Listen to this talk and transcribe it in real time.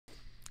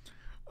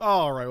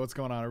All right, what's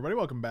going on, everybody?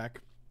 Welcome back.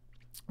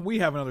 We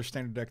have another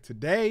standard deck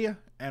today,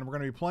 and we're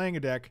going to be playing a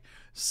deck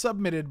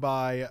submitted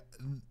by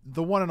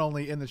the one and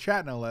only in the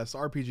chat, no less,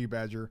 RPG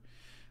Badger.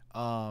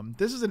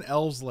 This is an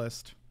Elves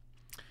list.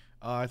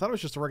 I thought it was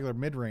just a regular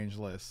mid-range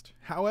list.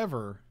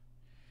 However,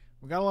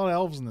 we got a lot of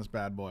Elves in this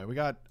bad boy. We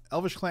got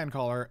Elvish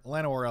Clancaller,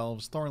 Llanowar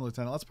Elves, Thorn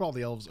Lieutenant. Let's put all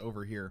the Elves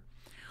over here.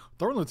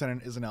 Thorn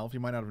Lieutenant is an Elf. You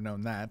might not have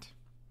known that.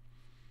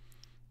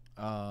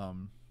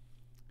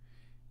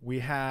 We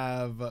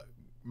have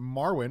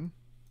Marwyn,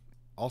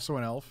 also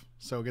an elf,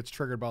 so it gets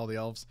triggered by all the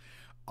elves.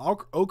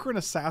 Ochran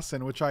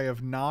Assassin, which I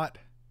have not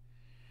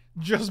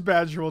just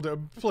Badger will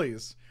do.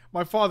 Please.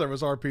 My father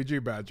was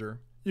RPG Badger.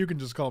 You can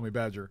just call me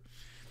Badger.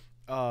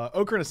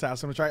 Ochran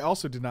Assassin, which I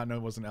also did not know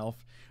was an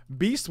elf.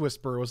 Beast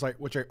Whisperer,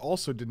 which I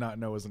also did not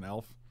know was an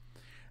elf.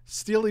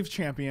 Steel Leaf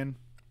Champion.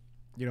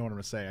 You know what I'm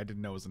going to say. I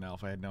didn't know it was an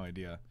elf. I had no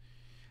idea.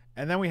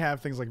 And then we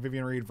have things like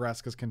Vivien Reid,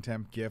 Vraska's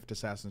Contempt, Gift,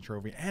 Assassin's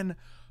Trophy, and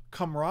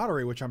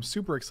Camaraderie, which I'm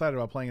super excited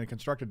about playing in a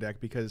constructed deck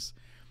because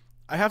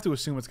I have to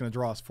assume it's going to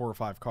draw us 4 or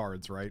 5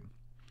 cards, right?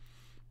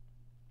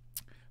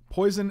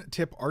 Poison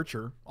Tip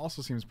Archer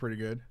also seems pretty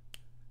good.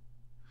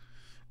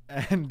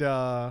 And,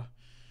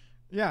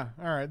 yeah,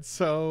 all right.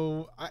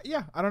 So,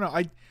 yeah, I don't know.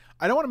 I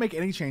don't want to make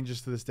any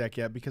changes to this deck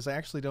yet because I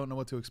actually don't know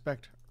what to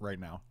expect right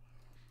now.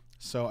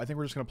 So I think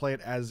we're just going to play it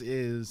as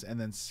is and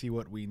then see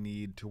what we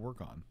need to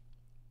work on.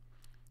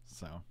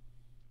 So,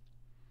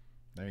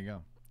 there you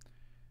go.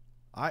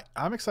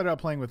 I'm excited about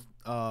playing with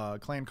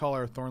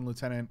Clancaller, Thorn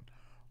Lieutenant,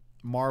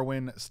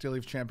 Marwyn, Steel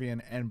Leaf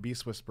Champion, and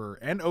Beast Whisperer,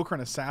 and Ochran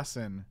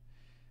Assassin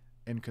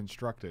in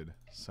Constructed.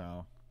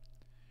 So,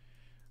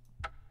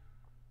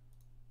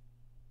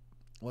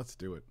 let's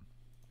do it.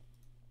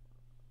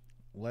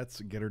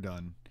 Let's get her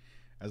done,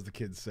 as the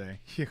kids say.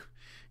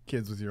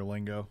 Kids with your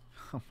lingo.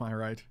 Am I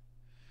right?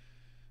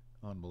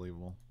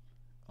 Unbelievable.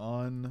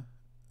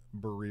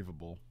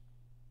 Unbelievable.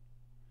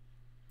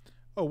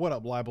 Oh, what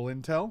up, Libel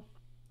Intel?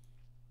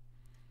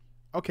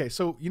 Okay,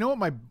 so you know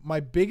what my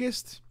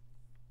biggest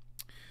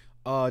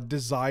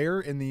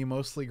desire in the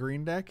mostly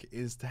green deck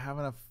is to have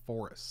enough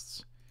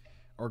forests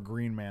or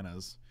green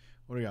manas.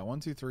 What do we got?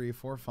 1, 2, 3,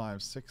 4,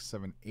 5, 6,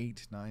 7,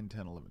 8, 9,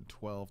 10, 11,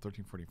 12,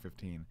 13, 14,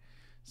 15,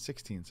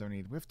 16,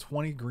 17. We have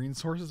 20 green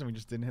sources and we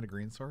just didn't hit a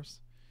green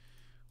source?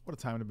 What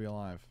a time to be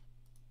alive.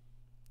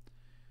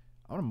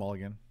 I'm going to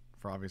mulligan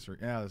for obvious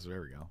reasons. Yeah,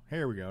 there we go.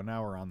 Here we go.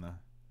 Now we're on the...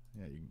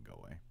 Yeah, you can go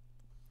away.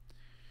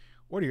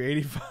 What are you,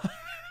 85?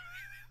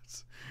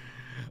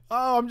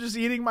 Oh, I'm just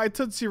eating my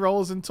Tootsie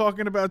Rolls and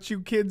talking about you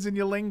kids and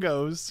your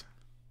lingos.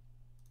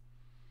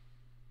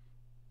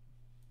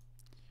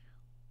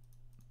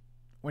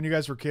 When you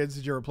guys were kids,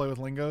 did you ever play with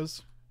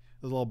lingos?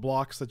 The little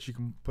blocks that you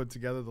can put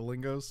together, the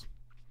lingos?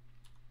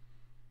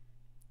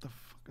 The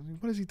fuck? I mean,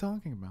 what is he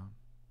talking about?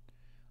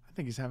 I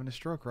think he's having a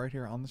stroke right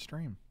here on the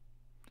stream.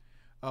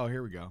 Oh,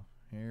 here we go.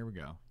 Here we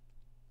go.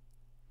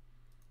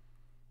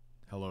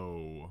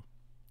 Hello.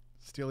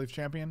 Steel Leaf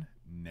Champion?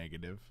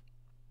 Negative.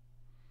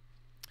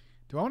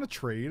 Do I want to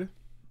trade?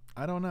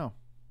 I don't know.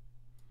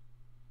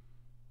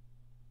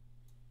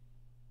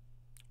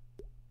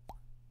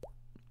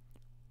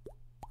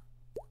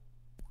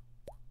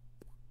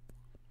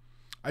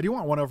 I do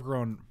want one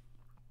Overgrown.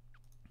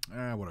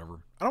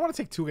 Whatever. I don't want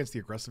to take 2 against the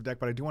aggressive deck,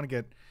 but I do want to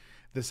get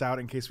this out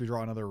in case we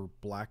draw another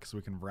black so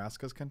we can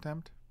Vraska's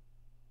Contempt.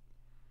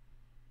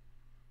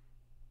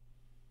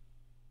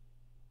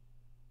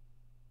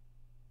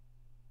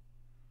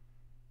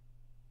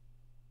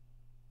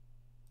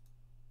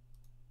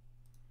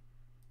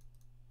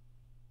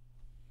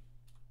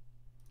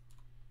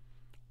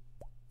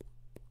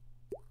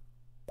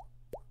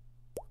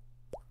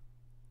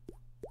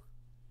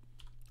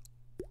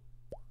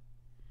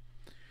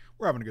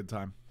 We're having a good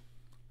time.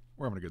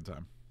 We're having a good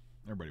time.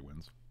 Everybody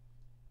wins.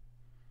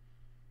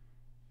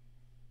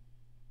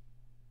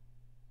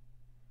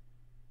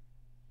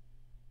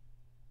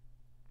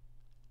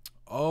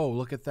 Oh,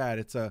 look at that.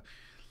 It's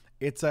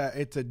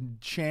a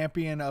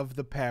champion of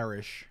the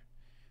parish.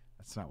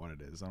 That's not what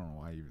it is. I don't know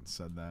why I even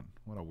said that.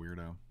 What a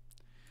weirdo.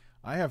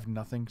 I have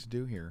nothing to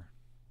do here.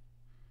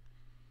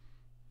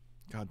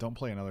 God, don't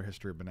play another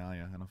History of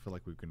Benalia. I don't feel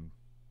like we can...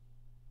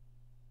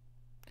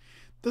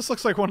 This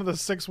looks like one of the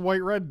 6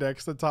 white-red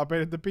decks that top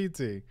 8 at the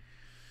PT.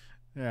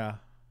 Yeah.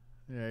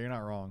 Yeah, you're not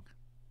wrong.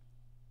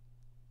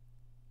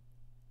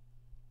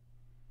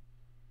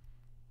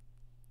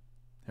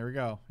 Here we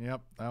go.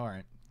 Yep. All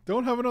right.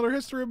 Don't have another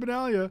History of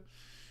Benalia.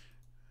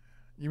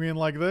 You mean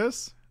like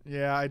this?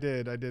 Yeah, I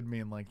did. I did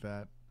mean like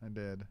that. I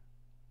did.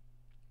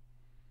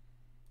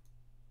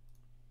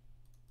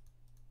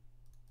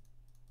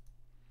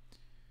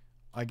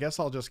 I guess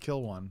I'll just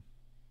kill one.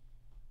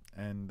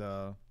 And,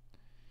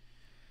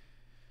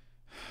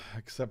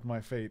 accept my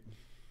fate.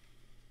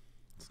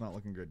 It's not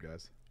looking good,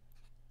 guys.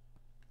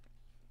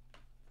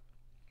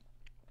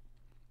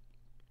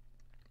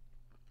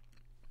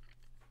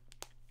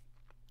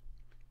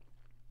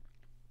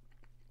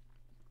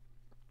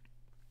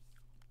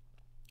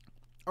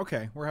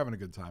 Okay, we're having a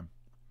good time.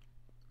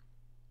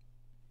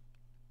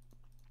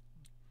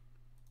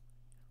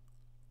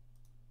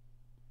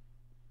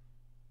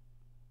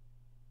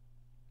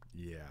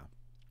 Yeah.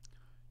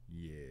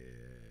 Yeah.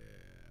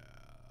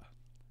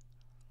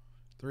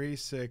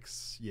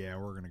 3-6. Yeah,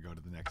 we're going to go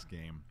to the next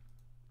game.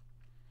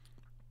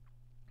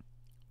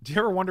 Do you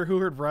ever wonder who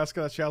heard Vraska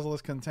that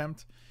Shazzle's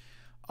Contempt?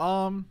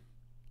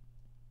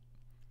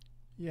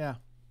 Yeah.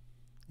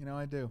 You know,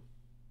 I do.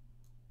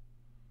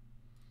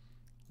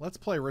 Let's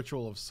play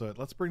Ritual of Soot.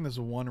 Let's bring this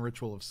one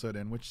Ritual of Soot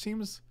in, which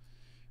seems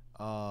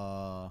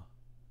like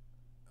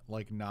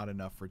not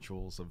enough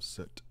Rituals of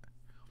Soot.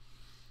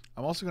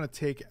 I'm also going to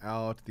take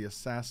out the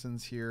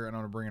Assassins here, and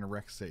I'm going to bring in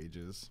Rex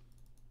Sages.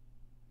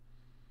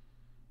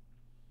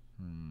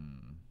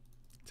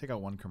 Take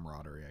out one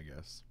Camaraderie, I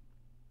guess.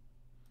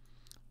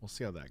 We'll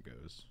see how that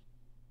goes.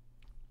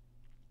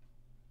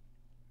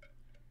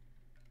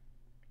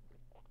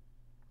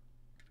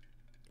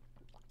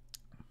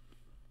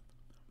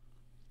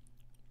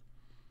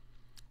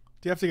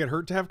 Do you have to get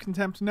hurt to have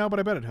Contempt? No, but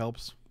I bet it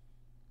helps.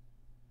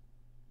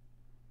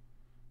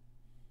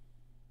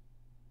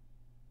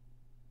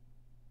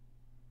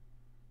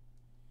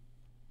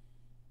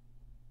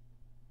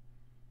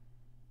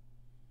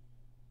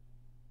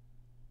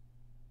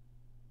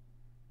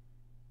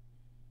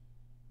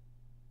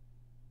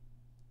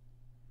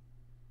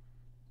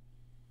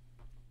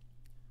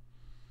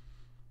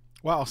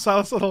 Wow,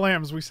 Silence of the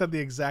Lambs. We said the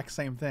exact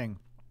same thing.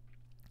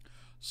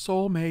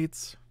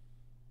 Soulmates.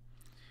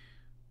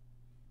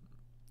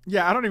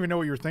 Yeah, I don't even know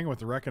what you were thinking with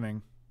the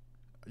Reckoning.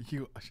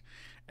 You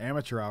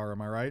amateur hour,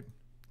 am I right?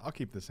 I'll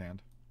keep this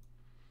hand.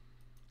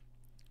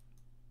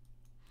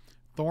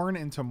 Thorn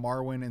into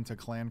Marwyn into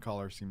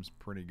Clancaller seems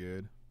pretty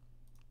good.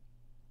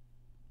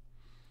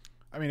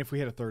 I mean, if we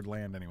hit a third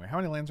land anyway. How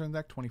many lands are in the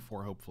deck?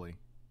 24, hopefully.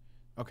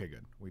 Okay,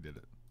 good. We did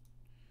it.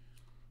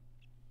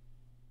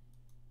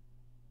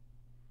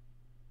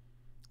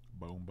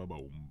 Boom, ba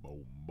boom,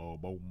 boom, ba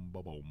boom,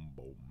 ba boom,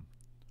 boom.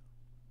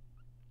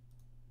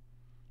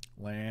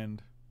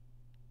 Land.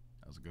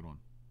 That was a good one.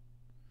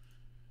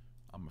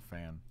 I'm a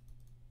fan.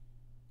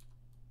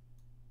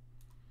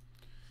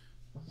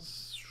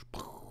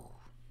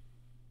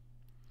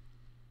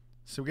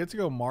 So we get to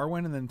go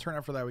Marwyn, and then turn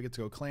after that we get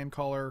to go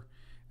Clancaller,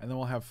 and then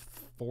we'll have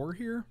 4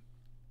 here.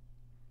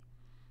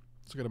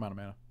 It's a good amount of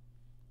mana.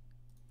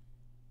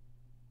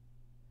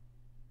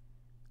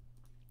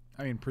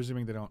 I mean,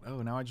 presuming they don't.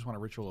 Oh, now I just want a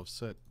Ritual of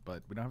Soot,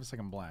 but we don't have a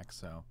second black,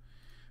 so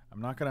I'm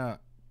not gonna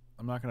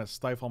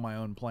stifle my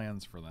own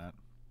plans for that.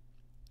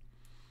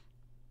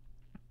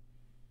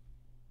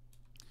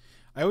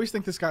 I always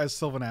think this guy is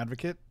Sylvan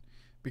Advocate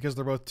because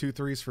they're both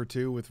 2/3s for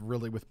 2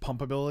 with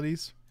pump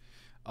abilities.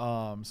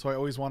 So I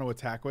always want to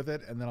attack with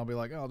it, and then I'll be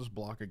like, oh, I'll just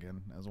block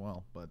again as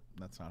well. But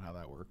that's not how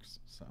that works.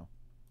 So.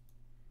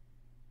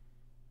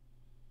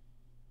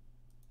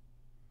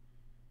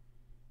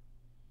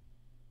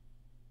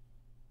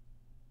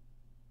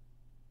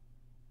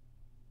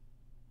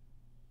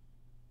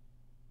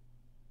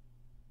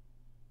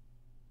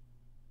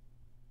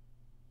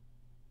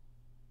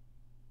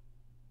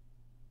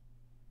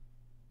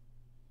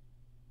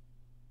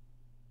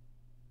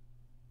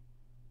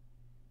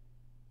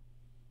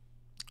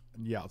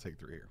 Yeah, I'll take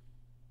 3 here.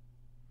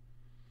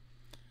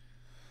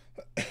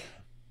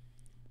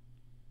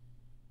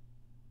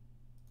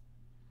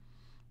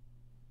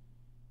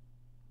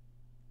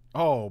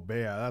 Oh,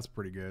 yeah, that's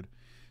pretty good.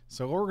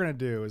 So what we're going to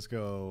do is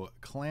go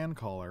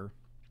Clancaller.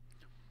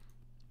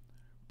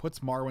 Puts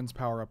Marwyn's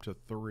power up to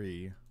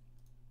 3.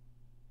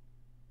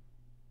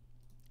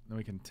 Then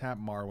we can tap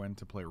Marwyn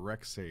to play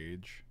Rex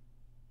Sage.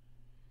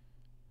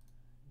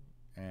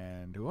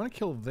 And do we want to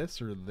kill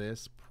this or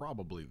this?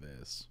 Probably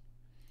this.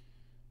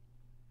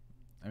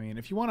 I mean,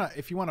 if you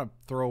wanna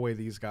throw away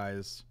these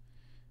guys,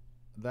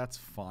 that's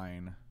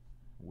fine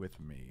with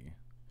me.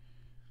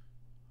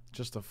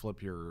 Just to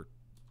flip your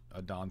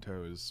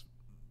Adonto's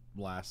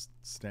last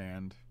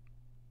stand,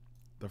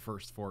 the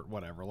first fort,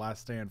 whatever.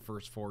 Last stand,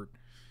 first fort.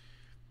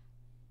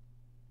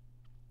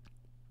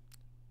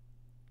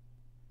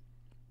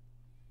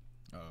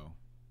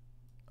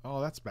 Oh,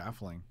 that's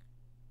baffling.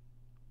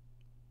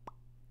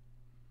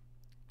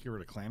 Get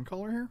rid of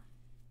Clancaller here?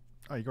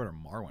 Oh, you go to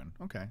Marwyn.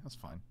 Okay, that's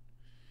fine.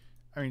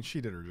 I mean,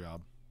 she did her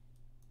job.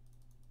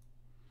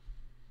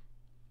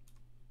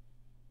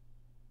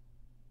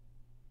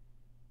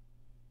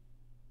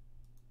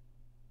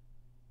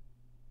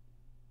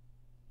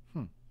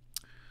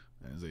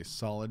 That is a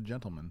solid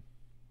gentleman.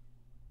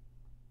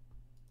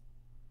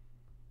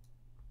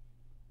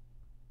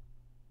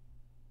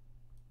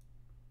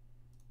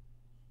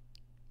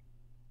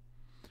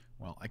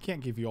 Well, I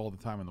can't give you all the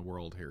time in the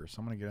world here, so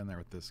I'm going to get in there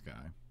with this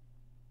guy.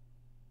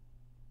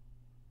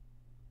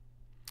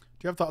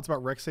 Do you have thoughts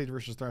about Rex Sage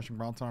versus Thrashing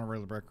Bronson on a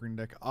regular black green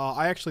deck?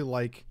 I actually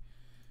like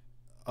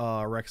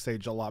Rex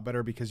Sage a lot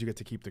better because you get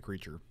to keep the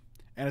creature,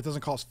 and it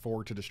doesn't cost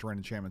 4 to destroy an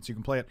enchantment. So you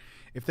can play it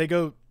if they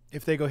go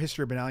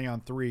History of Benalia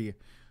on 3.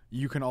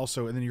 You can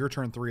also, and then your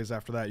turn 3 is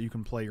after that. You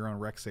can play your own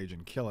Rex Sage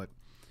and kill it.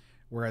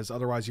 Whereas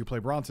otherwise, you play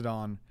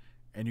Brontodon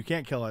and you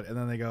can't kill it, and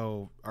then they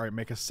go, all right,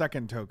 make a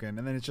second token,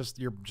 and then it's just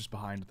you're just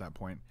behind at that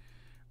point.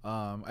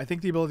 I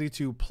think the ability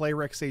to play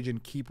Rex Sage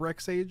and keep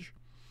Rex Sage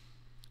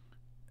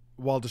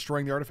while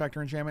destroying the artifact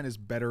or enchantment is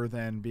better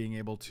than being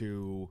able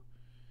to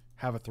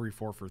have a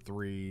 3/4 for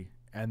 3,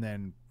 and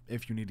then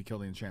if you need to kill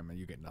the enchantment,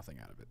 you get nothing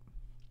out of it.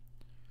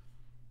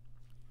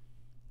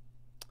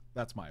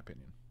 That's my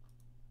opinion.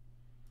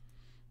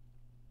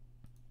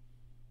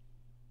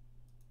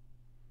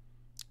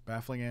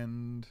 Baffling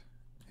End,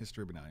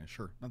 History of Benign.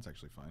 Sure, that's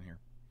actually fine here.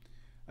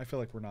 I feel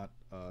like we're not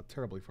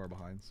terribly far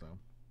behind, so.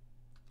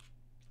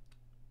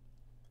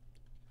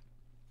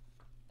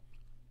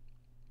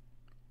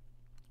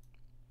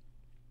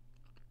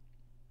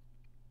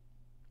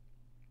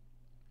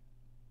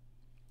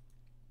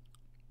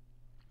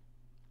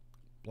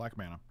 Black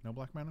mana. No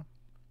black mana?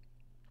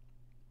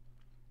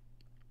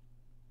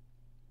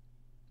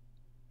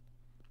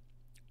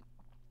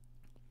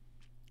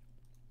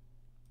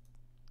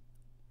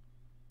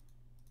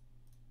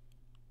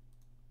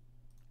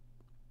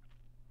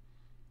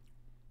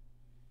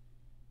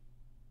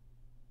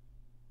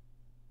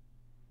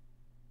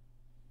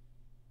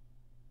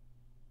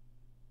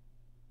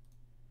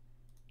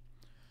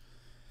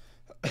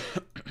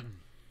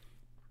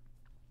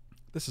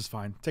 This is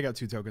fine. Take out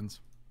 2 tokens.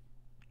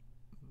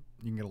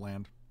 You can get a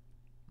land.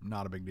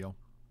 Not a big deal.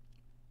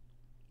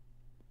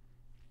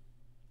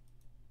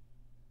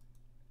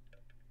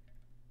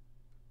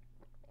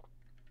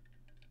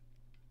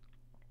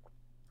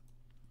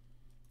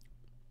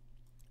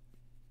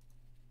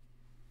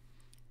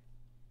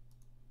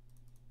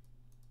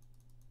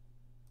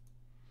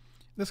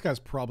 This guy's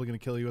probably going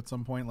to kill you at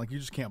some point. Like, you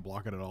just can't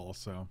block it at all,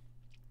 so.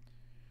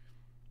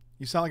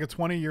 You sound like a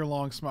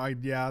 20-year-long smile.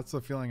 Yeah, that's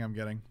the feeling I'm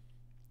getting.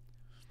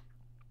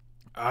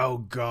 Oh,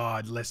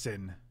 God,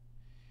 listen.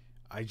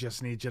 I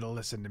just need you to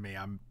listen to me.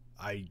 I'm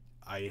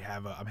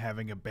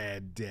having a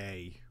bad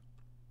day.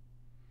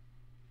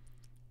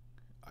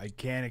 I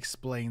can't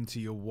explain to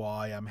you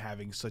why I'm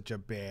having such a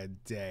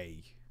bad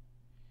day.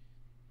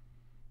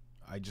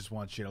 I just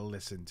want you to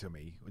listen to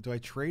me. Do I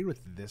trade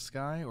with this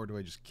guy or do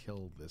I just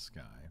kill this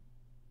guy?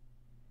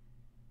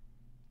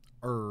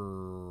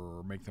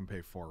 Or make them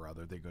pay 4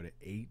 rather. They go to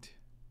 8.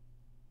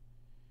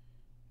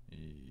 Yeah.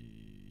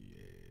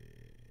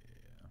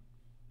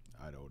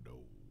 I don't know.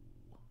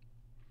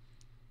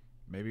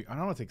 Maybe I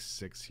don't want to take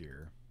 6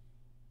 here.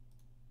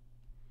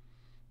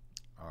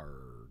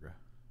 Arg. I'm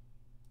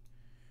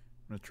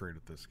gonna trade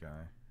with this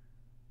guy.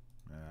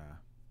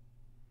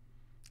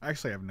 I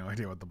actually have no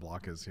idea what the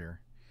block is here.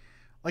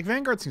 Like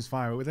Vanguard seems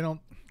fine, but they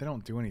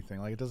don't do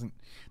anything. Like it doesn't.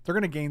 They're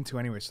gonna gain 2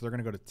 anyway, so they're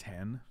gonna go to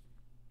 10.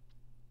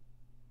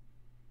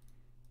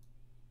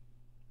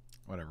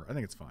 Whatever. I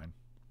think it's fine.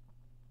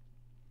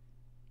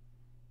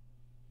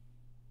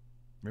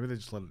 Maybe they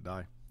just let it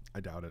die. I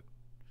doubt it.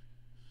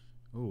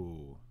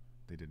 Ooh,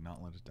 they did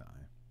not let it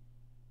die.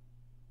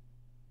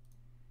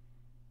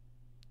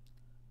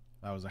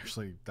 That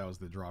was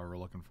the draw we were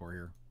looking for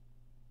here.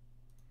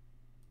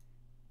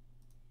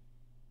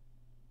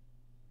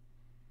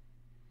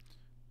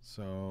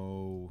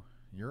 So,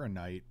 you're a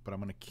knight, but I'm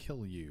going to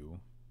kill you.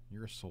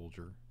 You're a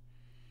soldier.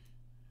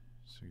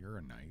 So you're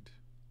a knight.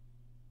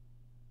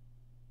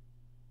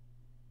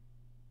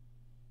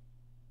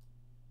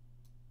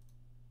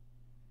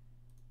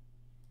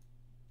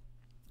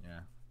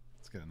 Yeah,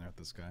 let's get in there with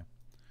this guy.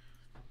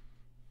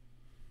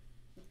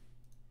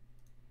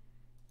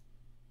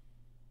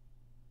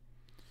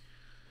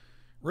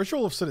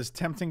 Ritual of Soot is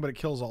tempting, but it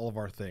kills all of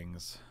our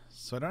things.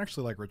 So I don't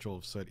actually like Ritual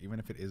of Soot, even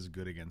if it is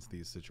good against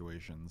these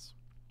situations.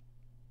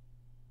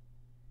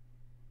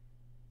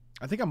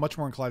 I think I'm much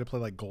more inclined to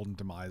play like Golden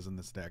Demise in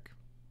this deck.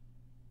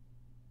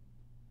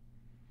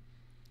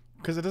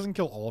 Because it doesn't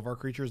kill all of our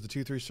creatures. The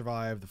 2/3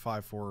 survive, the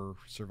 5/4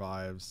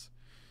 survives.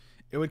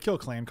 It would kill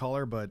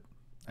Clancaller, but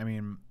I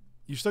mean,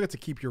 you still get to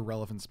keep your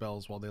relevant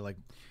spells while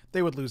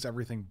they would lose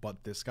everything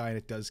but this guy, and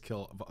it does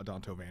kill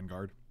Adonto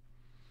Vanguard.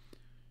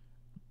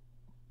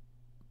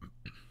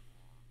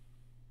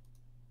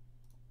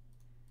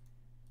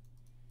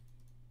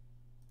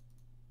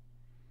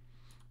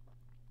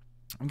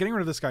 I'm getting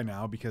rid of this guy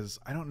now because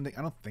I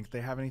don't think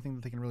they have anything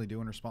that they can really do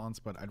in response,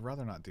 but I'd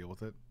rather not deal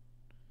with it.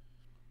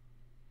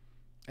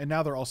 And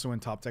now they're also in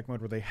top deck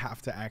mode where they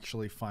have to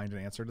actually find an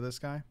answer to this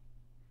guy.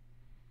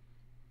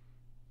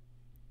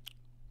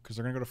 Because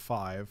they're going to go to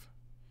 5.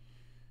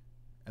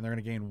 And they're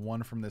going to gain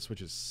 1 from this,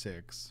 which is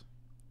 6.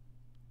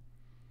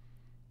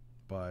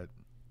 But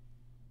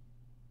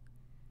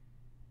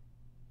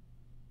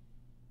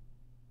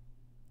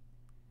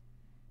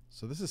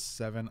so this is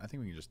 7. I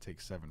think we can just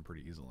take 7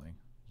 pretty easily.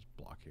 Just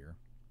block here.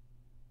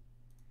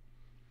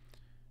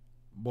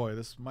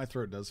 Boy, my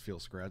throat does feel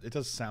scratchy. It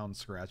does sound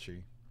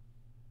scratchy.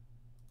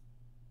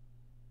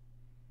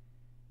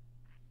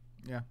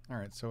 Yeah,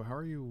 alright, so how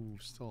are you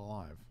still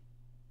alive?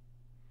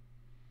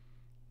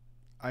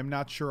 I'm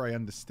not sure I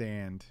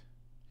understand.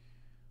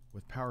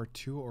 With power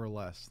 2 or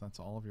less, that's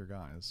all of your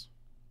guys.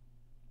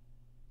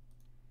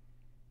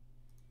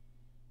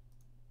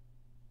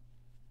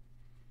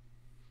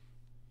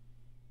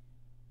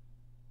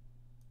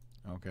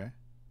 Okay.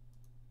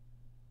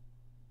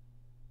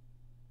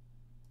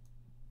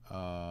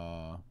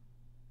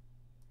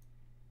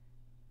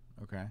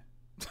 Okay.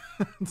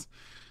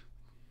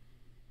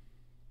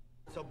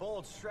 a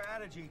bold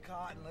strategy,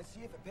 Cotton. Let's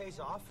see if it pays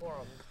off for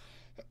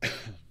him.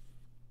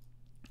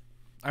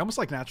 I almost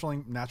like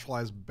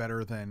Naturalize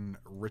better than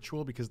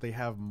Ritual because they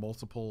have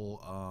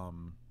multiple.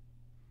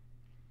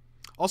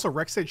 Also,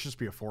 Rex Sage should just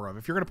be a 4 of.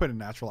 If you're going to put in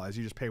Naturalize,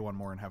 you just pay 1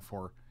 more and have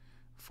four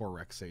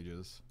Rex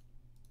Sages.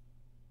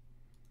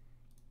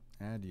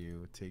 Add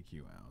you, take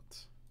you out.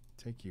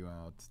 Take you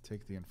out,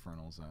 take the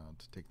Infernals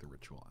out, take the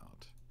Ritual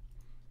out.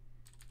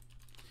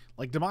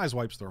 Like, Demise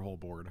wipes their whole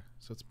board.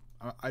 So it's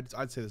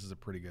I'd say this is a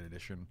pretty good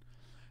addition.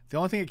 The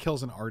only thing it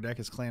kills in our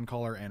deck is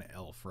Clancaller and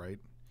Elf, right?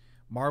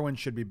 Marwyn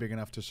should be big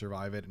enough to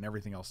survive it, and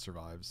everything else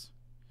survives.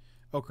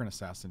 Ochran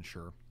Assassin,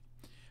 sure.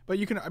 But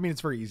you can, I mean,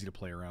 it's very easy to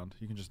play around.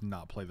 You can just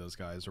not play those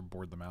guys or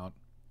board them out.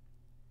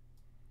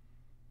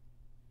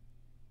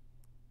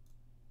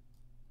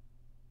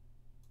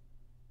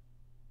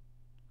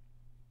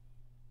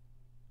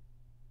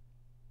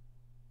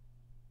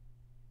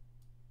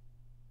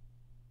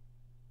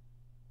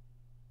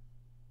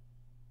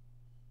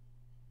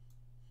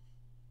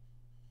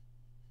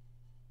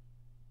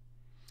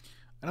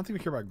 I don't think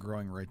we care about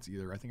growing rights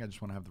either. I think I just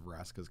want to have the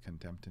Vraska's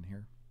Contempt in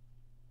here.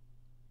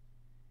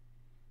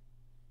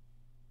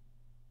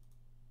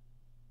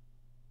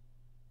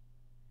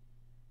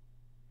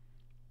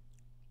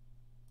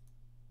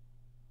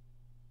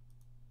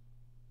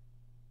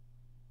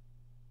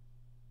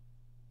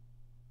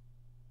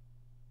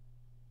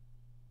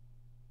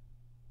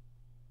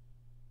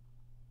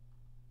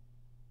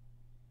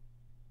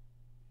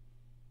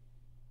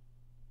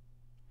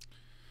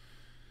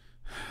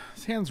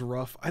 This hand's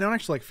rough. I don't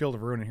actually like Field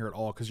of Ruin in here at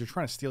all because you're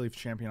trying to Steel Leaf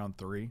Champion on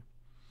 3.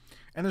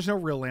 And there's no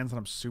real lands that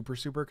I'm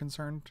super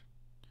concerned.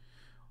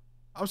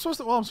 I'm supposed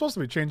to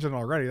be changing it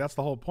already. That's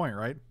the whole point,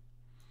 right?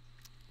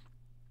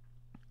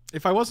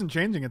 If I wasn't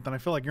changing it, then I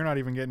feel like you're not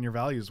even getting your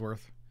values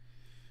worth.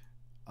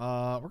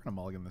 We're going to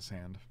mulligan this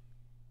hand.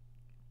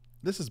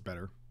 This is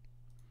better.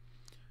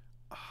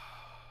 I'm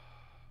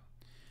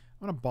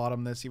going to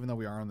bottom this even though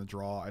we are on the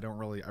draw. I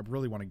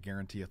really want to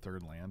guarantee a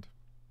 3rd land.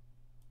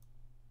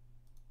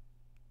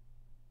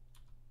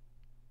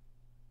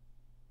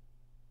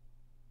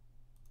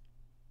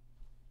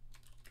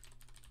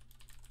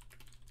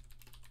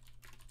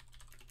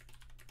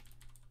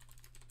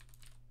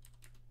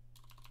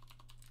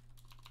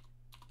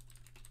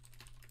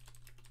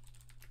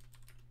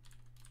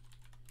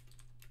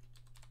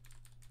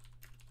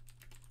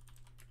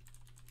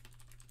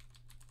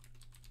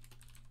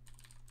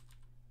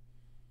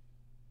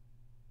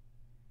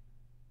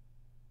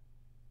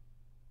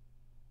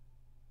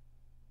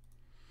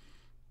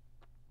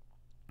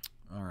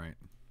 All right.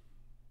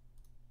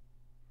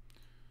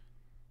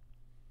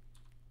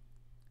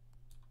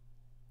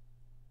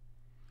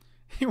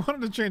 He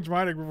wanted to change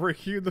my deck before he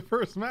queued the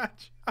first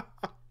match.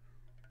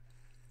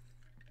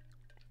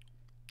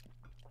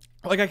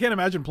 Like, I can't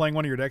imagine playing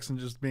one of your decks and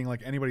just being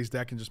like anybody's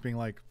deck and just being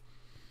like,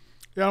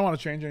 yeah, I don't want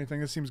to change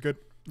anything. This seems good.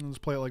 Let's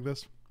play it like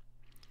this.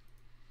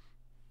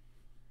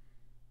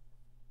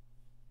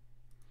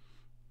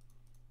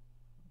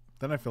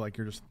 Then I feel like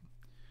you're just...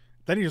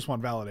 Then you just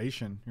want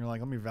validation. You're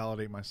like, let me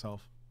validate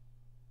myself.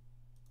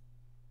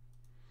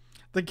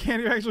 The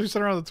candy actually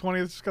set around the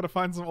 20th. Just got to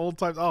find some old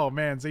types. Oh,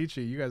 man,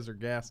 Zaichi, you guys are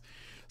gas.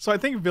 So I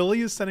think Villy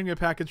is sending me a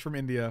package from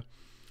India.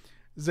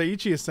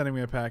 Zaichi is sending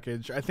me a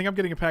package. I think I'm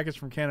getting a package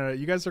from Canada.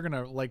 You guys are going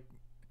to, like...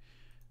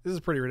 This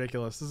is pretty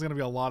ridiculous. This is going to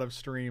be a lot of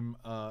stream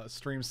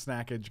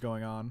snackage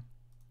going on.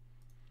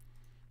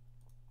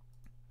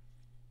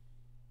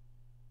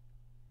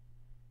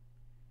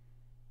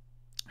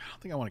 I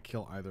don't think I want to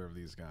kill either of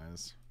these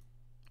guys.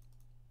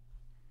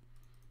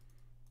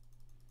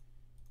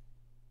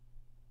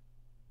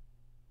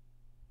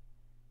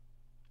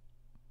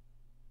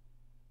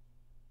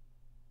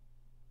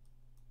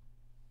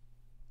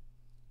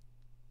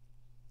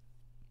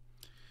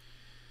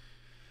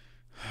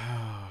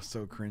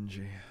 So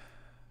cringy.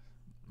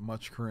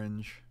 Much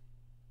cringe.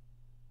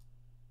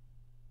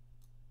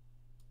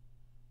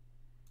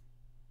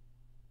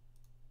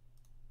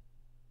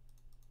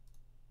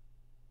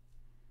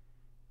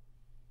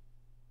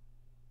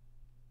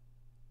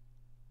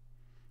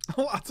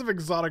 Lots of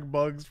exotic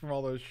bugs from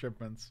all those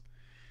shipments.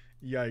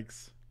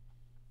 Yikes.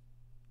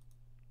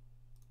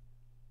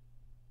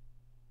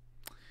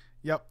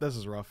 Yep, this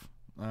is rough.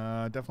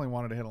 Definitely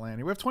wanted to hit a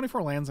land. We have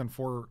 24 lands and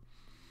four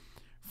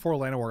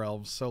Llanowar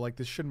Elves, so like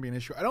this shouldn't be an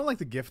issue. I don't like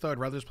the gift though. I'd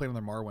rather just play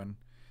another Marwyn.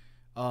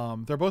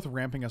 They're both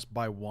ramping us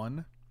by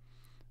 1,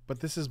 but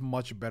this is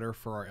much better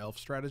for our elf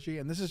strategy.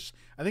 And this is,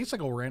 I think it's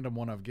like a random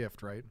 1-of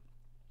gift, right?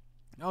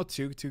 Oh,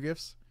 two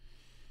gifts.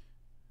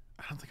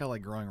 I don't think I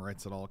like growing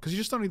rights at all because you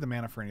just don't need the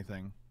mana for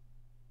anything.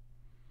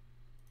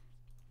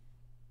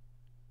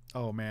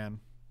 Oh man.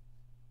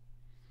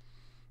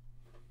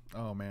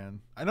 Oh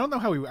man. I don't know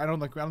how we. I don't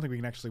think we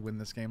can actually win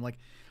this game. Like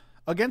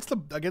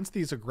against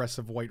these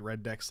aggressive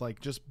white-red decks, like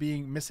just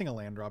missing a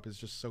land drop is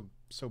just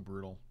so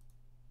brutal.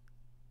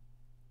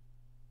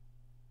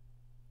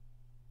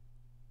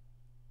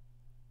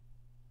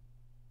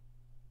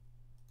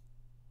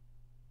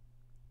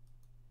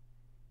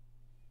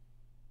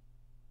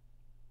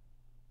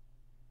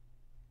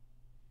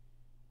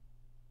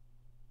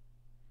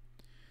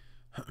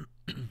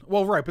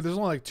 Well, right, but there's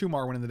only like 2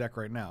 Marwyn in the deck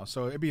right now,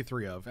 so it'd be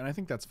 3 of, and I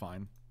think that's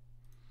fine.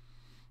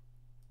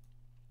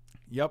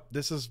 Yep,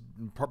 this is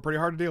pretty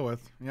hard to deal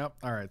with. Yep,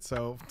 all right,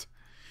 so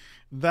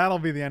that'll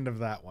be the end of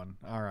that one.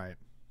 All right.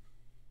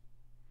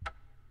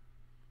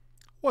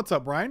 What's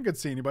up, Brian? Good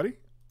seeing you, buddy.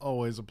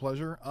 Always a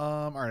pleasure.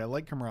 All right, I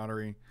like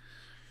Camaraderie.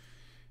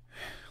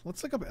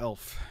 Let's look up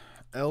Elf.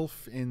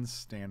 Elf in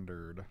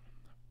Standard.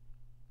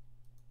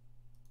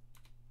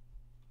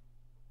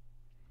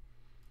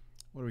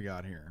 What do we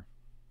got here?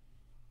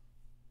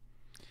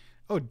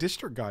 Oh,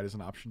 District Guide is an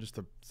option just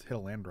to hit a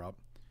land drop.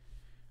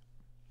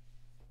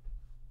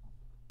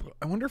 But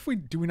I wonder if we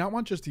not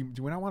want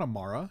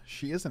Amara?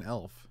 She is an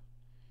elf.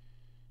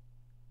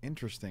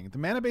 Interesting. The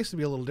mana base would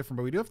be a little different,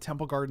 but we do have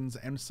Temple Gardens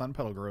and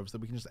Sunpetal Groves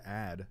that we can just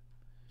add.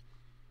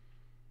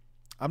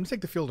 I'm gonna take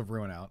the Field of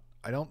Ruin out.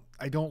 I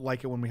don't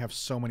like it when we have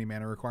so many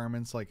mana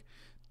requirements, like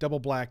double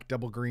black,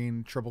 double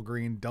green, triple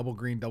green, double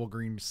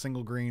green,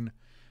 single green.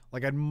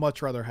 Like, I'd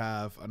much rather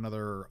have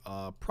another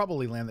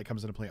probably land that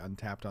comes into play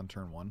untapped on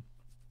turn 1.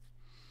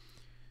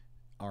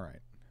 All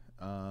right.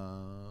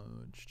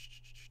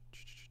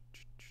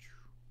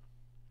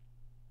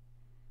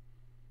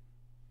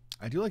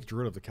 I do like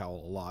Druid of the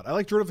Cowl a lot. I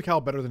like Druid of the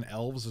Cowl better than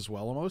Elves as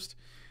well, almost,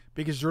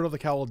 because Druid of the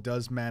Cowl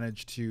does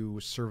manage to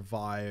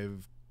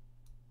survive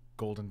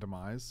Golden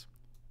Demise.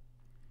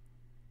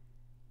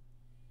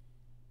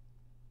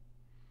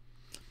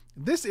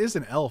 This is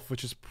an elf,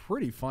 which is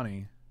pretty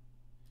funny.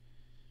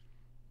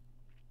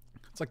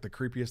 It's like the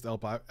creepiest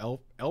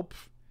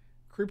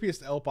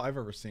creepiest elf I've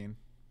ever seen.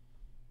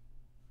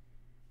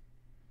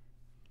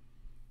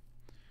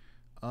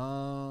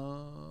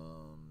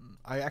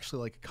 I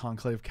actually like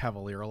Conclave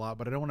Cavalier a lot,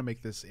 but I don't want to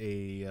make this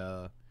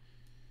a...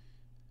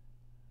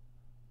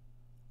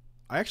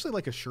 I actually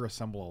like Assure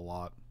Assemble a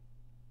lot.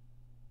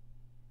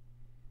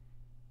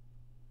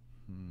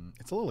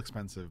 It's a little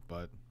expensive,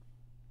 but...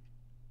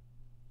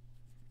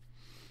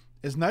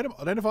 Is Knight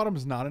of Autumn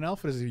is not an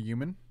elf, it is a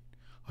human.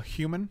 A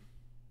human.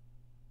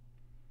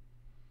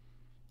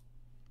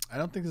 I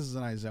don't think this is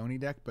an Izoni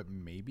deck, but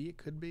maybe it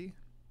could be.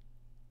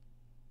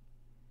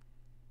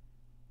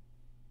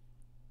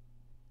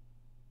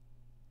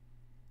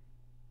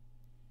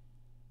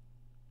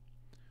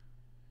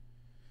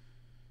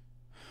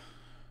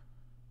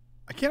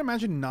 I can't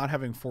imagine not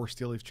having 4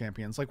 Steel Leaf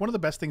Champions. Like, one of the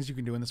best things you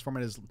can do in this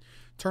format is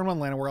turn 1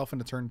 Llanowar Elf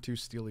into turn 2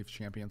 Steel Leaf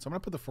Champion. So I'm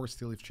going to put the 4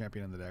 Steel Leaf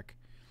Champion in the deck.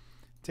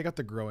 Take out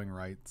the Growing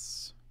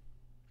Rites.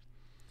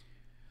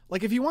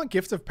 Like, if you want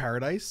Gift of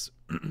Paradise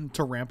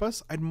to ramp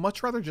us, I'd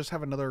much rather just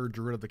have another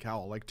Druid of the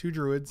Cowl. Like, 2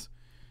 Druids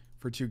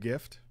for 2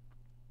 Gift.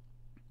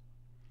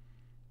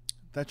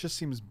 That just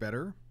seems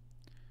better.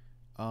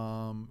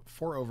 4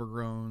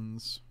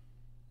 Overgrowns.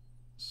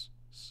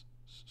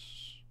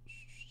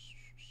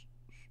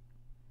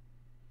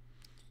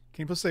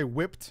 Can you please say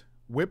whipped?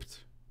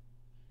 Whipped?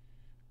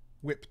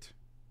 Whipped.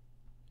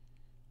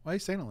 Why are you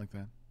saying it like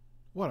that?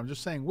 What? I'm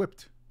just saying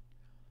whipped.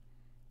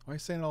 Why are you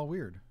saying it all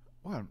weird?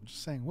 What? I'm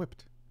just saying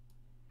whipped.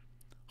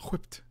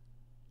 Whipped.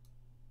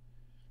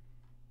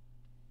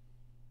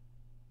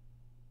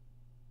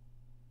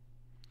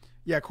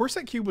 Yeah,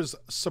 Corset Cube was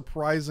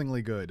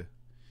surprisingly good.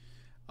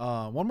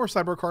 One more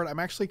sideboard card. I'm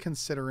actually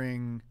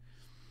considering...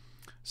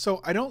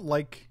 So, I don't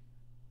like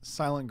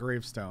Silent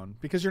Gravestone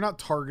because you're not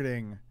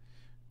targeting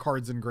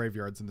cards in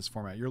graveyards in this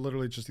format. You're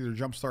literally just either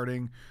jump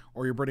starting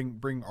or you're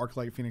bring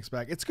Arclight Phoenix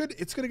back. It's good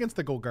against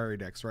the Golgari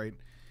decks, right?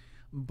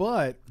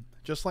 But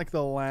just like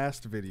the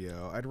last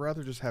video, I'd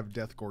rather just have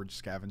Death Gorge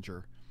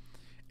Scavenger.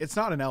 It's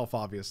not an elf,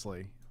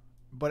 obviously,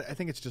 but I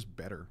think it's just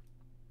better.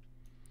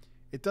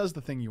 It does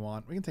the thing you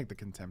want. We can take the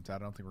Contempt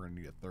out. I don't think we're going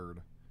to need a third.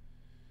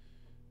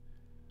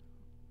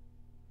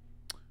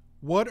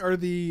 What are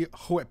the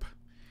whip?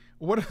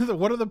 What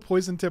are the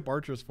poison tip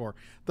archers for?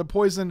 The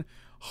poison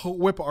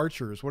whip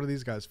archers. What are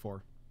these guys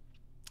for?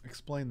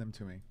 Explain them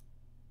to me.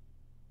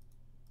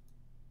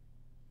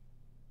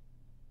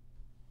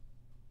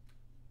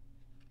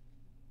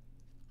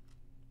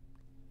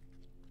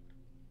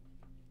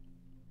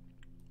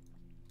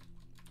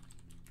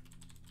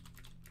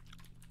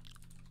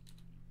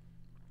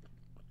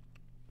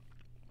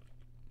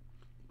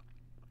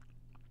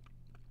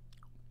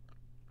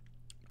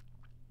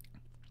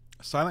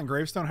 Silent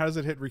Gravestone, how does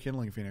it hit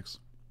Rekindling Phoenix?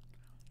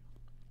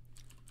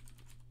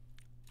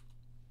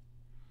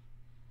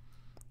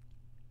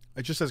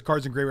 It just says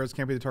cards and graveyards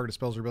can't be the target of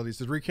spells or abilities.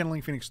 Does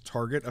Rekindling Phoenix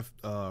target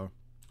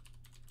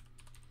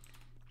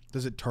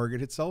does it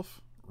target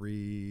itself?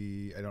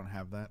 I don't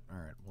have that. All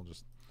right, we'll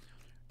just...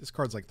 This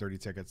card's like 30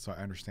 tickets, so I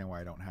understand why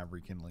I don't have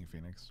Rekindling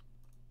Phoenix.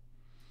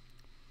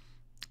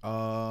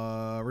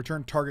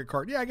 Return target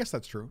card. Yeah, I guess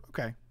that's true.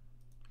 Okay.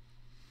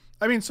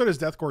 I mean, so does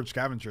Death Gorge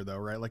Scavenger, though,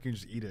 right? Like, you can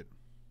just eat it.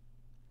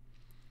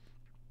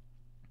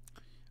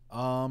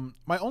 One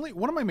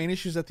of my main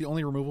issues is that the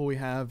only removal we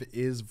have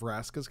is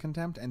Vraska's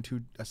Contempt and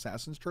 2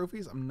 Assassin's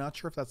Trophies. I'm not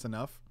sure if that's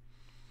enough.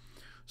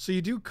 So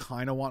you do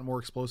kind of want more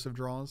explosive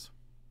draws.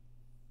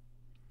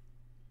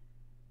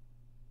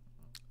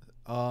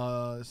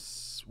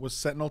 Was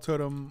Sentinel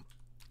Totem...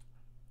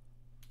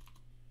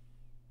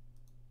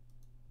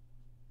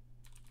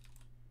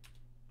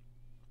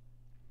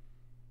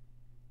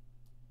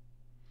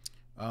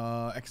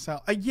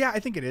 Exile. Yeah, I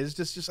think it is.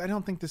 Just I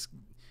don't think this.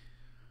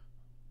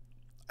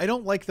 I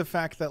don't like the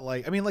fact that,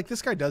 like, I mean, like,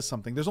 this guy does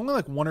something. There's only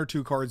like 1 or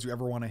 2 cards you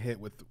ever want to hit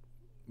with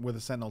a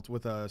Sentinel,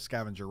 with a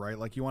Scavenger, right?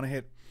 Like, you want to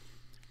hit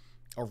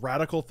a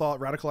Radical Thought,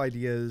 Radical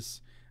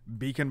Ideas,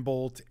 Beacon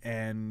Bolt,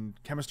 and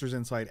Chemist's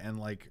Insight, and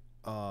like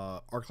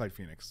Arclight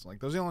Phoenix. Like,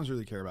 those are the only ones you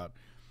really care about.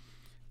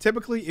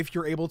 Typically, if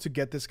you're able to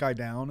get this guy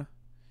down,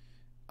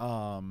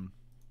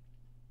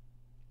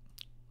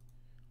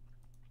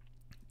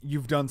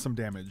 you've done some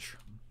damage.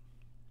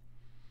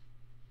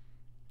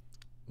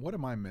 What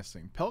am I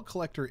missing? Pelt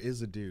Collector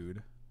is a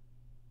dude.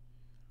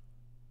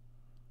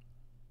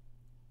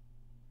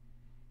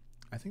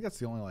 I think that's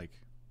the only, like,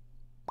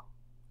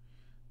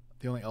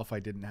 the only elf I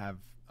didn't have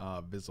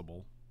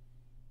visible.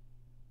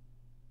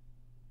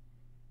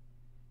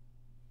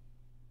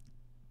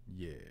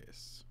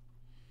 Yes.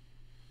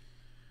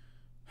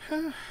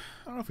 I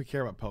don't know if we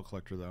care about Pelt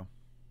Collector, though.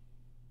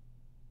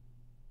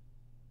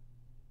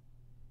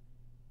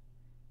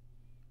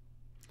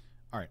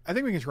 All right, I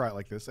think we can try it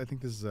like this. I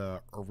think this is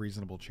a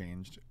reasonable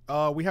change.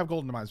 We have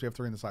Golden Demise. We have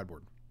 3 in the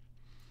sideboard.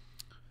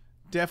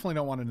 Definitely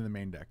don't want it in the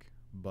main deck,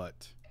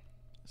 but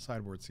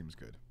sideboard seems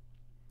good.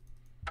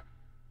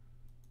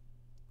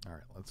 All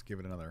right, let's give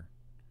it another.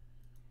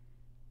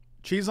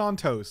 Cheese on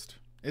toast.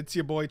 It's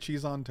your boy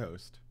Cheese on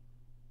Toast.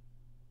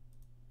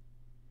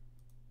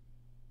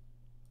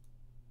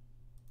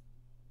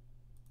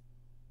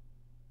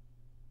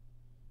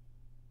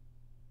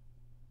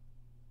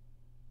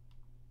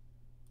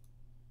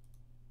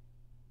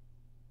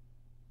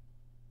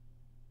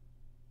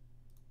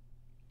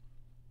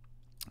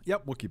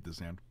 Yep, we'll keep this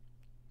hand.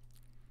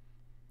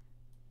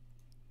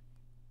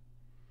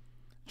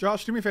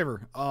 Josh, do me a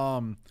favor.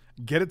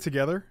 Get it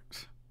together.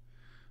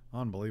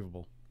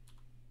 Unbelievable.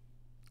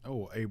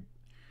 Oh,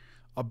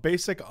 a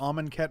basic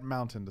Amonkhet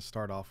Mountain to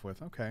start off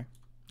with. Okay.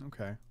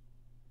 Okay.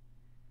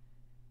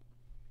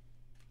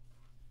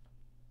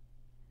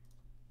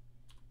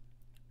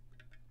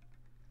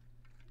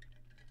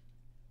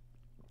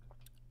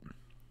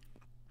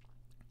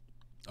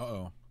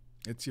 Uh-oh.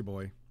 It's your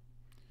boy.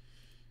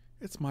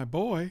 It's my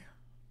boy.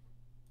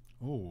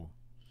 Oh.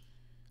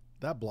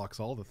 That blocks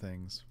all the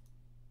things.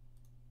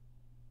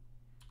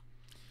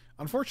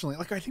 Unfortunately,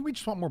 like, I think we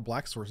just want more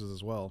black sources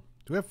as well.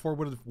 Do we have 4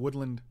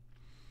 woodland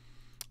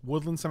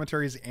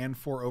cemeteries and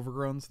 4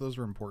 overgrowns? Those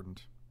are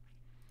important.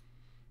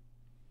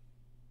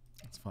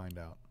 Let's find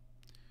out.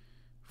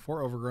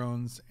 4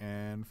 overgrowns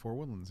and 4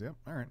 woodlands. Yep.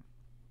 All right.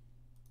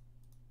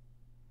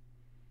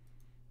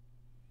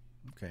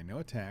 Okay. No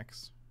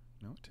attacks.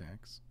 No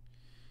attacks.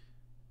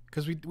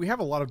 Because we have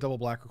a lot of double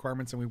black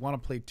requirements, and we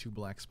want to play 2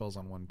 black spells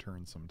on 1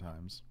 turn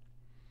sometimes.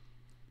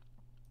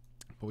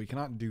 But we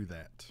cannot do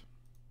that.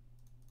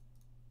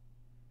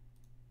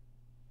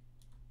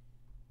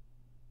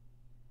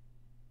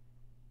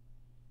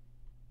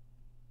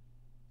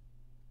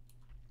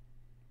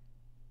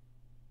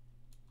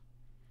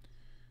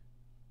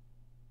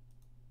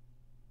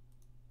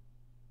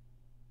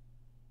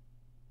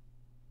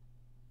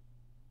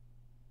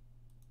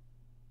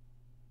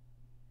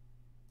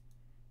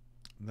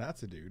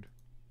 That's a dude.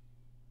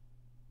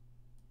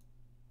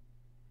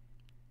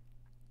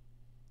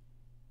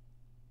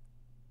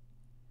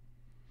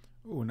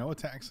 Ooh, no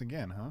attacks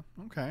again, huh?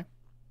 Okay.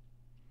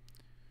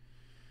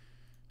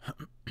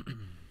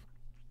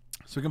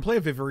 So we can play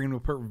Vivien. All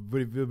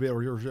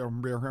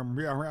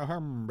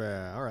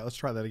right, let's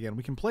try that again.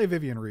 We can play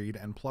Vivien Reid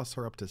and plus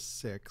her up to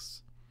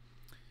 6.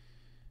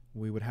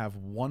 We would have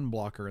 1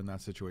 blocker in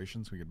that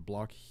situation, so we could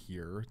block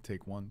here.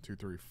 Take 1, 2,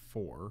 3,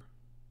 4.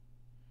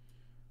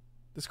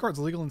 This card's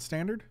legal and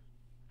standard?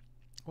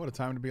 What a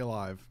time to be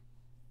alive.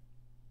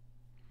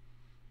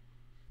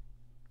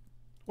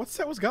 What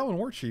set was Goblin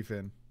War Chief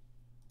in?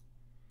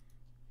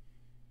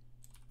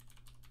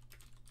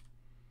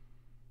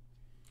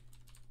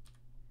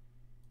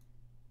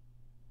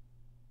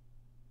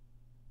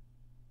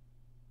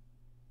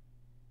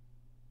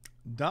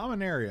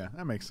 Dominaria.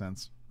 That makes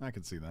sense. I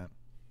can see that.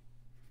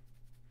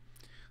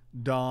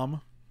 Dom.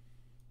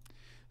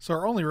 So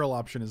our only real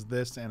option is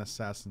this and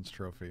Assassin's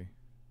Trophy.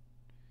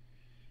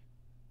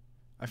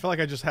 I feel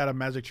like I just had a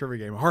Magic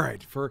trivia game. All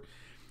right, for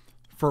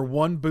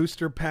 1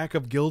 booster pack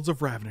of Guilds of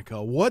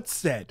Ravnica, what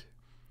set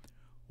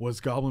was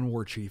Goblin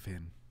War Chief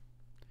in?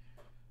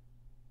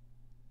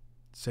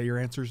 Say your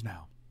answers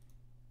now.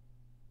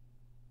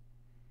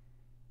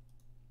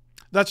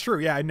 That's true.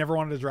 Yeah, I never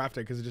wanted to draft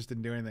it because it just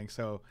didn't do anything.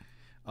 So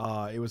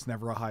it was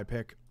never a high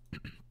pick.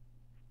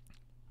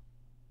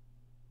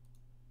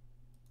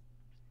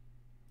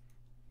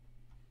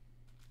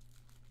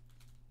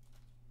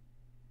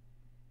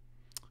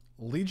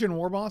 Legion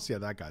War Boss? Yeah,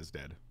 that guy's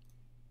dead.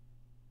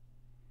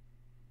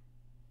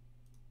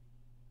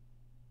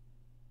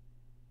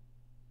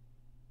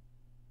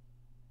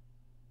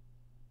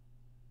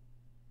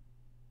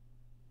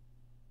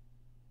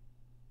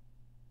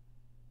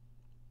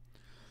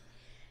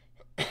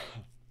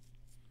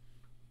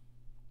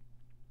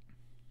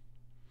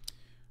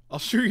 I'll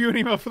shoot you an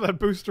email for that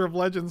booster of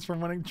Legends from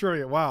winning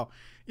trivia. Wow.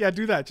 Yeah,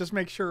 do that. Just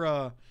make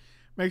sure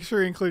you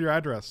include your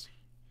address.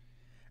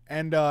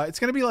 And it's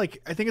going to be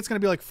like, I think it's going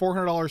to be like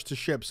 $400 to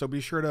ship. So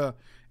be sure to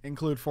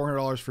include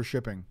 $400 for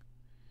shipping,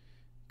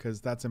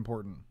 because that's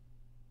important.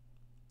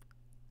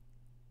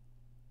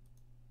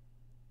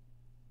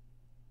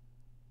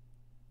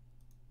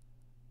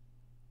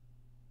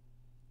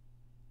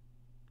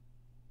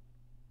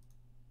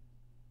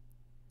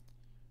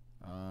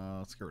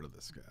 Let's get rid of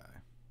this guy.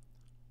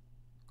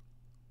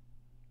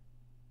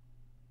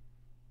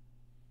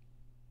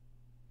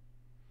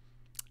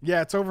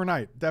 Yeah, it's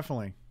overnight,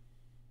 definitely.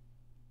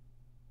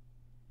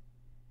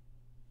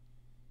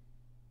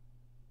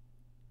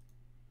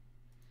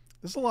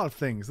 There's a lot of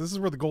things. This is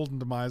where the Golden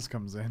Demise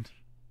comes in.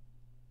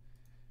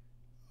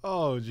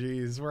 Oh,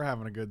 geez, we're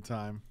having a good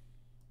time.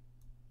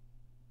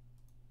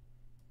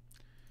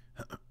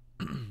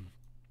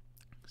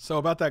 So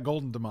about that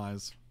Golden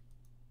Demise.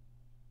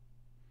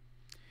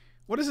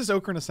 What is this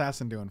Ochran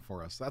Assassin doing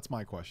for us? That's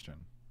my question.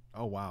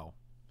 Oh, wow.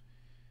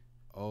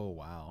 Oh,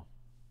 wow.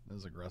 This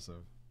is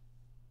aggressive.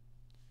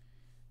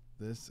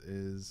 This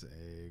is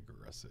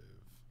aggressive.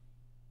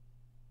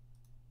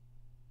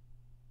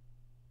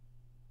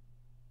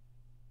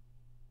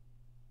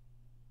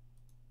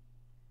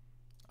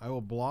 I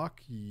will block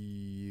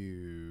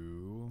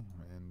you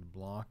and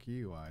block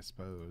you, I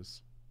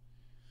suppose.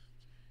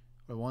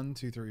 But 1,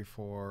 2, 3,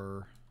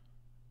 4.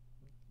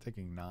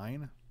 Taking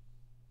 9.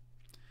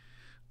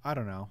 I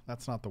don't know.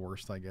 That's not the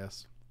worst, I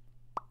guess.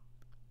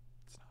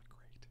 It's not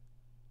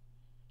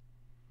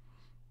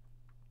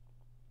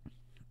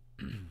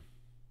great.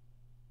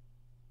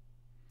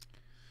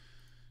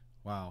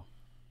 Wow.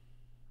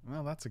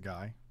 Well, that's a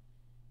guy.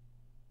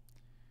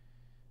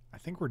 I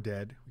think we're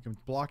dead. We can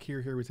block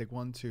here. Here we take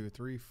 1, 2,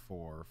 3,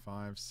 4,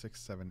 5,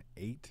 6, 7,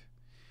 8.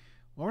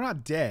 Well, we're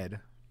not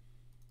dead.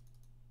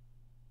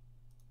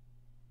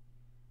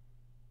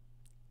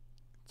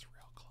 It's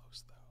real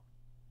close, though.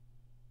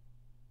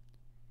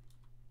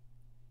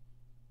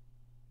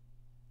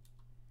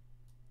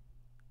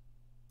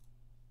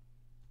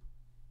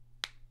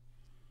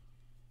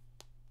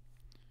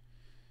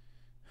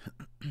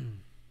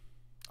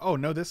 Oh,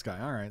 no, this guy.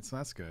 All right, so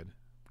that's good.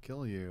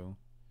 Kill you.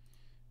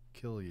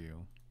 Kill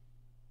you.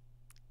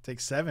 Take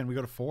 7. We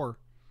go to 4.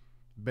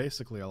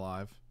 Basically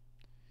alive.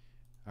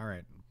 All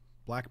right.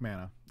 Black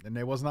mana. And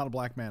it was not a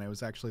black mana. It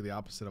was actually the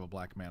opposite of a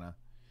black mana.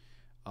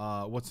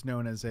 What's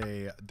known as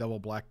a double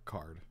black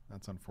card.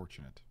 That's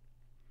unfortunate.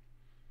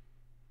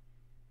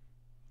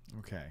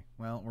 Okay.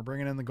 Well, we're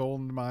bringing in the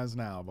Golden Demise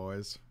now,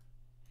 boys.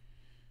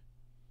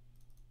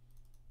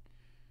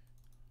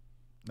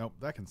 Nope,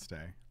 that can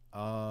stay.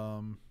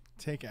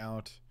 Take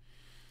out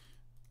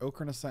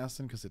Ochran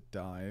Assassin because it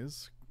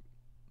dies.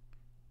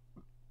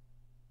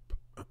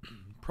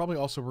 Probably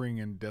also bring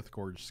in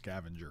Deathgorge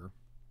Scavenger.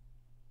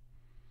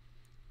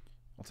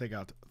 I'll take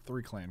out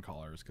 3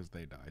 Clancallers because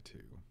they die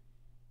too.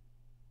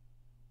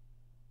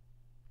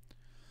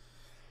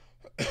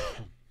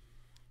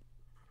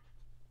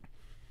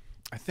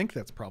 I think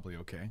that's probably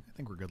okay. I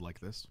think we're good like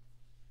this.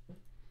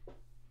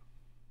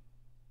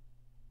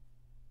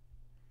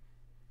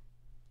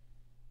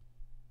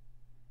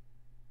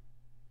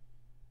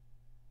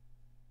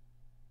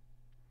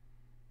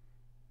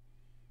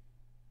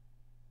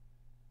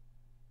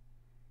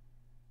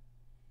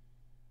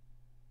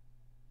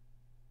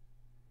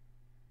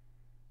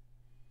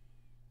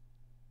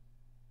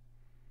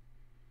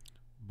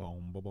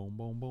 Boom, boom, boom,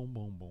 boom, boom,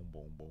 boom, boom,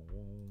 boom, boom,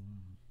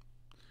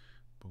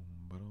 boom,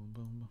 boom,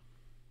 boom.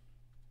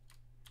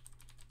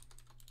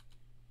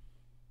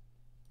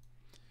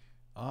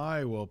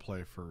 I will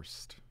play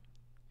first.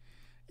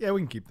 Yeah,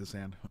 we can keep this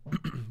hand.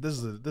 This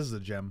is a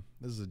gem.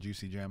 This is a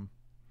juicy gem.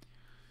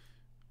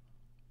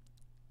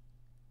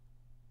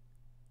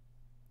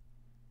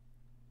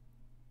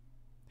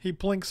 He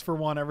plinks for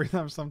 1 every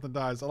time something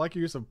dies. I like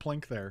your use of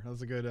plink there. That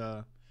was a good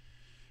that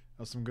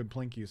was some good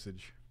plink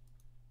usage.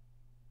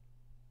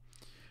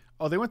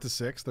 Oh, they went to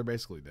 6. They're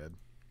basically dead.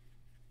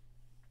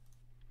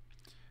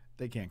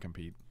 They can't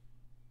compete.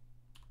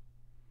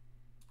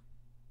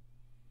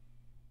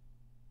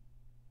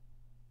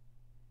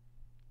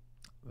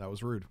 That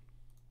was rude.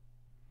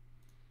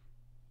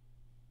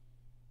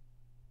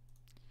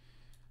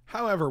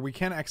 However, we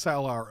can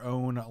exile our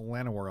own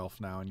Llanowar Elf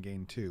now and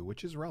gain 2,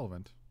 which is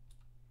relevant.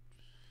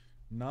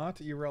 Not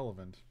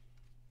irrelevant.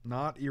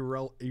 Not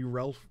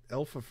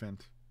elfafint.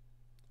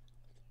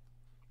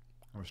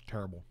 That was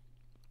terrible.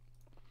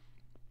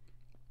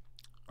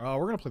 We're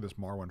going to play this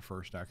Marwyn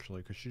first,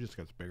 actually, because she just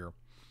gets bigger.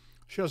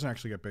 She doesn't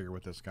actually get bigger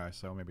with this guy,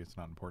 so maybe it's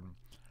not important.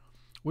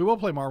 We will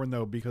play Marwyn,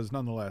 though, because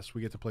nonetheless,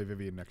 we get to play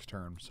Vivien next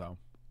turn, so...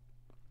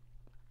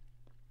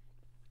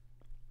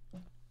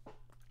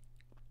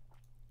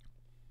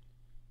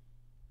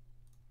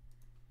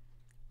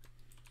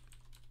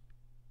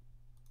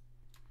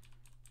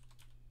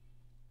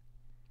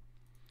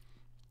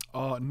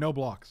 no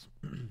blocks,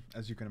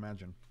 as you can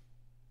imagine.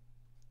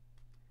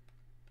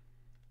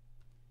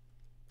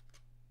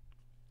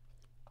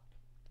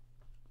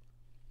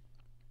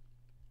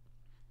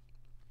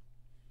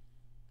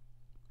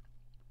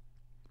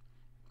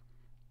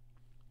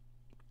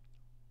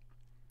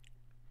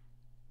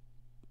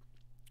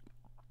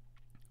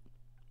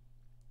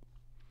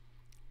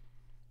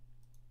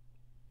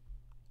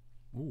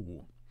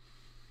 Ooh.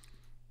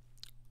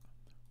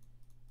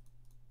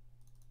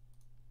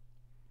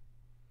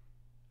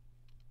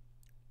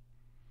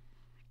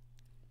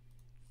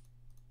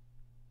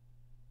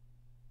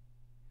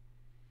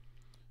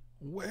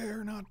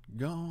 We're not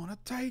gonna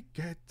take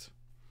it.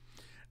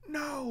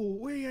 No,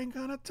 we ain't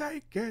gonna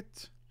take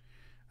it.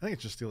 I think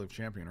it's just Steel Leaf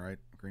Champion, right?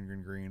 Green,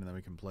 green, green, and then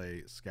we can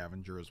play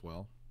Scavenger as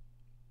well.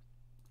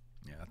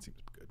 Yeah, that seems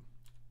good.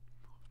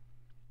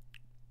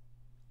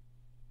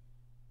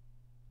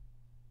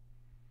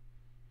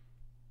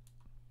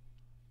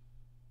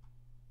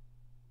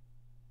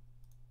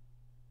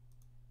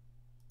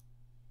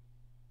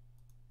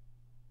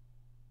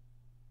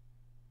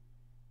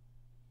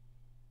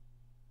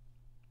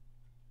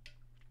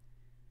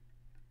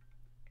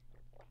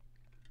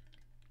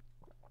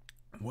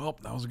 Well,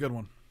 that was a good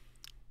one.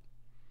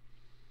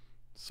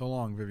 So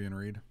long, Vivien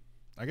Reid.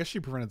 I guess she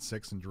prevented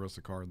 6 and drew us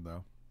a card,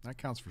 though. That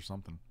counts for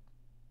something.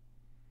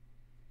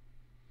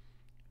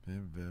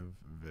 Viv.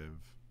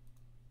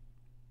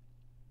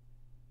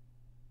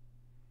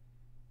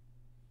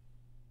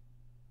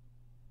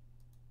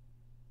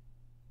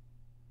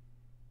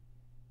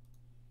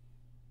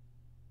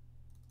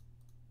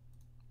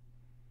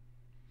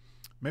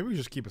 Maybe we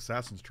just keep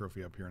Assassin's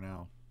Trophy up here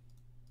now.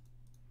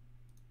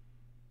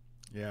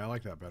 Yeah, I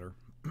like that better.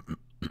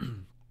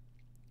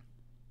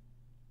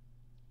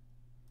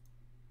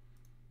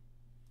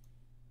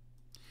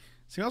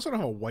 See, I also don't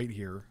have a white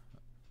here,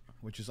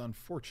 which is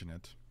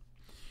unfortunate.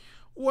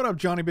 What up,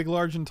 Johnny Big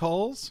Large and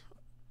Talls?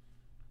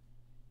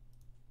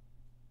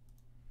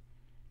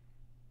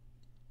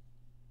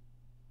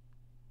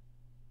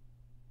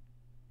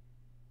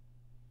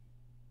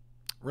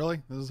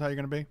 Really? This is how you're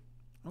going to be?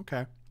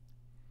 Okay.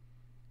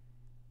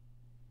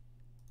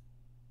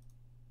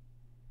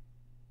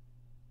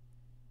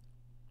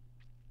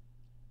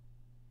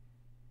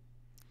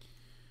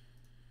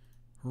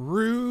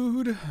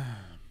 Rude.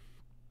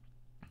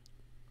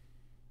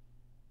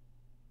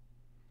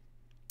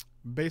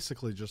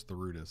 Basically just the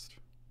rudest.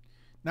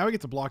 Now we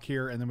get to block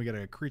here, and then we get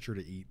a creature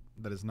to eat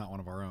that is not one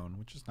of our own,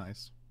 which is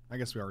nice. I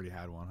guess we already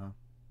had one, huh?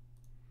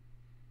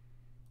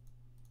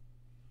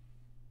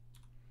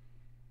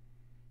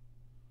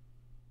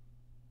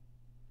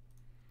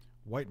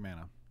 White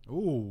mana.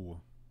 Ooh.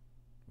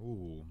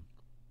 Ooh.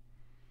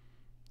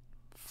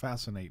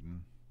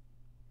 Fascinating.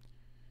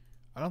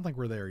 I don't think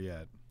we're there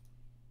yet.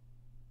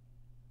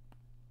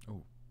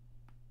 Ooh.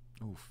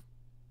 Oof.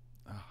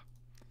 Ah.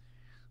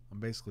 I'm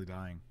basically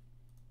dying.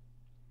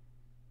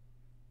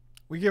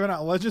 We giving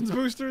out Legends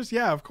boosters?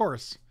 Yeah, of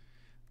course.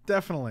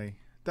 Definitely.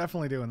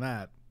 Definitely doing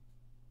that.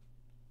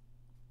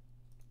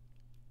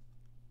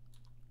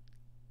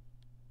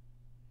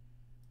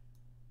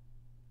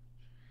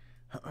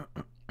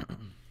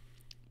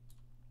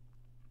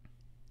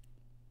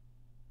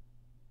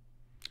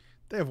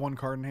 They have one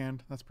card in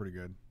hand. That's pretty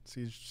good.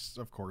 Siege,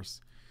 of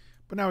course.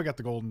 But now we got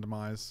the Golden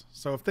Demise.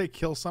 So if they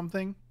kill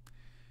something,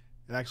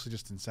 it actually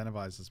just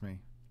incentivizes me.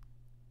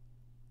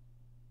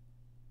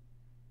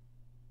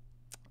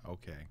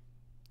 Okay.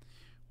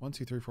 1,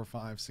 2, 3, 4,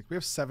 5, 6. We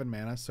have 7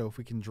 mana, so if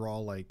we can draw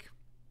like...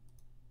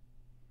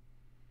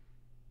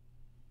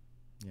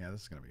 Yeah,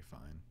 this is going to be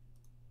fine.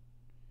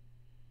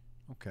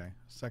 Okay.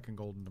 Second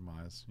Golden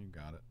Demise. You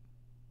got it.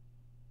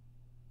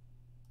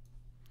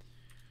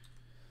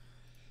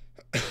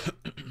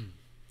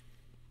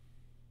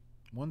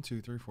 1,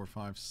 2, 3, 4,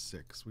 5,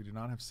 6. We do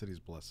not have City's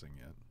Blessing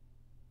yet.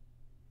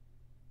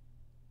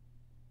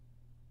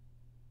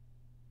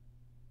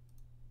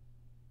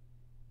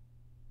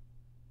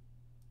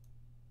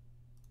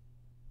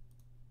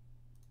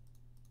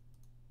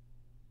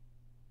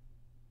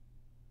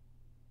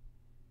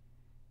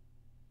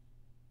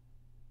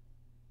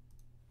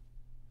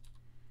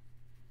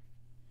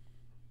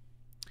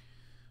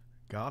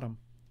 Got him.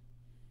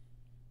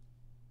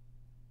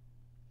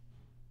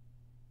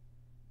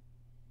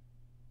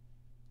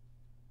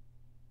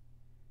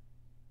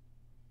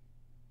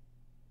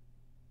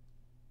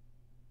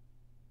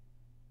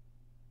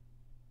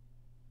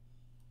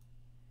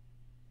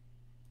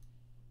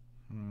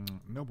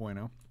 No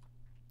bueno.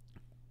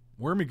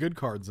 Where are me good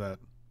cards at?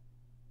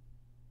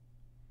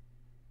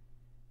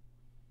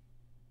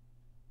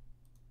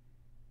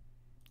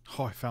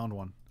 Oh, I found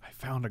one. I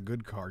found a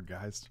good card,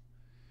 guys.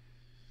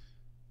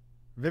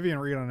 Vivien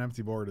Reid on an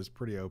empty board is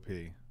pretty OP.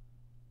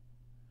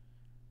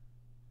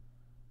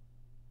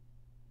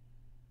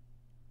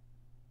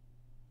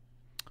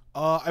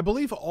 I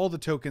believe all the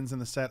tokens in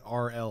the set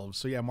are elves.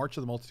 So yeah, March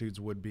of the Multitudes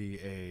would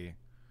be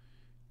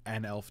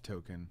an elf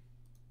token.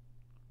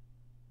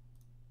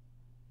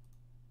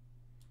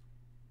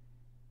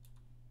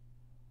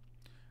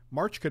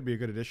 March could be a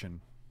good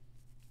addition.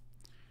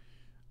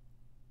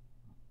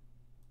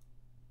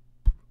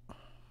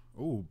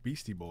 Ooh,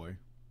 Beastie Boy.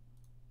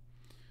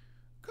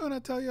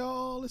 Gonna tell you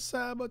all the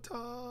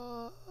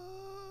sabotage.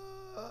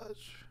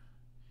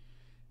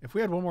 If we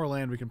had one more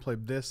land, we can play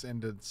this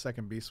into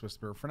second Beast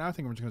Whisperer. For now, I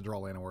think I'm just going to draw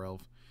Llanowar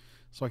Elves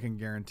so I can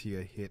guarantee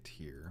a hit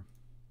here.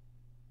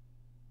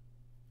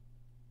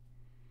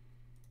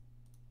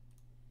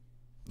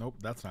 Nope,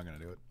 that's not going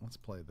to do it. Let's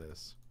play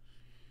this.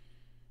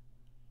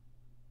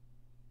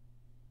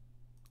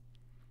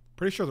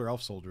 Pretty sure they're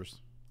elf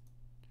soldiers.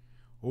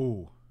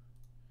 Ooh.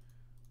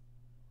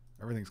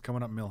 Everything's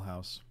coming up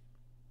Millhouse.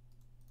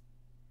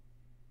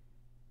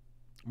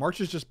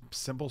 March is just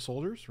simple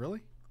soldiers?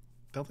 Really?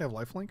 Don't they have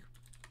lifelink?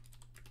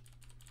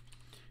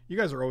 You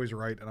guys are always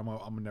right, and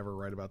I'm never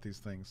right about these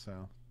things,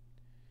 so.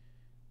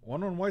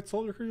 1/1 white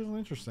soldier creatures is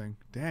interesting.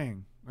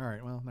 Dang.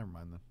 Alright, well, never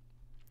mind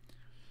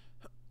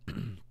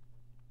then.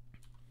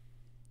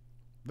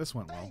 This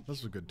went well.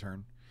 This was a good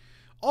turn.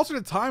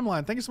 Alternate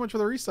Timeline, thank you so much for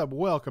the resub.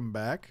 Welcome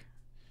back.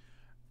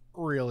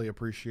 Really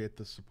appreciate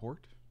the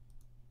support.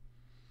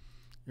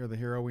 You're the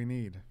hero we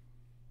need.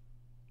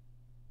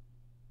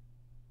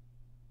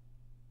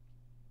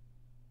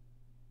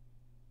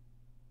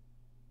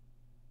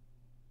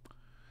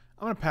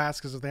 I'm going to pass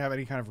because if they have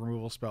any kind of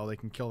removal spell, they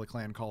can kill the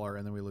Clancaller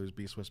and then we lose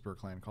Beast Whisperer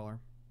Clancaller.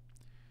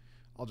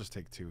 I'll just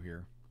take 2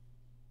 here.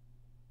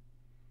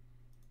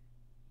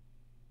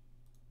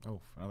 Oh,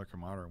 another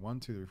Camaraderie. 1,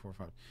 2, 3, 4,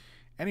 5.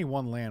 Any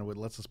one land would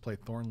lets us play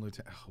Thorn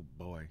Lieutenant. Oh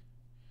boy.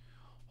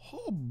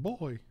 Oh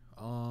boy.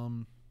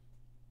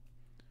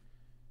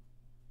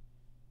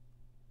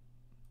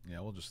 Yeah,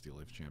 we'll just steal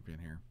Leaf Champion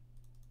here.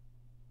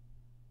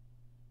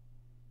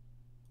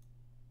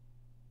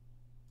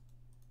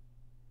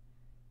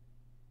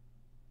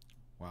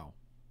 Wow.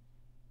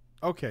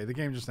 Okay, the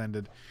game just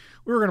ended.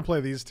 We were going to play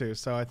these two,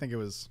 so I think it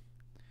was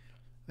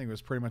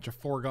pretty much a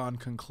foregone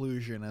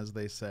conclusion, as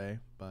they say.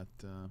 But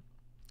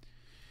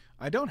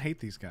I don't hate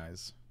these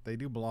guys. They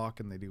do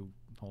block and they do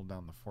hold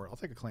down the fort. I'll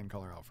take a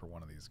Clancaller out for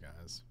one of these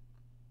guys.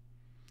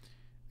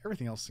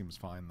 Everything else seems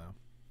fine, though.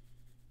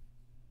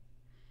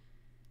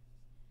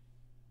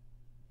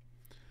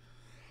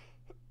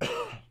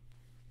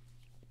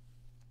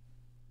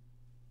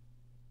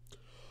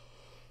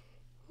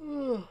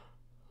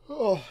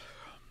 Oh,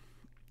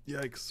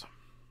 yikes.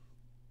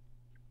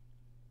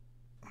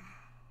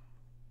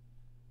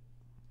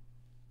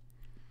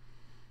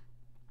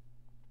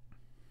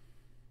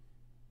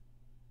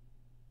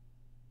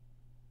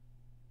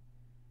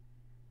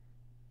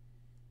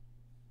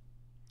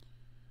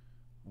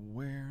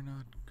 We're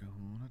not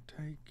gonna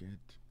take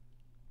it.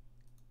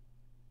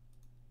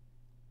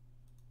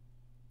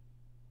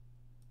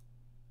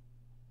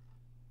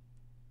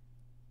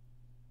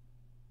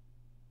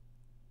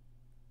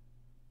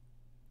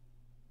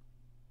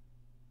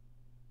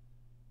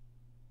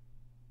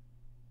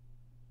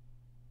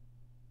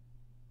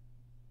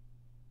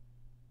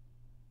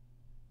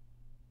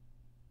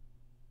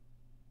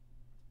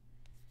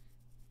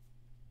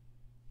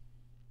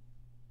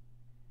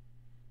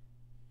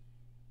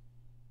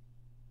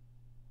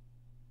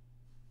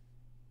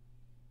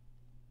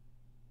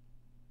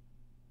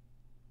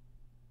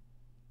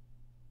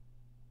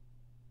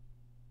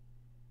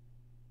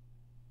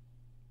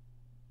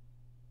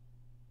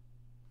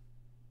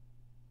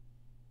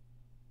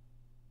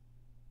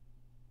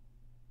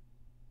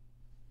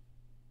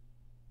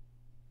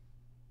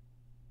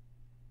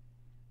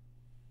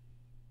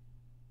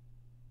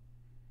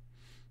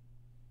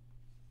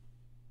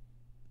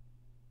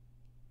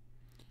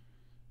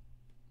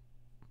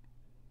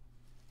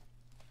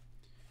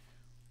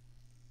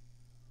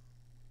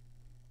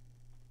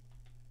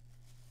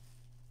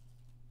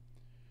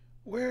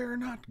 We're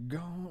not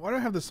going. Why do I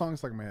have the song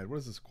stuck in my head? What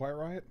is this? Quiet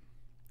Riot?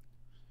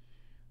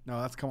 No,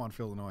 that's Come On,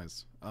 Feel the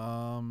Noise.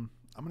 I'm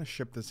gonna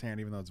ship this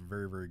hand, even though it's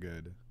very, very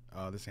good.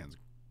 This hand's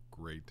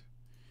great.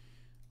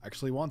 I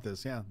actually want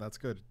this. Yeah, that's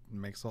good. It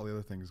makes all the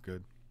other things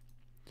good.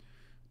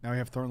 Now we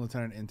have Thorn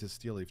Lieutenant into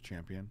Steel Leaf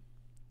Champion.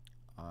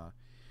 What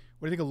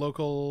do you think of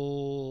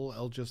local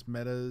Elgis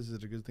metas? Is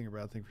it a good thing or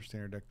bad thing for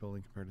standard deck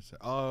building compared to?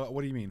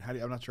 What do you mean?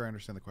 I'm not sure I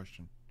understand the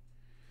question.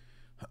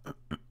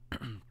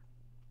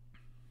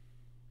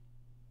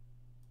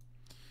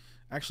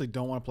 I actually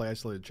don't want to play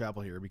Isolated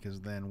Chapel here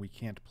because then we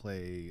can't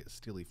play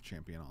Steel Leaf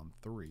Champion on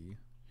 3.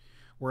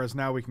 Whereas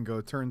now we can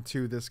go turn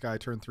 2 this guy,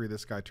 turn 3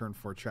 this guy, turn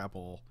 4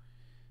 Chapel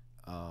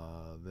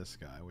this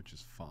guy, which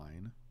is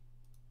fine.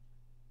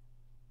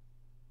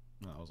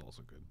 Oh, that was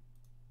also good.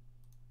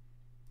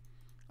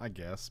 I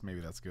guess.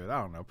 Maybe that's good.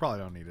 I don't know. Probably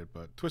don't need it,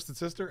 but Twisted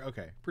Sister?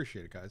 Okay.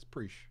 Appreciate it, guys.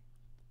 Preach.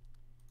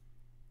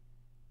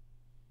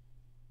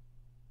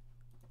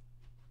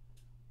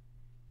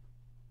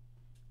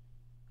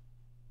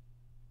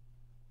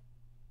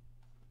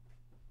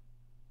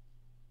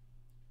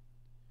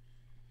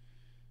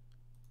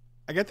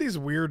 I get these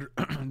weird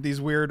these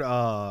weird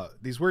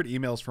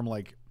emails from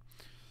like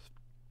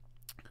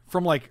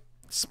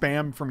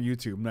spam from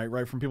YouTube,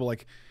 right? From people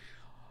like,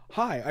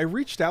 "Hi, I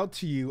reached out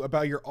to you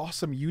about your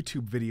awesome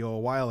YouTube video a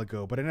while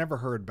ago, but I never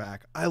heard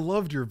back. I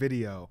loved your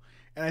video,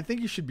 and I think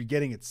you should be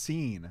getting it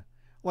seen."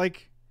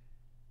 Like,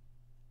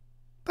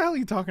 what the hell are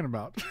you talking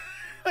about?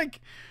 Like,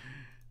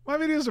 my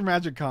videos are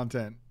magic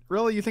content.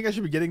 Really? You think I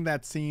should be getting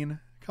that seen?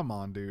 Come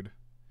on, dude.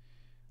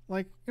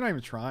 Like, you're not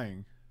even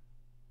trying.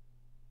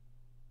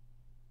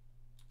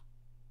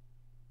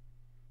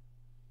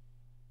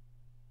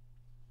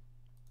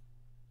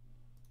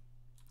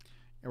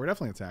 Yeah, we're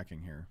definitely attacking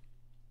here.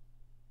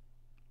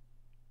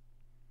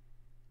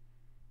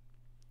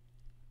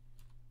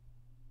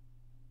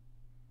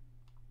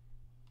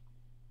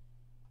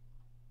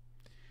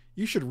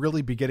 You should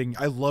really be getting...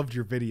 I loved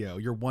your video,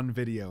 your one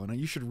video, and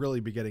you should really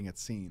be getting it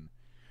seen.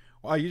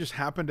 Wow, you just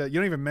happened to... You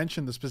don't even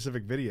mention the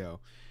specific video.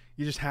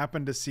 You just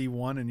happened to see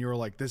one, and you were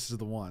like, this is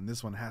the one.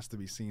 This one has to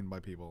be seen by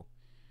people.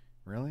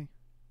 Really?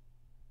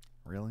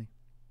 Really?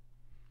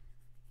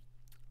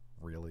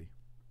 Really?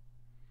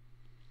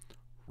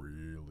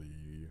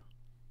 Really?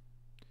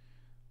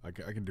 I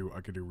can do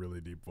really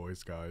deep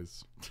voice,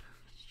 guys.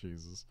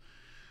 Jesus.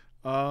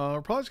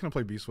 We're probably just gonna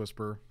play Beast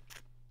Whisper.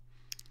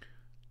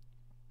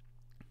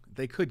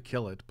 They could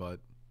kill it, but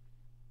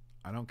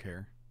I don't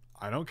care.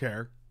 I don't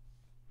care.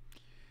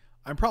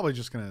 I'm probably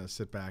just gonna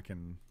sit back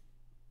and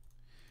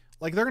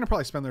like they're gonna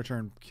probably spend their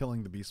turn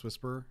killing the Beast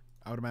Whisperer,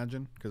 I would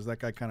imagine, because that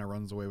guy kind of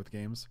runs away with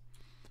games.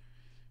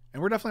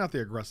 And we're definitely not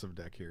the aggressive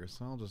deck here,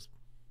 so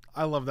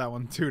I love that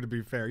one too, to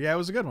be fair. Yeah, it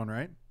was a good one,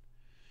 right?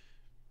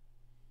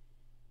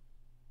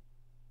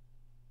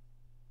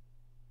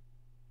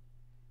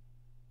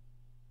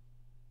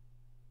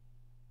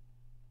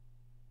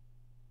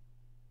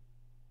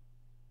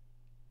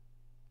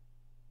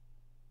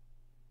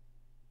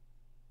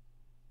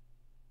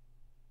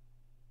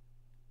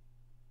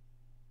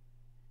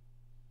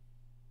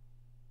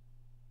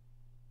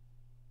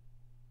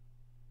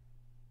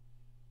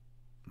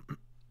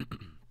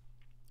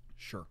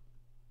 Sure.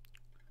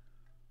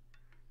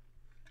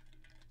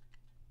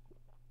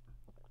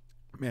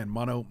 Man,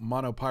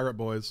 mono pirate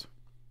boys.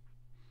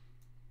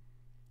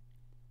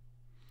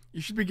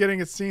 You should be getting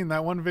it seen,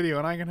 that one video,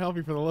 and I can help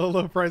you for the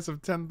low price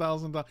of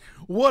 $10,000.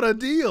 What a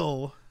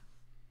deal!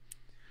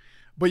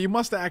 But you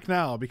must act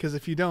now, because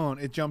if you don't,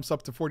 it jumps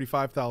up to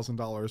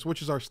 $45,000,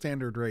 which is our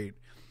standard rate.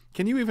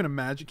 Can you even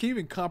imagine? Can you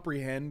even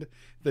comprehend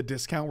the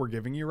discount we're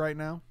giving you right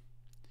now?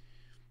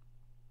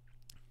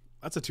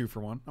 That's a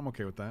 2-for-1. I'm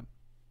okay with that.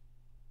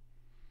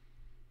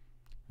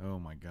 Oh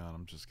my god,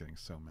 I'm just getting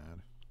so mad.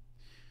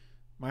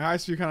 My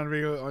highest view count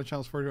video on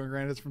channel's 41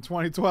 grand. It's from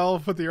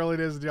 2012 with the early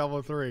days of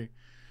Diablo 3.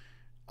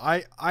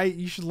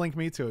 You should link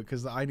me to it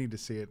because I need to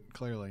see it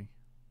clearly.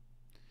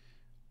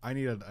 I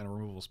need a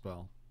removal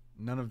spell.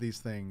 None of these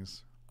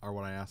things are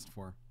what I asked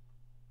for.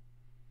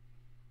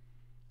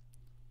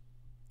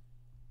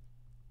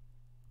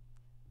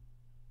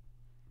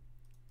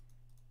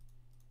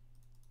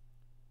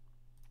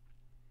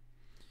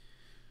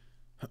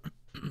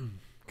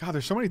 God,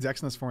 there's so many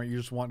decks in this format you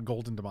just want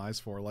Golden Demise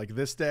for. Like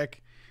this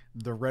deck,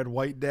 the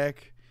red-white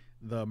deck,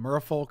 the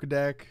Merfolk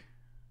deck.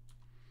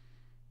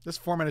 This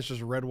format is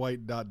just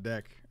red-white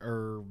deck,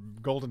 or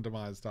Golden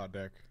Demise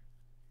deck.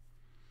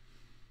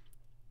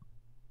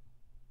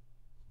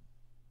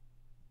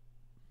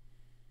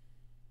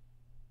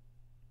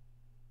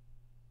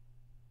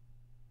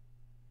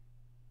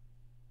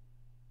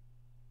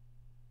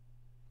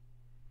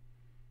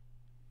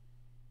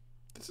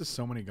 This is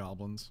so many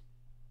goblins.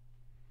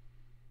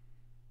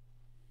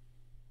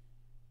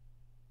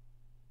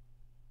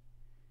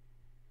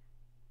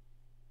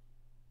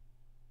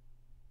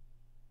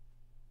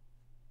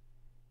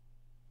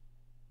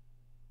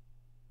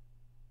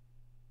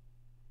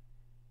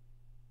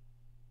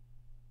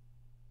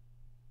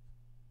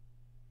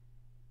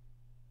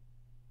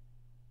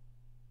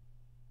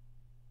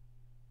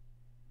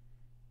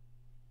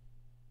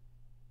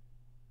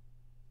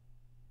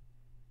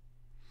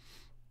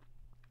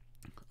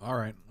 All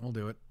right, we'll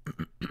do it.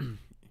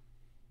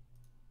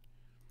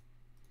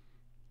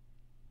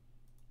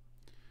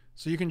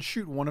 So you can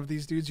shoot one of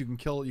these dudes. You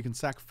can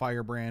sack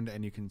Firebrand,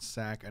 and you can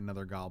sack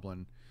another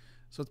goblin.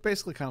 So it's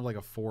basically kind of like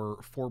a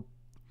four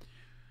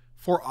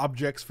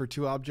objects for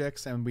 2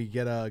 objects, and we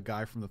get a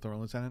guy from the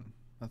Thorn Lieutenant.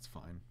 That's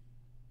fine.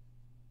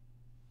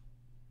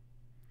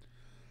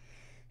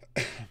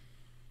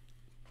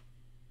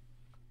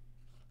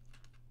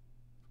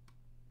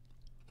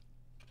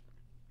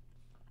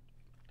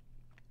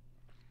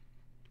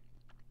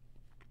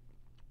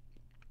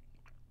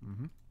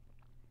 Mm-hmm.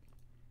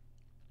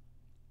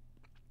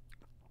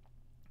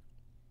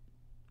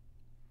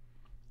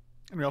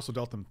 And we also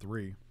dealt them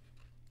 3.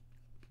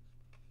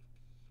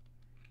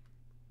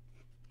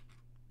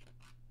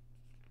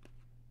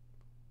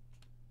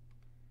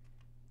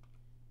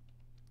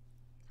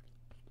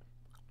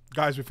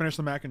 Guys, we finished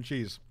the mac and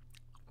cheese.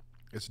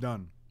 It's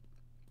done.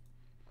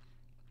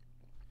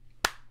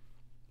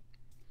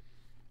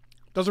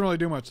 Doesn't really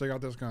do much. They got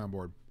this guy on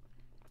board.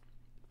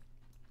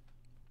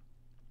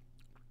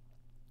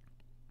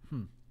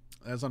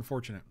 That's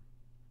unfortunate.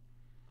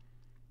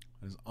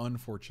 That is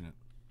unfortunate.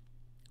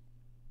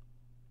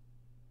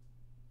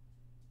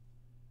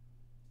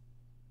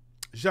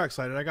 You see how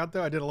excited I got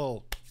though? I did a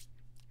little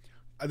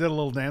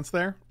dance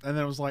there, and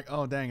then it was like,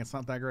 oh dang, it's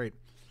not that great.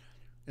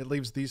 It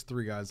leaves these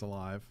 3 guys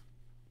alive.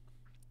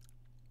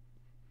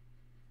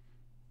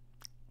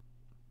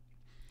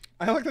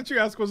 I like that you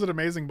asked, was it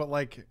amazing? But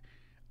like,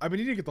 I've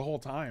been eating it the whole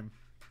time.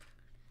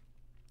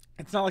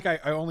 It's not like I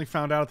only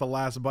found out at the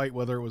last bite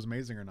whether it was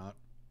amazing or not.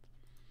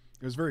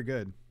 It was very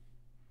good.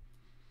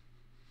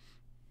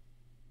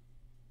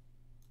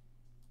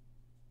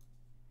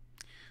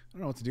 I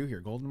don't know what to do here.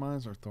 Golden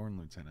Mines or Thorn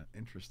Lieutenant?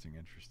 Interesting,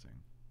 interesting.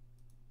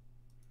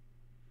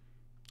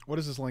 What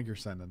is this link you're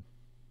sending?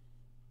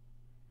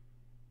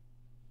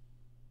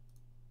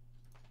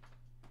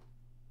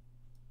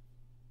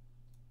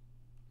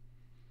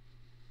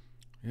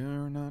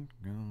 You're not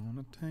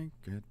gonna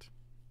take it.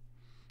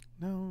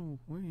 No,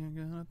 we ain't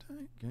gonna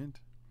take it.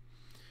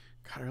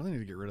 God, I really need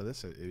to get rid of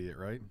this idiot,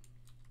 right?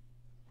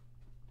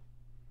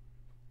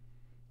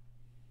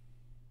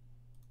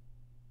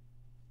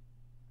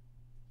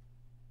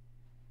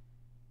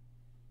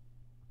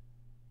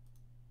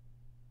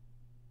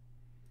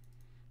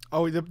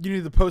 Oh, you need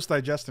the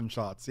post-digestion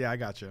shots. Yeah, I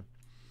gotcha.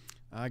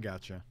 I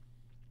gotcha.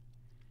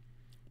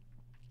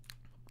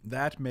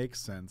 That makes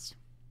sense.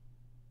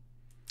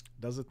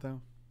 Does it,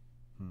 though?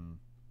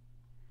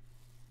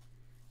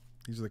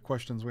 These are the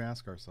questions we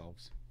ask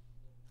ourselves.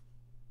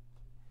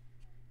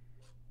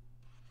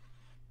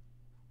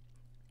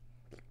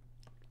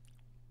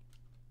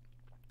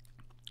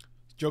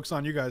 Joke's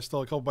on you guys.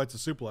 Still a couple bites of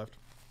soup left.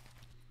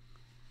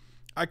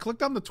 I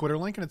clicked on the Twitter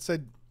link and it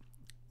said,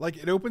 like,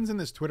 it opens in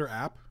this Twitter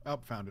app. Oh,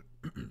 found it.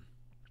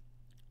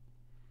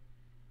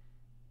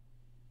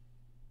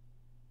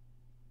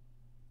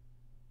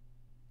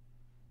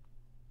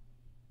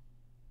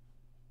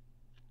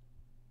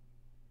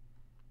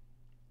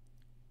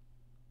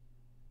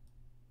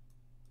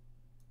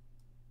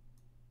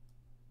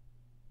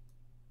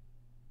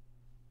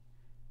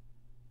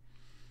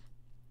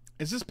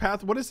 Is this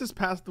path? What is this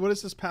path? What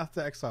is this path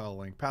to exile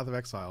link? Path of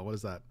exile. What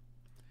is that?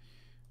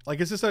 Like,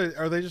 is this a?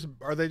 Are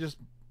they just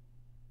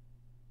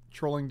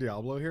trolling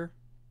Diablo here?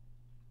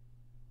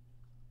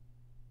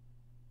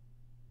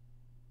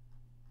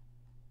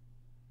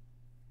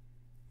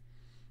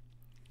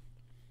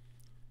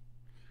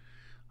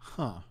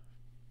 Huh.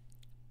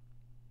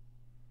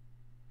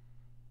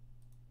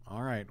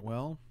 All right.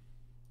 Well.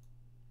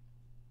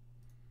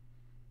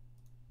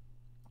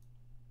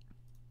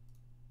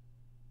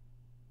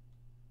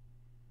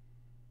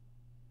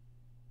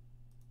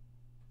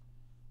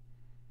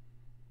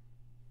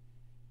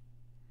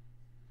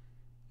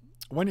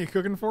 When are you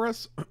cooking for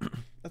us?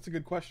 That's a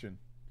good question.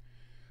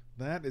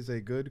 That is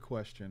a good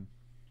question.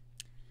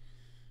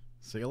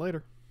 See you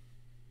later.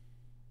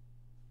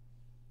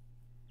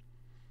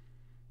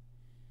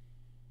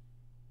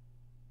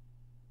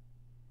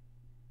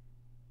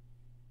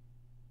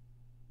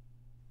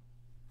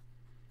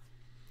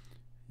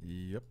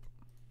 Yep.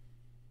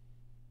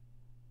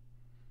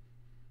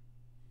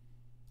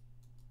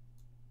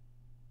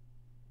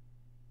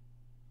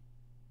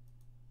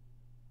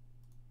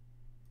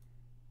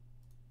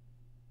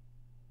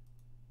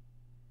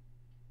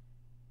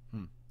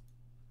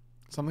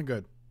 Something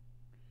good.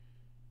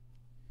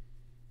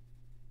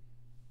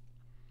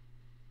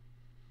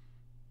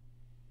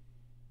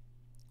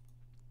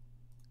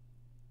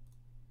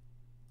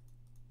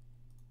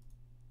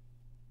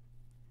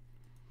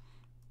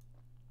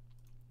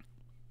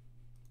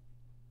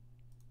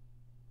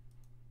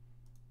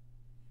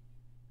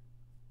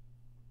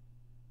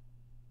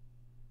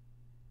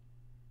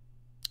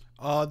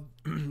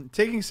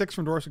 Taking 6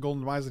 from Doris with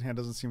Golden Demise in hand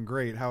doesn't seem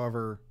great.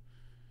 However,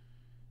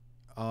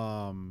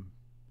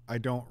 I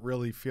don't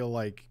really feel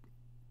like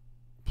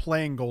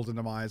playing Golden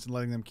Demise and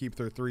letting them keep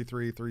their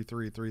 3/3,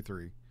 3/3,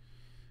 3/3.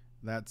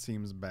 That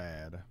seems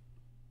bad.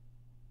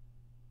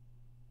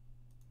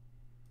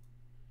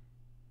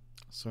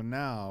 So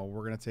now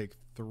we're going to take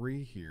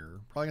 3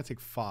 here. Probably going to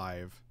take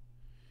 5.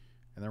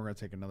 And then we're going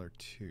to take another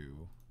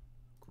 2.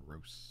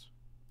 Gross.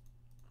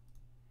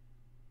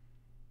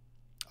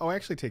 Oh, I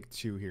actually take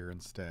 2 here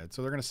instead.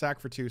 So they're going to sack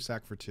for 2,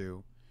 sack for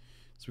 2.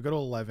 So we go to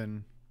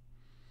 11.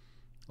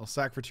 They'll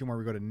sack for 2 more.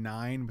 We go to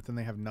 9, but then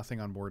they have nothing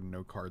on board and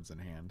no cards in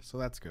hand. So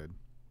that's good.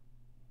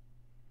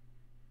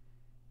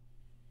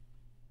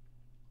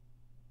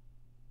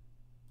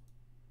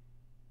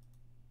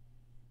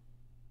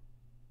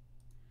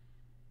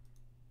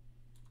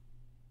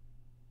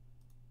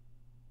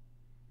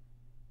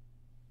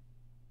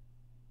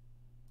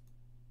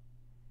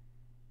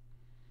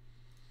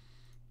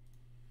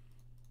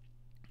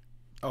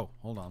 Oh,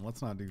 hold on.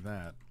 Let's not do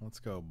that. Let's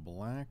go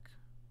black,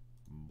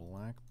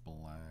 black,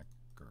 black,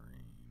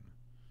 green.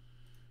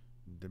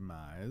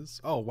 Demise.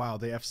 Oh, wow.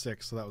 They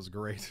F6, so that was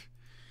great.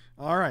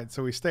 All right,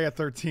 so we stay at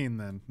 13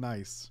 then.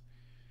 Nice.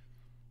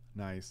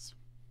 Nice.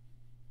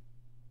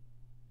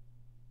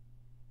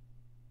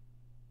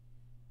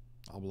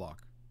 I'll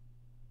block.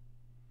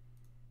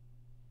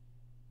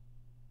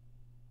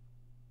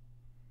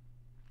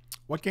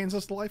 What gains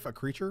us to life? A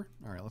creature?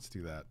 All right, let's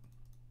do that.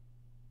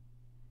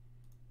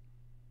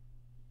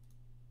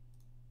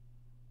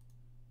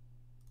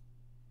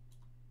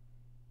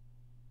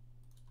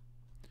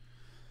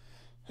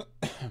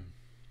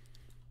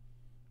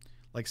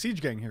 Like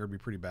Siege Gang here would be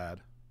pretty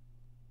bad.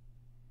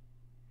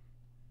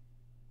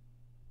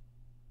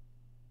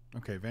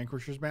 Okay,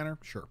 Vanquisher's Banner?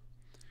 Sure.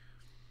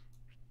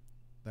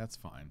 That's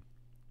fine.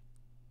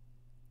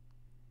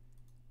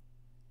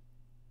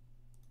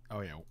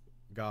 Oh, yeah.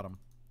 Got him.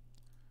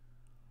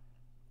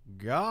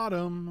 Got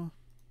him.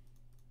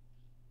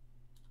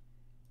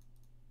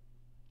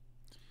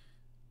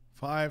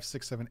 5,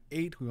 6, 7,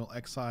 8. We will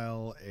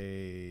exile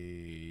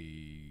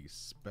a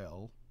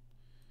spell.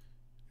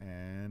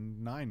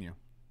 And 9 you.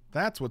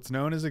 That's what's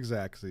known as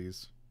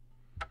Exaxes.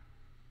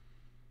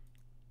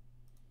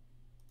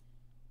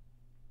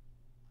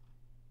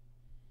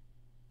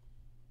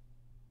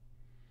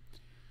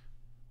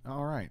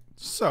 All right.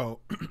 So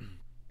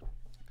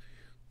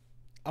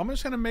I'm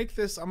just gonna make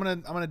this. I'm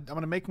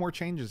gonna make more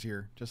changes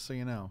here, just so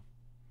you know.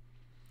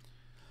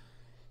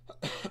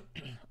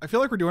 I feel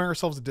like we're doing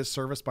ourselves a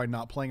disservice by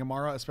not playing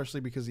Imara,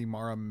 especially because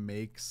Imara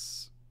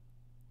makes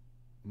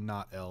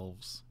not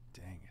elves.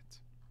 Dang it.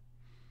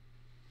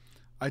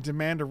 I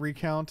demand a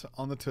recount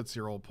on the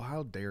Tootsie Roll.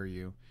 How dare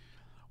you?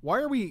 Why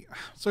are we...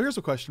 So here's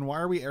a question. Why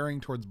are we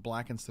erring towards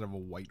black instead of a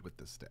white with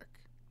this deck?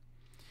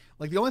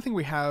 Like, the only thing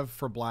we have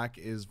for black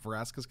is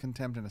Vraska's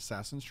Contempt and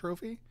Assassin's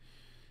Trophy.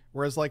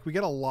 Whereas, like, we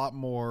get a lot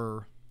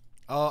more...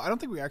 I don't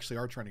think we actually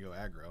are trying to go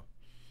aggro.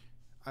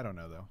 I don't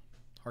know, though.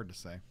 Hard to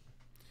say.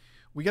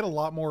 We get a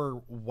lot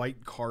more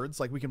white cards.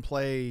 Like, we can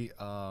play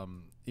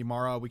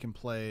Imara. We can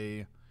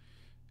play...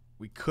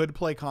 We could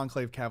play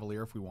Conclave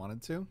Cavalier if we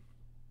wanted to.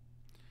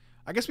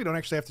 I guess we don't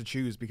actually have to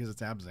choose because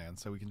it's Abzan,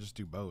 so we can just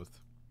do both.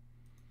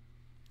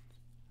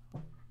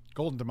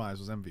 Golden Demise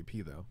was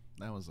MVP, though.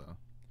 That was a...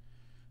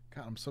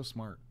 God, I'm so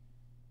smart.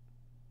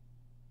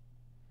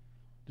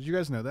 Did you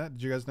guys know that?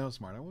 Did you guys know how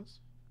smart I was?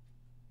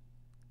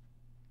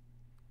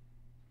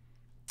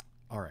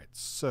 Alright,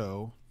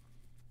 so...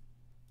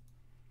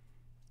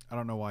 I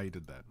don't know why you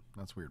did that.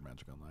 That's weird,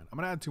 Magic Online. I'm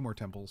going to add 2 more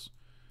temples.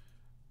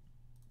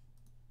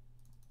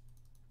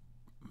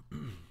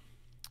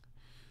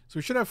 So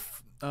we should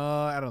have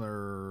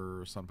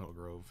another Sunpetal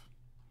Grove.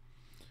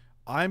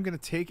 I'm going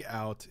to take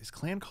out... Is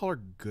Clancaller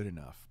good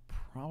enough?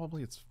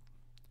 Probably it's...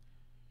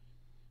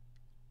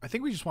 I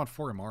think we just want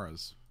 4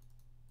 Imaras.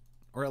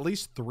 Or at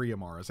least 3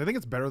 Imaras. I think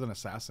it's better than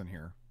Assassin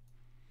here.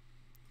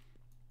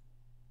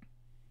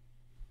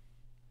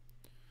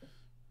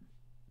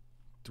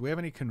 Do we have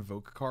any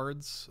Convoke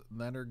cards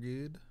that are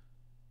good?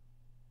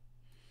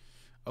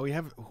 Oh, we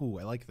have... Ooh,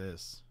 I like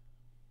this.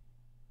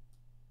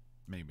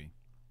 Maybe.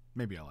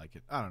 Maybe I like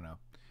it. I don't know.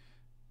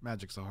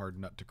 Magic's a hard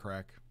nut to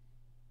crack.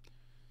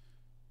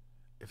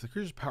 If the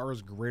creature's power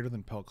is greater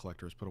than Pelt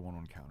Collectors, put a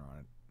 1/1 counter on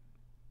it.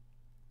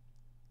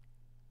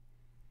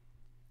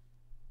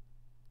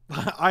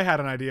 I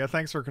had an idea.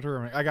 Thanks for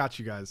confirming. I got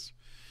you guys.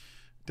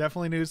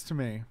 Definitely news to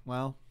me.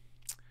 Well,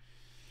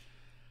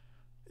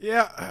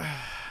 yeah,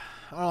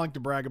 I don't like to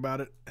brag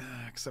about it,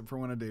 except for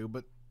when I do.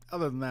 But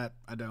other than that,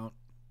 I don't.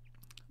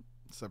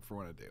 Except for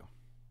when I do.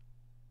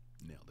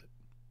 Nailed it.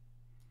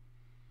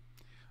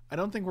 I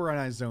don't think we're an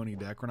Izoni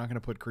deck. We're not going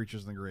to put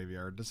creatures in the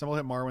graveyard. Does someone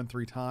hit Marwyn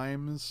 3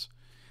 times?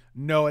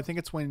 No, I think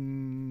it's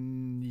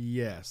when...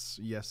 Yes.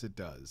 Yes, it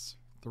does.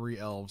 3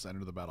 elves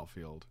enter the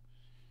battlefield.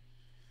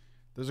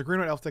 There's a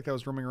green-white elf deck that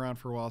was roaming around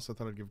for a while, so I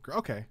thought I'd give...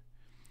 Okay.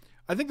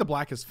 I think the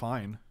black is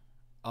fine.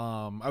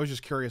 I was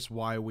just curious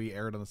why we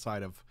erred on the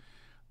side of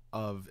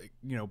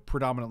you know,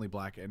 predominantly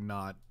black and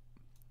not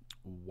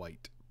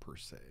white, per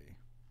se.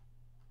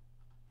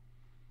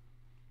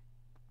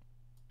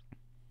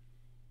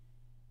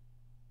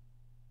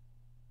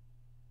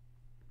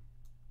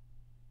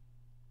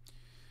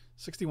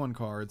 $61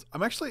 cards.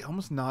 I'm actually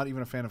almost not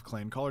even a fan of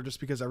Clancaller just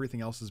because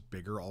everything else is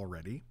bigger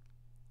already.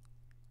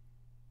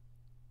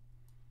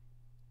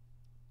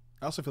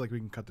 I also feel like we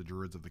can cut the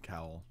Druids of the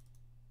Cowl.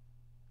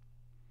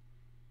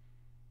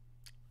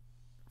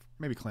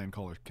 Maybe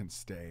Clancaller can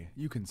stay.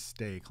 You can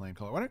stay,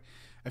 Clancaller. Why don't,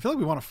 I feel like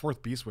we want a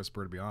 4th Beast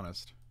Whisperer, to be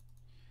honest.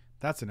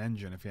 That's an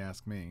engine, if you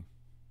ask me.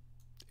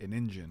 An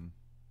engine.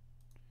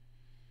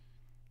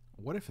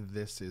 What if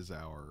this is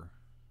our...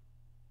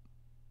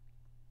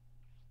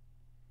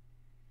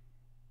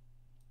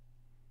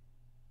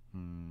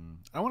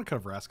 I want to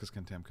cut Vraska's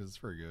Contempt because it's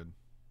very good.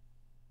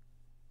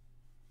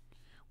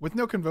 With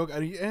no Convoke,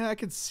 I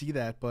could see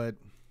that, but...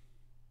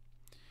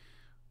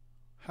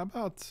 How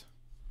about...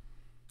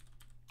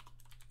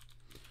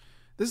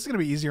 This is going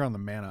to be easier on the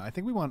mana. I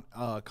think we want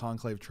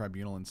Conclave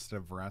Tribunal instead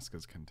of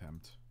Vraska's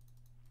Contempt.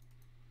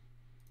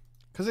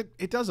 Because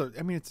it does a...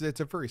 I mean, it's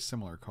a very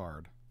similar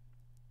card.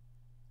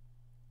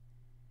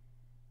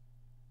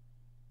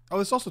 Oh,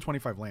 there's also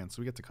 25 lands,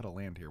 so we get to cut a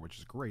land here, which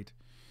is great.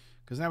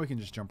 Because now we can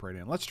just jump right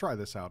in. Let's try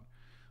this out.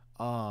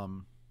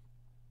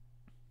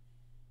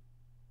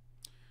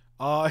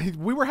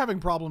 We were having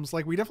problems.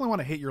 Like, we definitely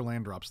want to hit your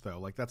land drops, though.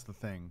 Like, that's the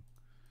thing.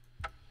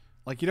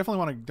 Like, you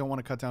definitely don't want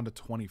to cut down to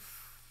 20...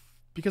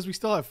 Because we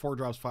still have 4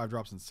 drops, 5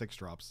 drops, and 6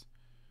 drops.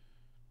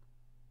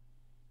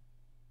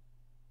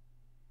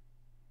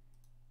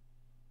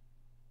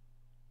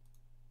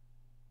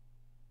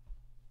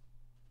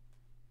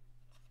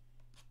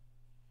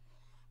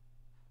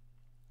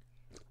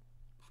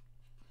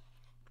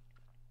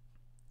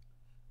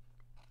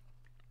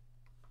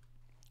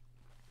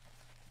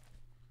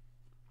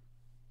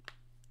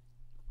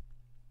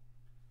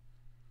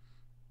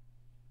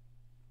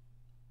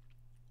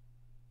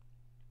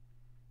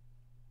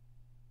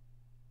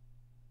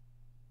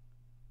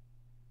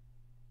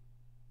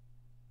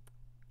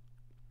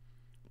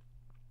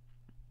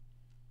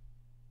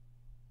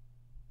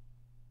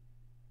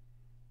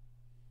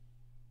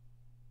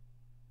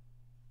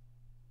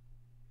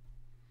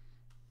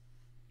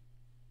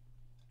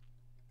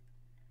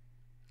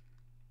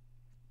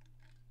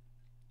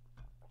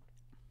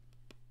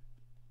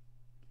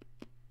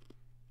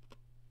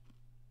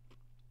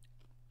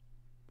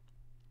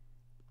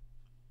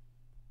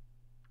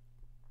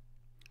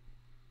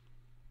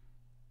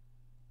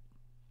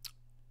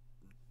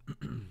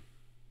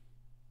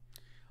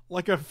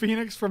 Like a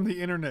phoenix from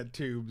the internet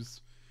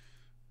tubes.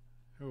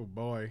 Oh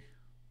boy.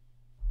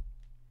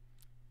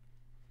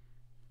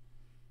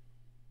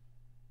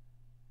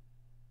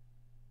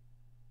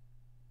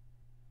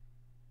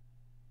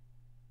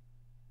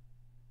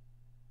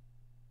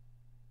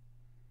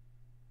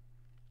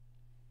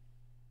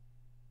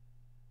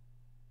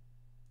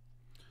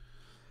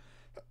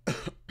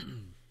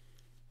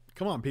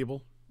 Come on,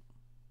 people.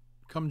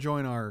 Come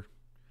join our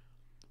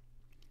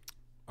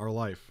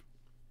life.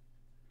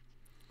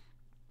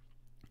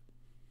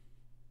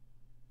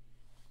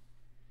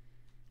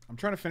 I'm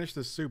trying to finish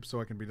this soup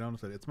so I can be done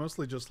with it. It's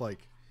mostly just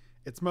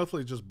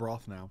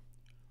broth now.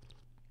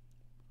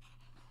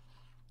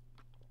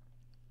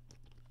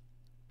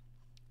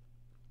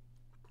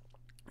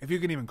 If you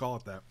can even call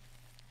it that.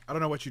 I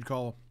don't know what you'd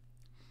call.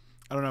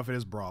 I don't know if it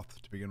is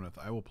broth to begin with.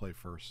 I will play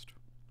first.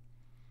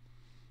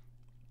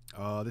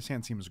 This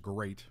hand seems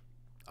great.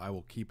 I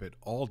will keep it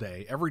all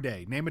day, every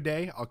day. Name a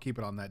day, I'll keep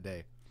it on that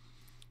day.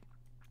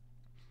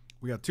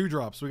 We got 2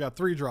 drops. We got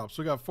 3 drops.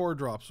 We got 4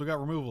 drops. We got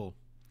removal.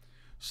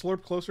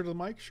 Slurp closer to the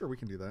mic? Sure, we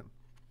can do that.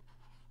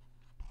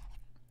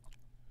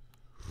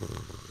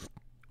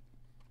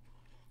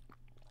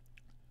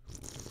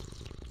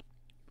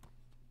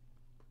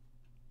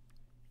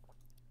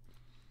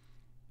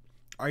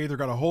 I either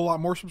got a whole lot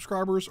more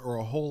subscribers or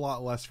a whole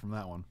lot less from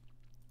that one.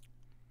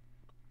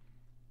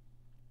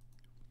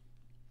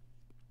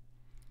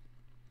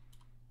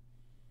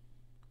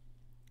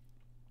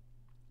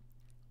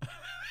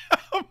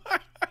 Oh my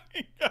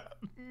God,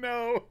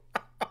 no.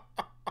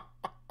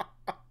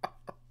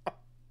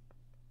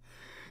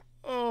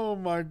 Oh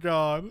my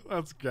God,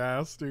 that's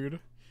gas, dude.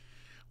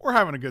 We're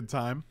having a good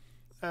time.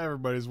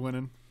 Everybody's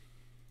winning.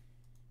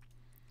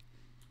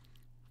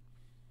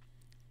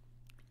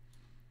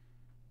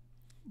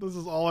 This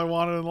is all I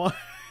wanted in life.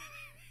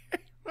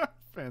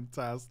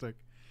 Fantastic.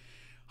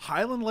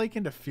 Highland Lake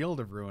into Field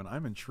of Ruin.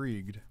 I'm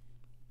intrigued.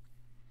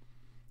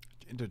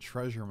 Into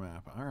Treasure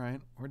Map. All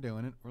right, we're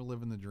doing it. We're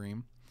living the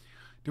dream.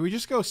 Do we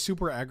just go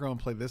super aggro and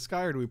play this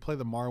guy, or do we play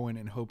the Marwyn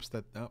in hopes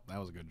that... Oh, that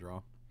was a good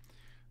draw.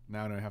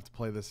 Now I don't have to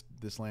play this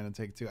land and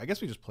take 2. I guess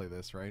we just play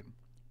this, right?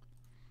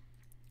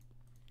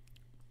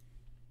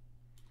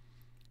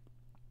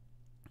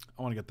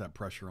 I want to get that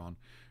pressure on.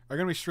 Are we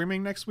going to be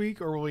streaming next week,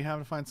 or will we have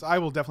to find... I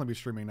will definitely be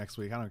streaming next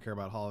week. I don't care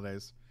about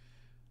holidays.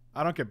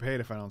 I don't get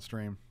paid if I don't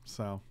stream,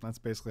 so that's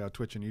basically how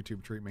Twitch and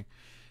YouTube treat me.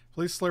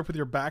 Please slurp with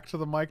your back to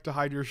the mic to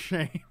hide your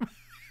shame.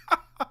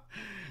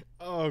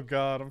 Oh,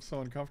 God, I'm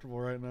so uncomfortable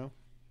right now.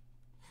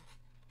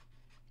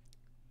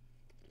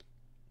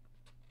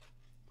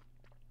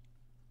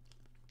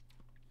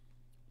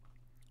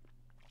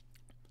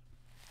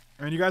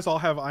 And you guys all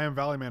have I Am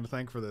Valley Man to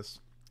thank for this.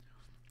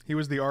 He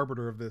was the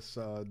arbiter of this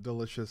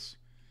delicious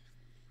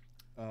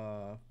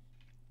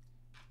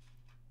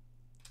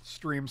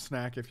stream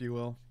snack, if you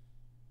will.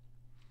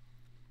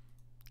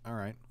 All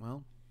right,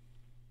 well.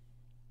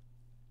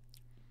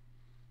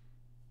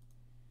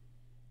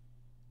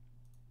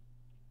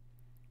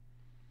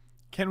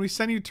 Can we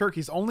send you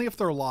turkeys? Only if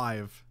they're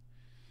live.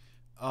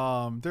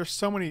 There's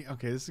so many...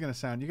 Okay, this is going to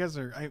sound... You guys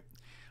are...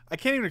 I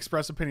can't even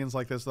express opinions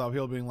like this without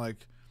people being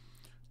like,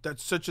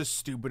 that's such a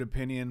stupid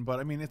opinion, but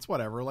I mean, it's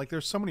whatever. Like,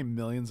 there's so many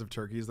millions of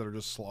turkeys that are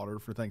just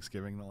slaughtered for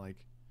Thanksgiving that, like,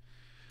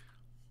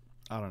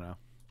 I don't know.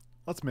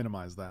 Let's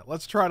minimize that.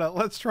 Let's try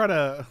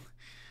to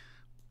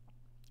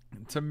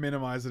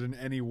minimize it in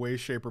any way,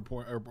 shape,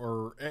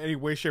 or any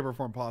way, shape, or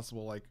form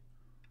possible. Like,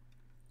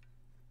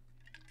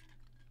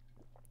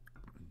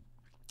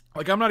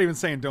 I'm not even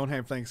saying don't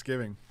have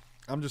Thanksgiving.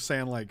 I'm just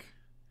saying, like,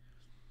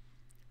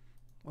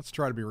 let's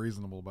try to be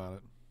reasonable about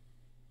it.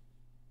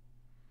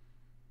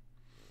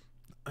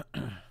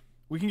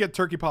 We can get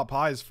turkey pot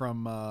pies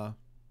from,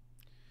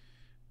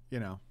 you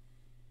know.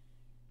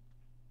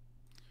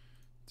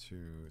 2,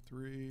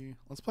 3.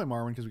 Let's play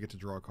Marwyn because we get to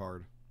draw a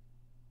card.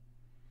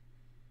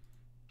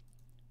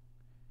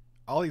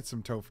 I'll eat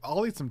some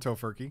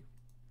tofurkey.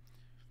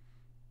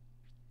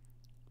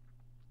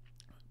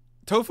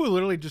 Tofu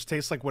literally just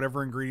tastes like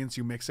whatever ingredients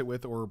you mix it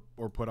with or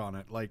put on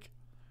it. Like,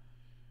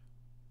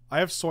 I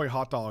have soy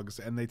hot dogs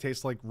and they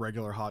taste like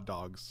regular hot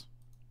dogs.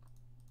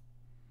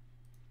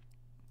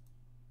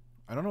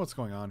 I don't know what's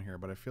going on here,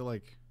 but I feel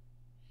like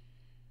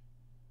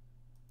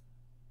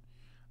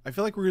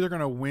we're either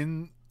going to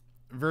win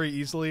very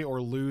easily or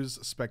lose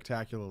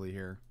spectacularly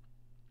here.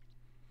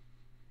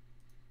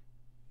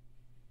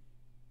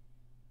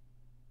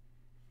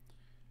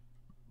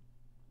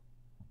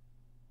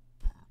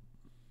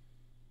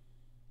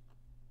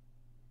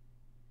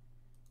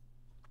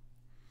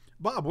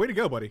 Bob, way to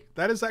go, buddy.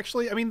 That is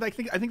actually, I mean, I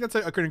think that's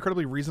an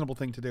incredibly reasonable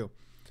thing to do.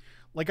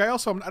 Like, I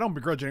don't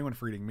begrudge anyone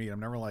for eating meat.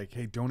 I'm never like,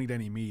 hey, don't eat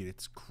any meat.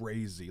 It's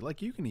crazy.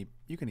 Like, you can eat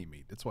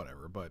meat. It's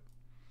whatever. But,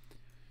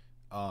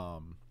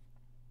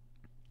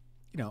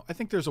 you know, I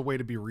think there's a way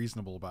to be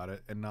reasonable about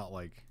it and not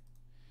like.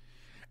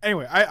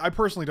 Anyway, I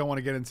personally don't want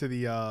to get into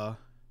the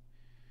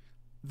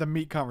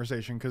meat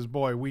conversation because,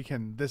 boy,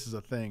 this is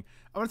a thing.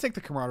 I'm going to take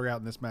the Camaraderie out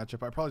in this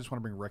matchup. I probably just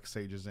want to bring Rec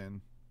Sages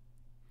in.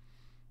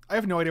 I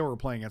have no idea what we're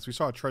playing against. We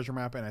saw a treasure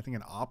map and I think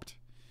an Opt.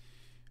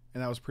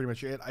 And that was pretty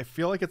much it. I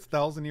feel like it's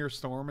Thousand Year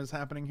Storm is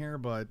happening here,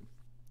 but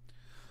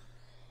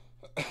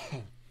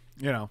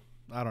you know,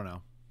 I don't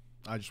know.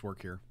 I just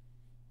work here.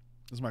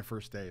 This is my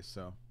first day,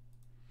 so.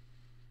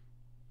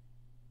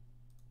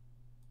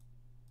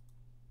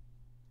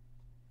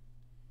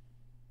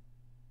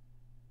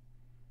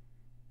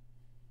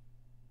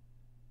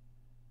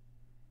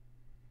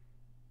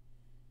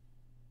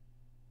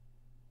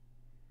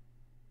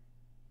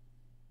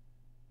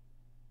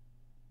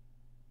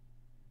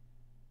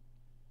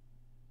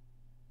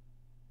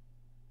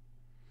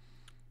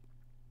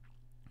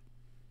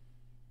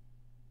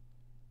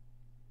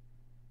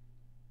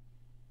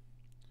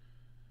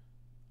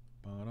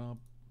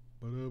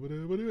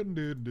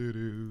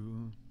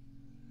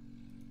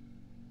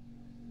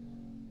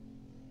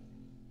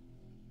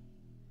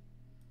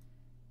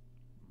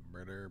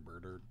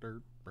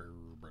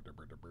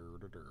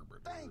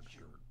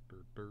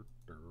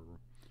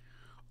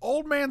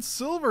 Old Man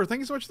Silver, thank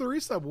you so much for the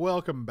resub.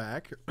 Welcome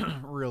back.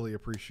 Really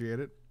appreciate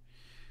it.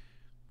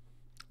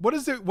 What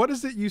is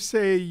it you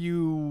say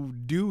you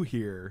do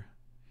here?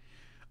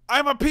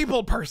 I'm a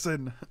people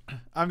person.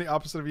 I'm the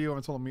opposite of you. I'm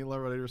a total meat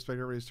lover, but I respect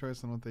everybody's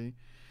choice and what they.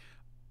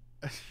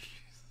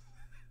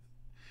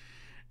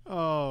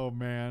 Oh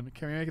man,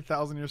 can we make a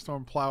 1,000 Year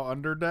Storm plow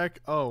under deck?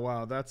 Oh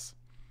wow, that's.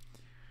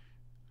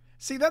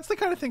 See, that's the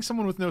kind of thing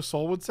someone with no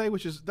soul would say,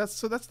 which is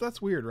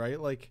that's weird,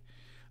 right? Like,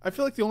 I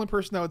feel like the only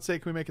person that would say,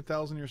 "Can we make a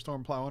 1,000 Year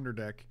Storm plow under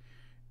deck?"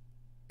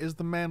 is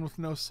the man with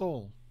no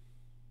soul.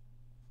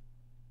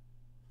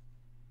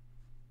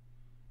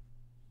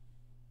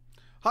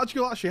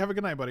 Hachigulashi, have a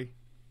good night, buddy.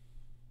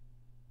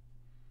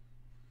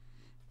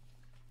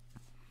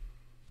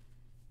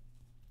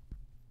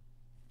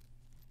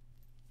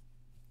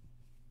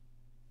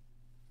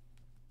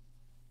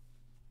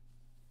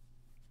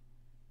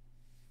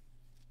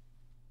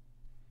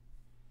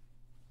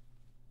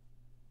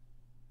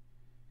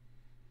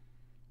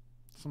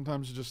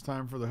 Sometimes it's just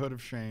time for the hood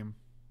of shame.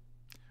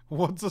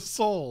 What's a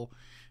soul?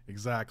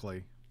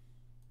 Exactly.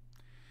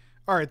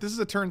 All right, this is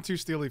a turn 2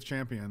 Steel Leaf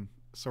Champion,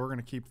 so we're going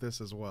to keep this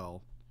as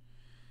well.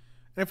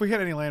 And if we hit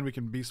any land, we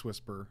can Beast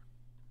Whisper.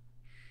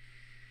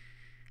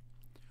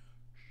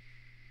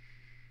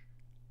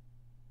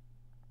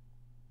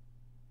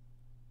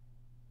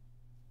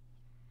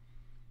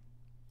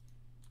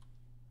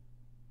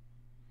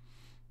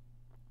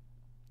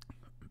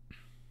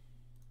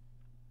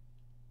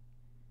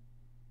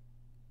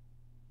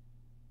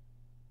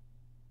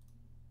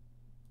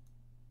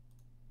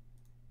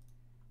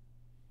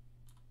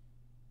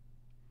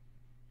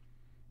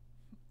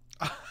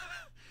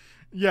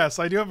 Yes,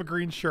 I do have a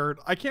green shirt.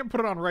 I can't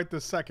put it on right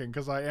this second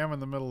because I am in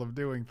the middle of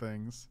doing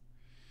things.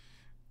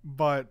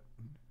 But,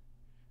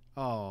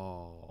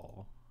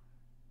 oh,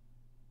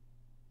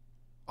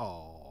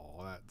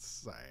 that's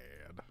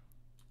sad.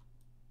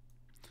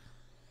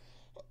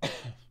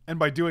 And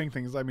by doing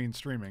things, I mean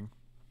streaming.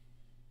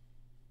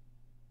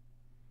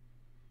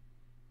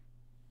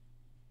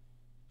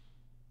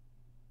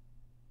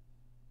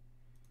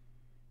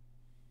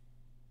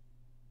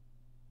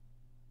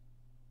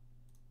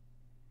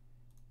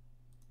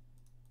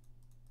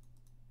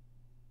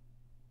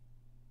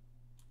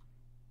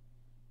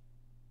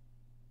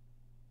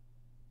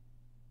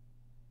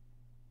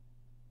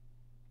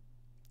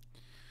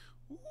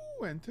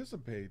 Ooh,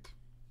 anticipate.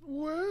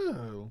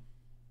 Whoa.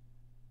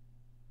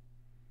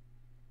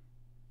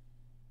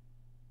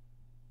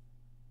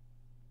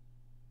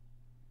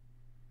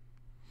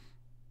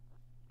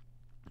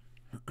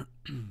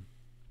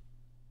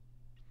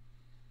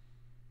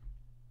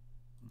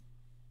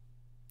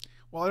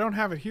 Well, I don't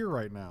have it here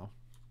right now.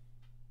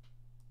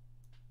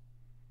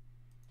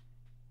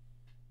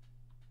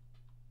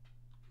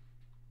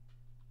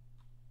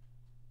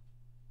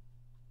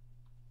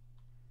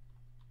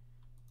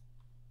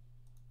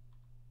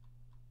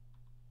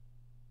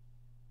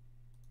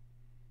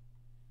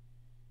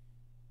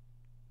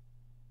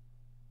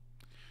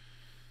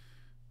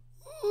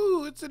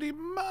 Ooh, it's an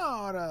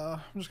Imara.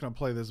 I'm just going to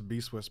play this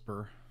Beast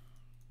Whisper.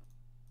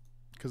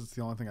 Because it's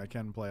the only thing I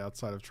can play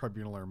outside of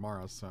Tribunal or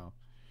Imara, so.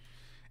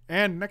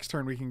 And next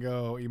turn we can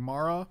go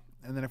Imara,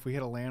 and then if we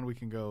hit a land we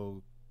can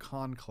go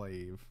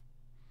Conclave.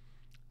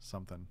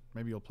 Something.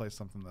 Maybe you'll play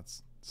something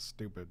that's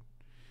stupid.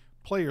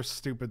 Play your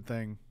stupid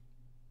thing.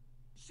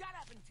 Shut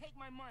up and take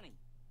my money.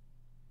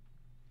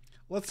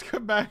 Let's go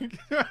back.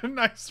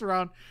 Nice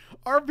round.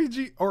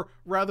 RPG, or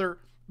rather,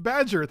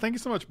 Badger, thank you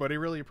so much, buddy.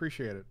 Really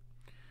appreciate it.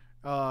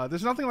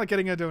 There's nothing like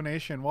getting a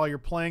donation while you're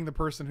playing the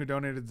person who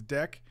donated the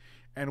deck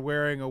and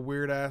wearing a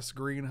weird-ass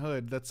green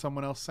hood that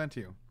someone else sent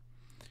you.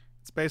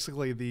 It's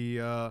basically the...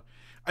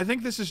 I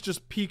think this is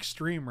just peak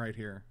stream right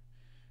here.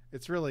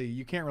 It's really...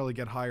 You can't really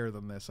get higher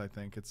than this, I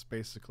think. It's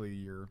basically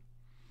your...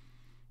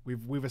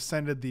 We've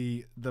ascended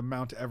the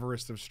Mount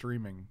Everest of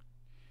streaming,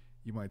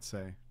 you might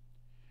say.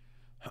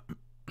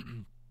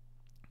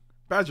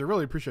 Badger,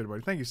 really appreciate it,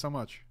 buddy. Thank you so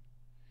much.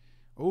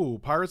 Oh,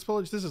 Pirate's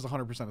Pillage? This is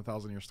 100% a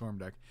 1,000 Year Storm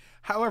deck.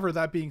 However,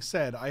 that being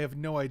said, I have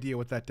no idea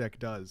what that deck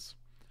does.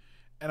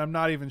 And I'm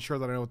not even sure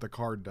that I know what the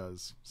card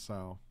does.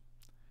 So,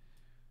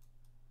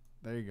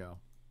 there you go.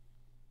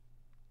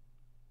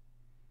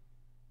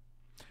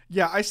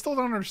 Yeah, I still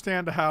don't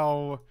understand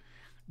how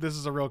this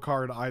is a real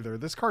card either.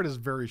 This card is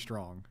very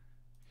strong.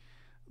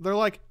 They're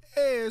like,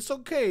 hey, it's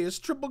okay. It's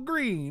triple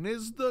green.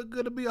 Is the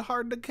going to be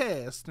hard to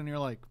cast? And you're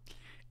like,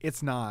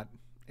 it's not.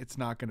 It's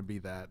not going to be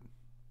that.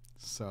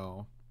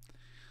 So,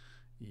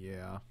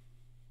 yeah.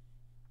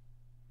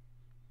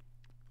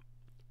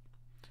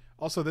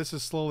 Also, this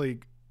is slowly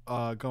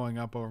going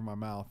up over my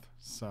mouth.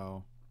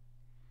 So,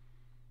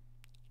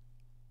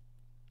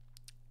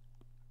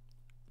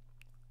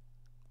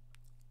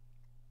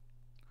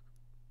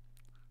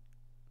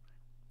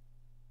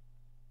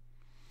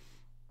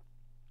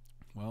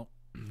 well,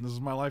 this is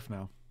my life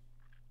now.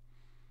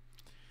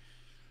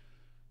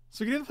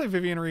 So you can either play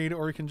Vivien Reid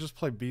or you can just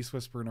play Beast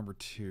Whisperer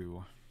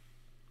 #2.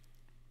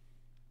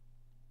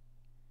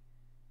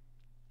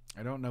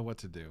 I don't know what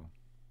to do.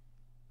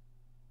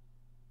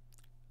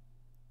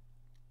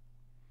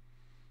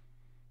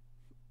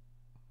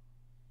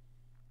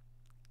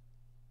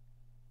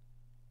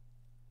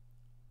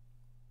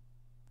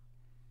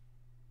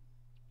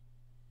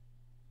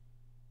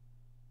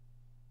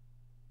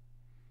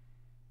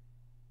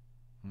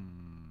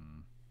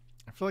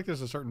 I feel like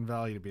there's a certain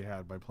value to be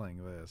had by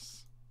playing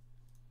this.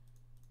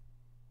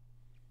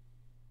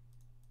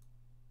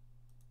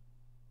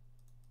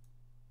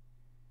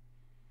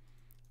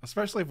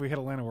 Especially if we hit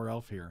a Llanowar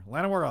Elf here.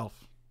 Llanowar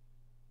Elf.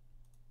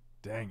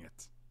 Dang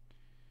it.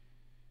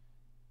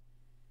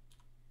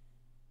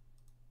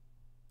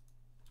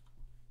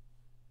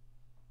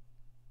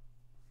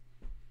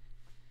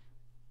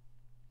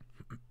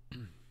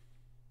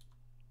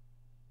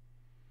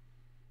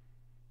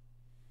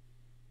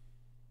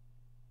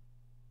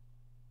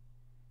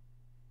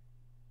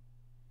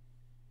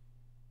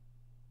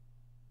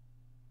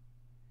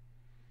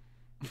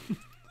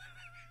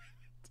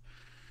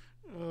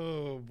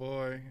 Oh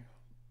boy.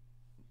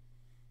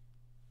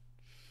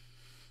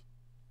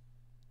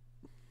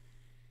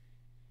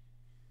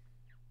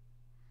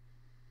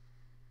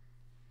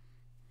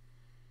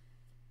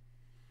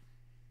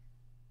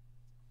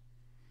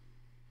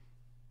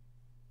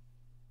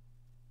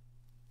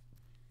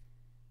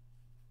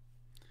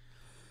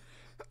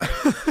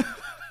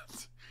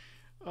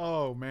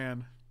 Oh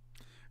man.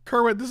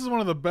 Kerwin, this is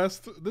one of the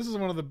best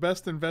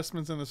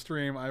investments in the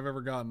stream I've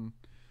ever gotten.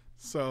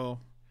 So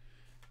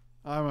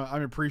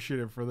I'm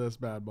appreciative for this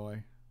bad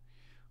boy.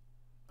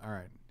 All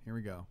right, here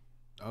we go.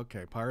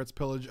 Okay, Pirates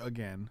Pillage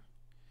again.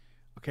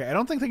 Okay, I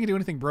don't think they can do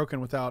anything broken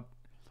without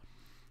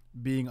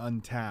being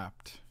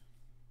untapped.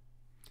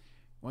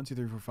 1, 2,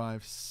 3, 4,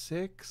 5,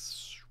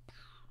 6.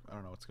 I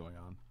don't know what's going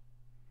on.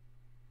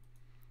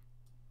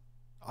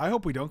 I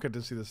hope we don't get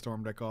to see the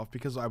Storm deck off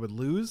because I would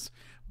lose,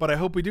 but I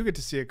hope we do get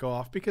to see it go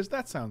off because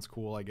that sounds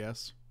cool, I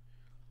guess.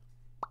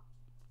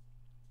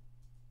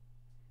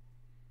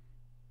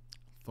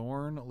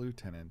 Thorn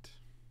Lieutenant.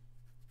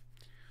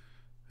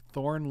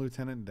 Thorn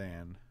Lieutenant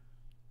Dan.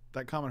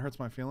 That comment hurts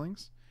my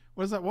feelings?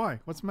 What is that? Why?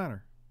 What's the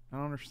matter? I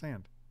don't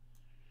understand.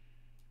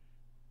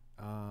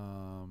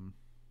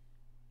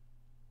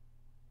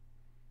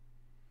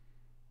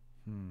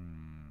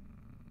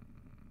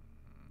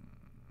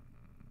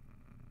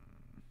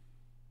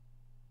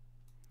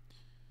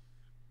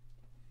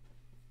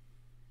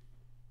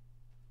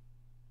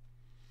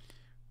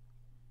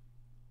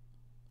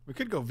 We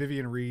could go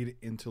Vivien Reid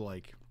into,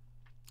 like,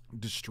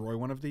 destroy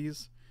one of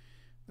these.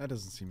 That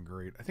doesn't seem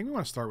great. I think we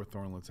want to start with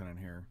Thorn Lieutenant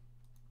here.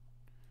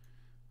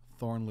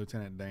 Thorn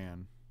Lieutenant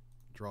Dan.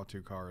 Draw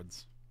 2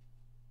 cards.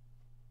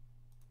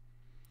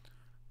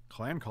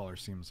 Clancaller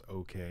seems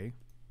okay.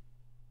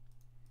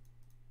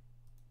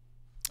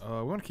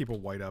 We want to keep a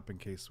white up in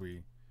case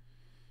we...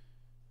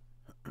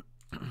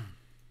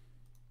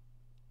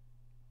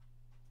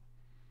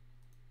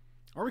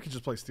 Or we could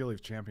just play Steel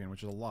Leaf Champion,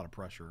 which is a lot of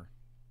pressure.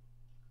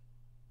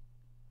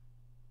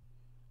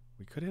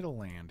 We could hit a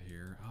land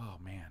here. Oh,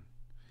 man.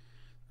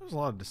 There's a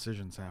lot of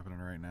decisions happening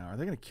right now. Are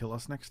they going to kill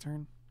us next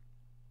turn?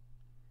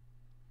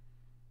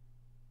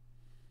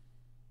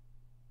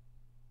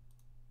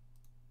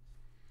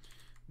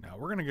 No,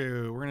 we're going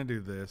to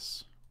do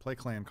this. Play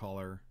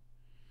Clancaller.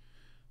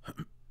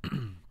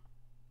 And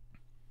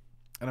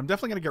I'm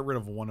definitely going to get rid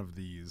of one of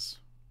these.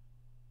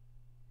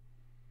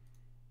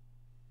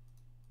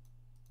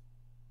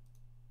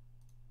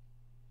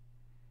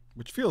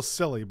 Which feels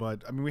silly,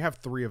 but I mean, we have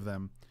 3 of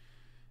them.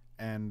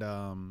 And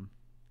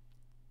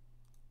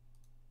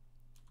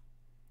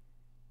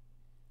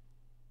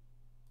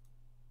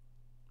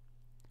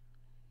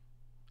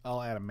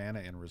I'll add a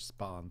mana in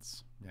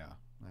response. Yeah,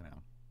 I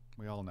know.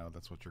 We all know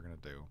that's what you're going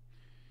to do.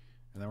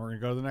 And then we're going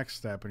to go to the next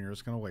step, and you're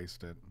just going to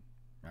waste it.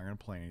 You're not going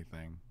to play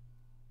anything.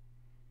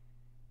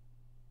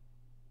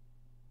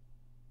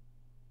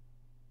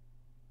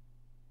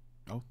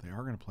 Oh, they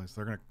are going to play.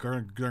 So they're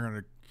going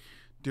to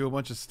do a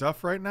bunch of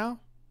stuff right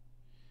now?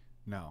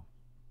 No.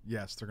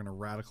 Yes, they're going to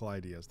radical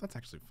ideas. That's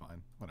actually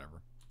fine.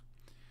 Whatever.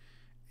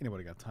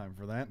 Anybody got time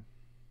for that?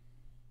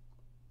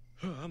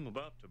 I'm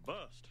about to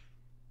bust.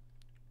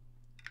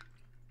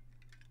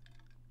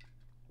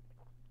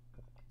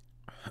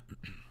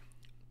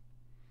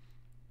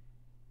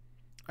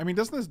 I mean,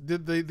 doesn't this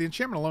did the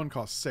enchantment alone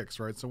cost 6,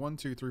 right? So 1,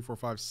 2, 3, 4,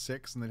 5,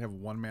 6, and they'd have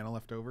 1 mana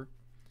left over.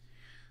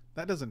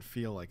 That doesn't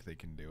feel like they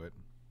can do it.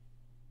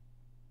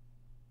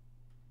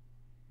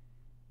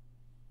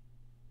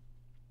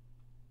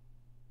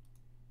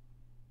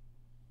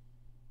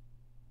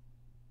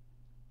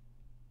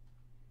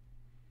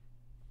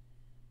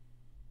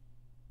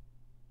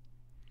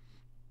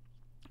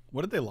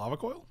 What did they lava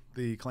coil?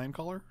 The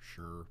Clancaller?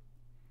 Sure.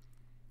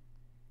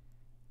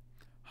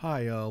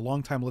 Hi,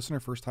 long-time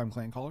listener, first-time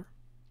Clancaller.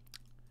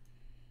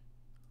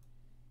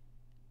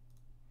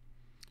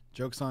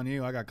 Joke's on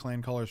you. I got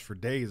Clancallers for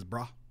days,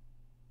 brah.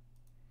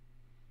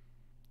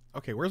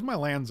 Okay, where's my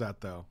lands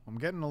at, though? I'm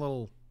getting a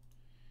little...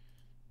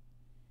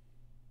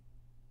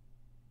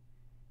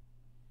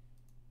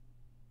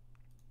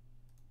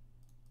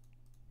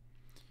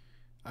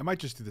 I might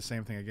just do the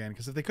same thing again,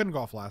 because if they couldn't go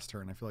off last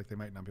turn, I feel like they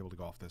might not be able to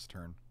go off this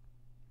turn.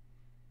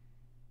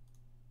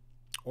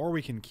 Or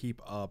we can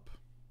keep up.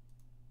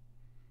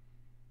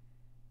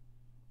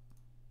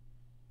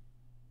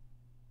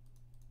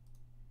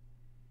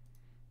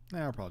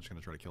 Nah, we're probably just going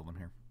to try to kill them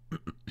here.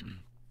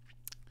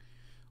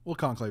 We'll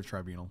Conclave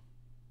Tribunal.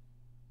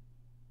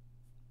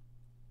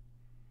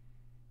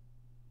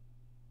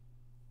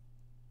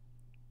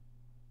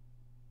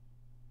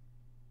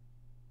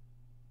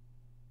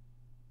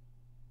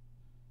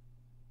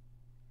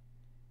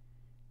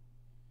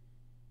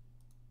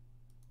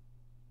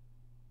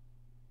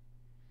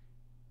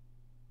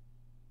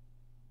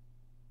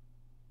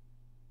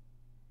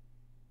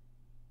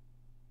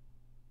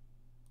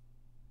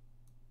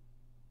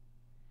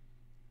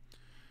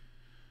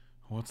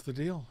 What's the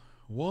deal?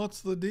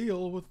 What's the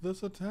deal with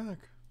this attack?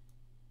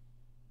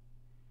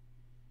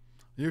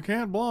 You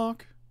can't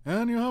block,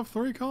 and you have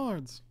 3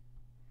 cards.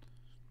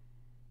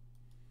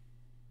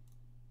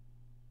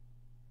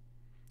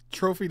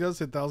 Trophy does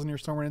hit 1,000-Year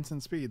Storm at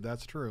instant speed.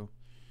 That's true.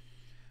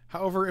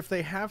 However, if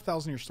they have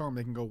 1,000-Year Storm,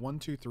 they can go 1,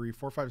 2, 3,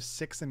 4, 5,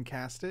 6 and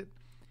cast it,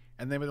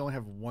 and they would only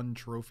have 1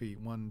 trophy,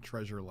 1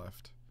 treasure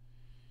left.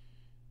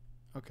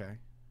 Okay.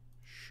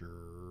 Sure.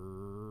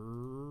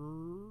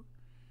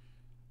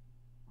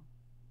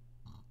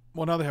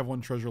 Well, now they have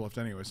 1 treasure left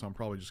anyway, so I'm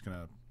probably just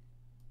not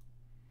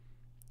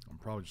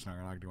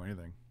gonna do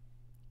anything.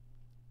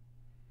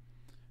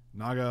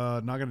 Not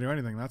gonna do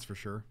anything, that's for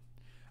sure.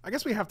 I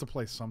guess we have to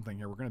play something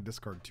here. We're gonna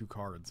discard 2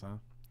 cards, huh?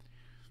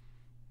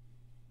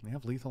 We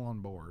have lethal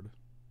on board.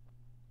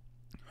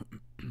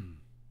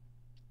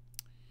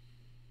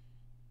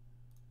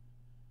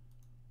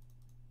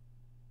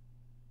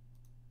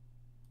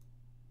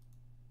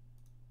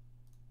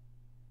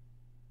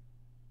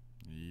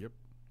 Yep.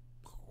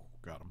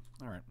 Got him.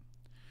 All right.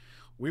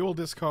 We will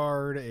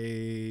discard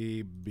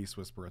a Beast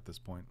Whisper at this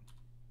point.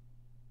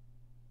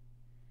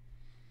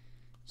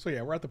 So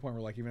yeah, we're at the point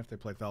where, like, even if they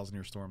play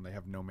 1,000-Year Storm, they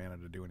have no mana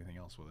to do anything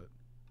else with it.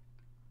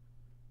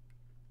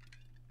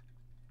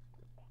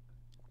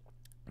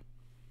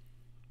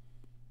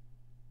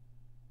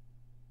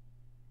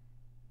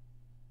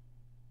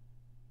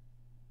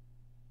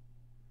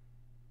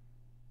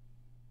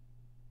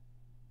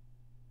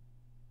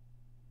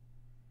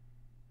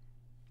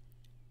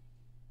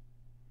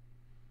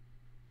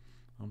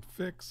 I'm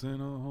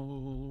fixing a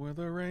hole where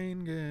the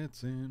rain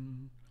gets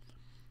in.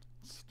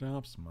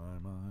 Stops my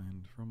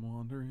mind from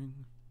wandering.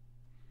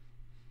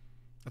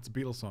 That's a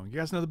Beatles song. You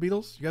guys know the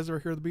Beatles? You guys ever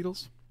hear the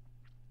Beatles?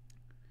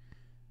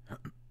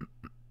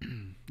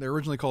 They're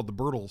originally called the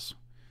Birtles,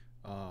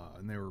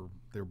 and they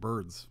were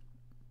birds.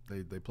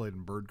 They played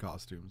in bird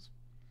costumes.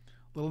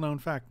 Little known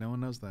fact, no one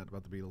knows that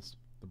about the Beatles.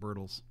 The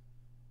Birtles.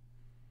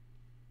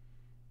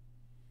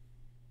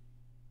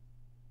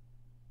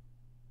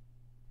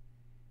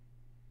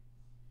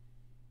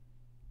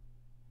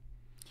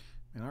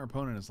 And our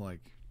opponent is like,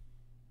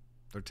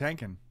 they're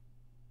tanking.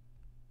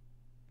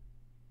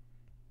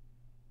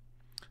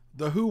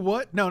 The Who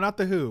what? No, not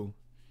the Who.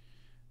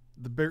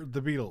 The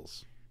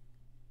Beatles.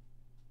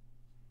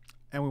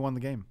 And we won the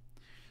game.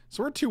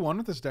 So we're 2-1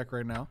 with this deck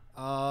right now.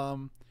 I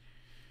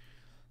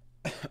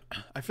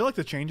feel like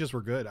the changes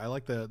were good. I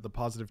like the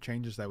positive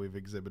changes that we've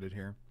exhibited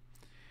here.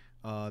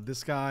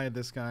 This guy,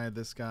 this guy,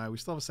 this guy. We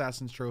still have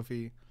Assassin's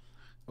Trophy.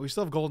 We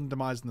still have Golden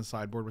Demise in the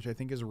sideboard, which I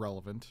think is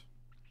relevant.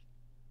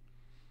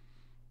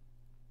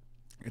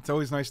 It's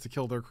always nice to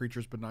kill their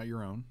creatures, but not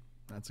your own.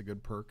 That's a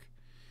good perk.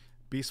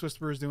 Beast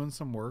Whisperer is doing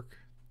some work.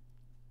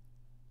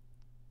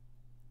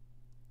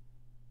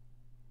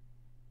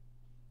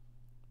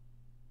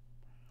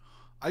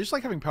 I just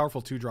like having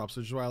powerful 2-drops,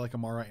 which is why I like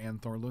Amara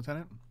and Thorn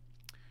Lieutenant.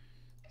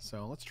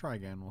 So let's try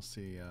again. We'll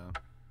see.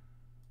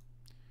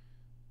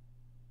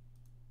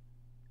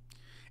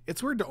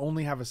 It's weird to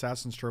only have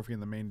Assassin's Trophy in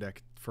the main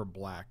deck for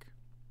black.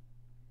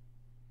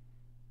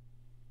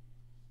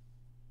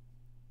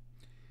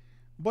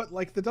 But,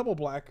 like, the double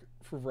black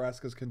for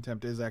Vraska's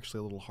Contempt is actually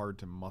a little hard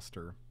to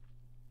muster.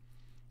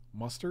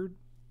 Mustard?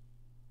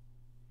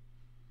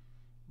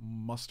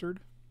 Mustard?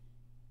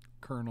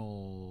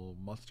 Colonel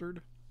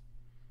Mustard?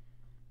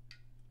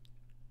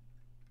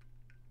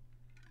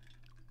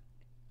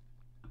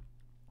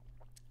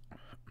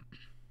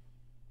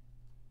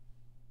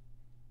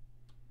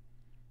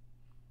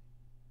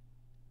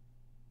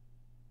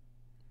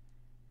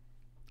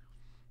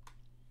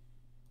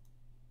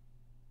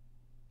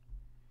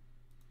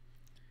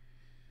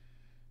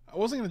 I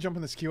wasn't going to jump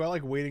in this queue. I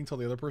like waiting till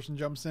the other person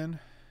jumps in.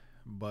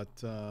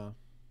 But,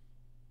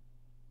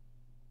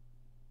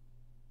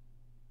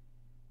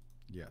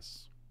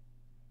 yes.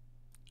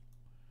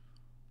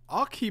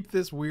 I'll keep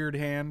this weird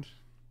hand.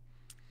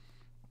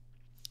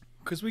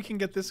 Because we can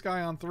get this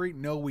guy on 3.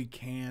 No, we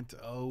can't.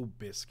 Oh,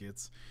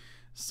 biscuits.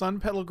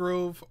 Sunpetal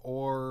Grove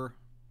or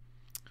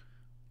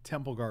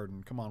Temple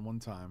Garden. Come on, one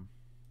time.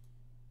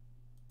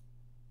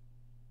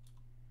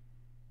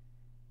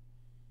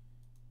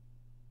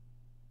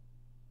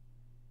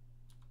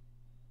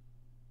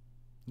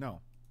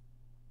 No.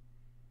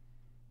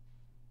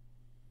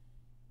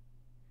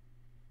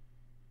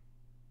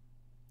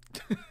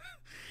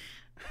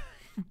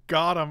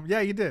 Got him.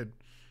 Yeah, you did.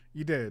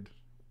 You did.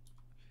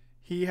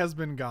 He has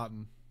been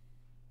gotten.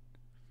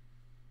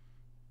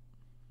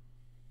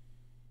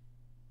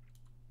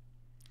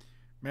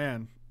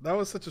 Man, that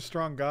was such a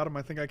strong got him.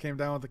 I think I came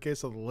down with the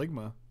case of the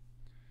Ligma.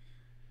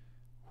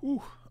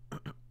 Whew.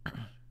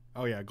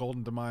 Oh yeah,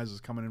 Golden Demise is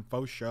coming in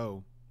faux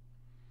show.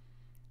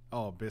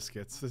 Oh,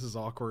 biscuits. This is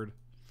awkward.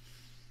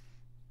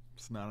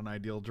 It's not an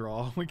ideal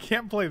draw. We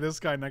can't play this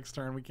guy next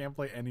turn. We can't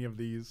play any of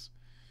these.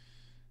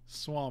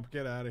 Swamp,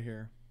 get out of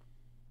here.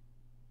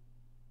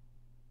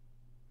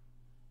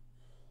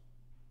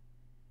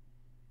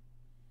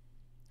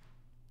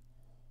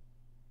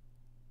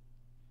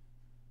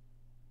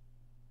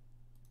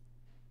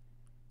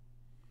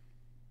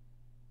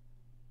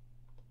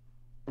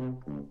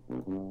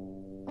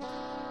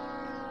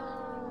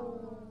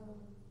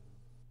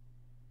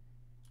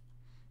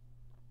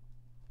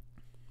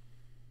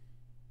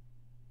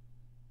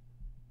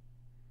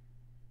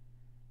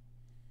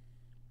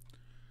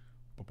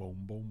 Boom,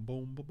 boom,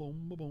 boom, boom,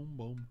 boom, boom,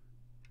 boom.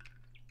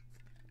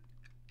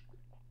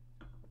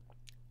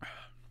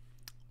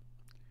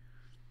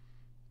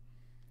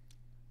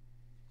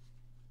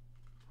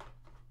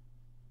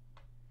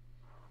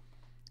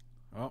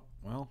 Oh,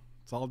 well,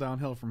 it's all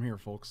downhill from here,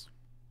 folks.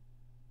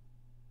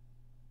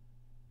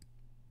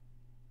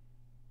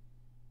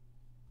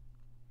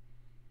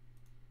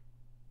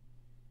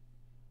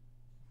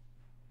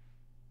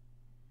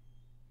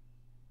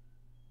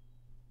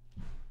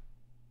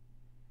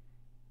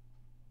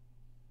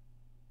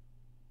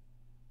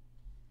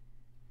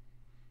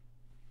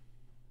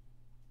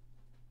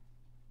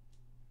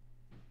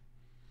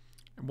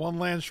 One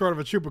land short of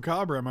a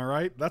chupacabra, am I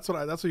right? That's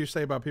what you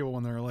say about people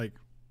when they're like,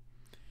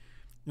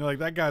 you're like,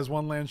 that guy's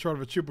one land short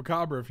of a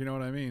chupacabra, if you know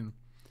what I mean.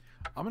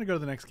 I'm gonna go to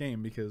the next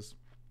game because,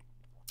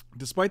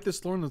 despite this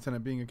Thorn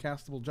Lieutenant being a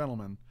castable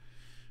gentleman,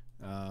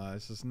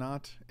 this is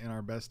not in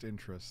our best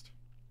interest.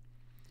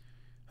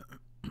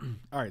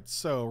 All right,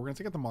 so we're gonna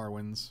take out the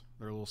Marwyns.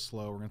 They're a little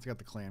slow. We're gonna take out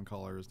the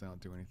Clancallers. They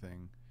don't do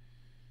anything.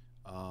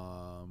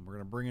 We're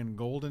gonna bring in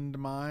Golden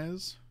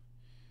Demise.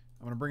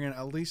 I'm gonna bring in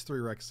at least 3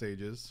 Rex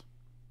Sages.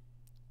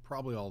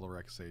 Probably all the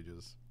Rex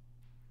Sages.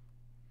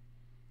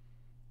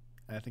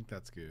 I think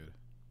that's good.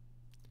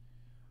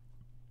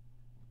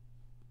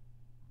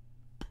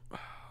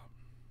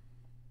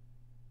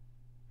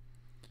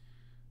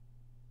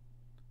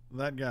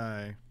 That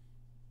guy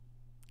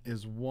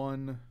is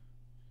one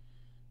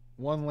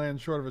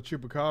land short of a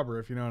chupacabra,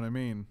 if you know what I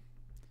mean.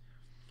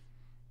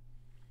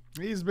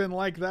 He's been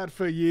like that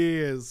for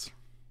years.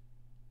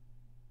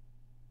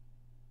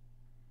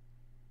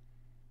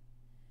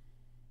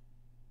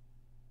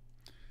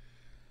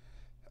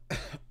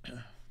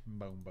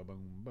 Boom, boom,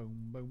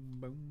 boom, boom,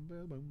 boom, boom,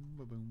 boom,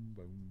 boom, boom,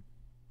 boom.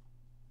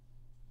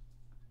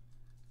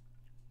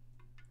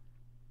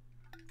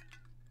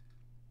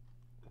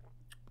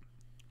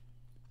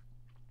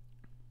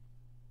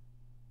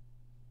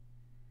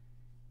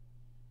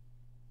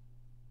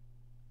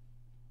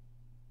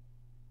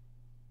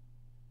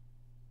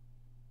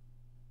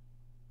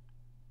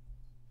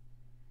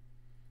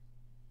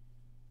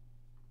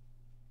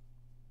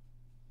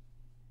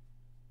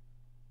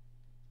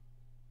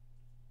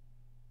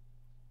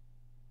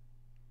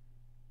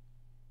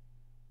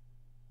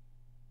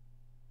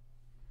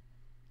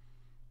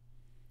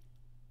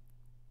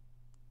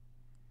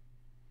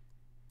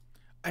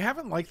 I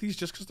haven't liked these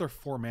just because they're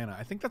 4 mana.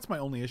 I think that's my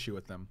only issue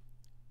with them.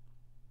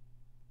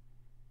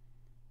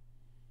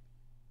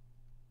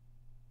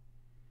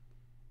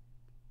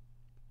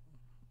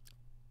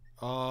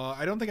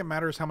 I don't think it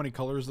matters how many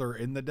colors there are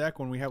in the deck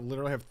when we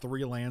literally have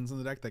 3 lands in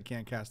the deck that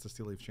can't cast a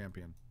Steel Leaf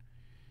Champion.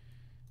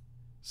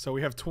 So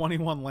we have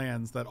 21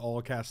 lands that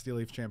all cast Steel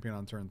Leaf Champion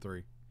on turn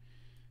 3.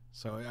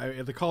 So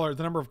the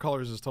number of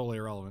colors is totally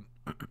irrelevant.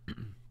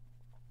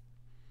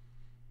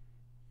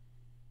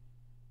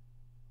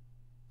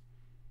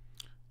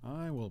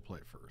 I will play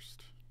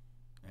first.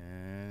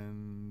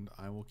 And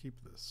I will keep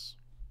this.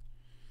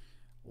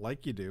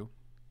 Like you do.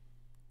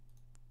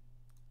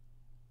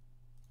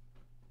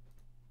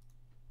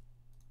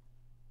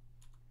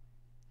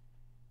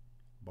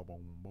 Boom,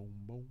 boom, boom,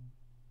 boom.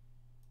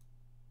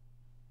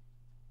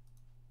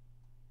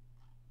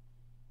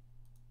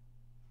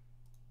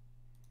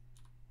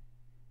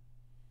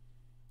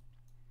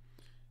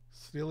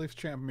 Steel Leaf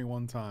champ me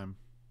one time.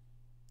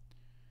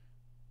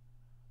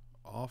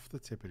 Off the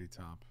tippity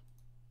top.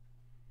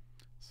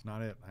 It's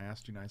not it. I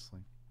asked you nicely.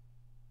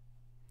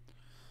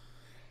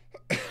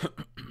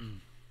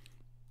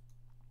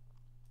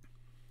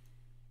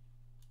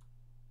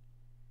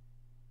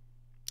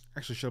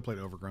 Actually, should have played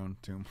Overgrown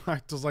Tomb.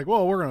 I was like,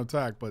 well, we're going to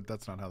attack, but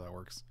that's not how that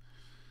works.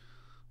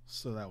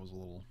 So that was a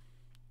little...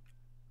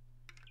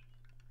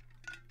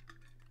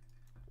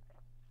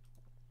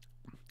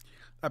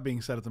 That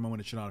being said, at the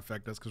moment, it should not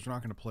affect us because we're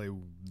not going to play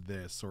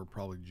this, so we're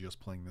probably just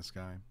playing this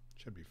guy.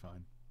 Should be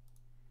fine.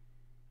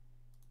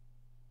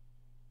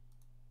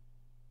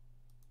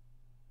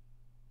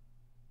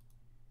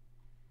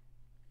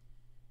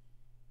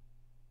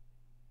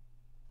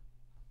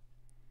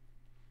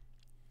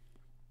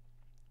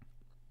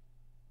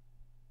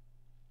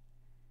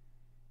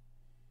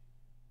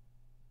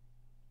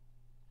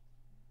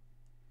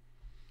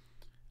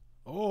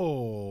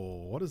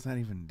 Oh, what does that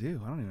even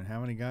do? I don't even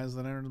have any guys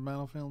that entered the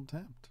battlefield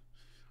tapped.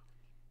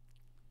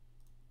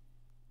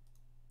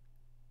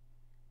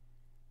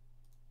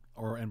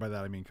 And by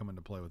that I mean come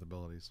into play with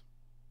abilities.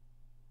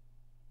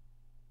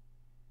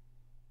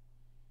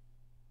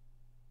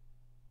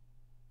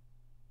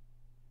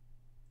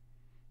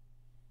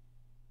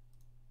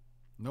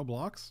 No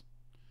blocks?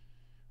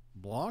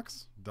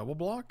 Blocks? Double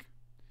block?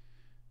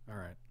 All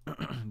right.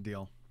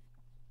 Deal.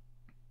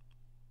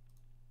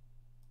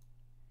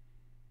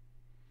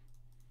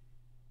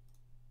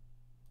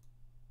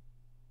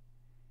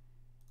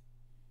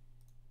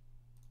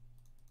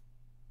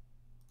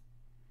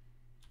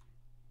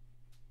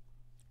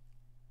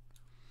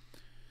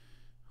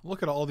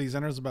 Look at all these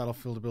enters the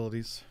battlefield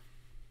abilities.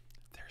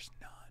 There's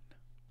none.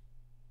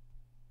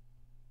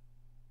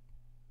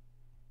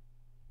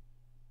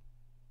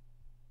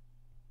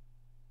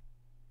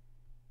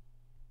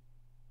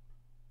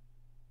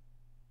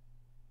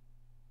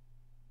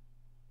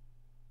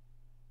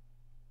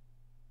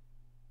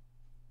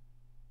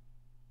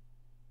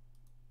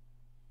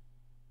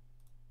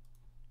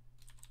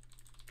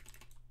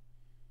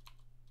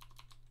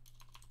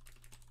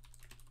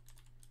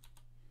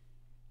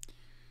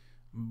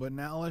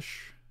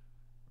 Banalish.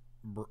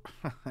 We're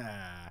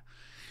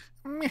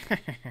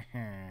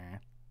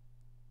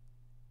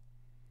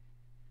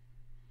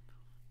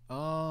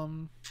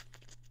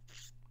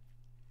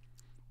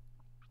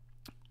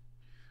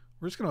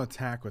just going to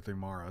attack with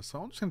Imara,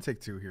 so I'm just going to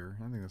take 2 here.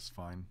 I think that's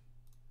fine.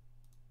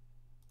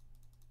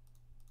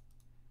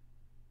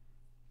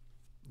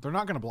 They're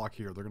not going to block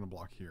here. They're going to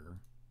block here.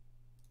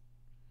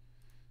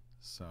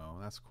 So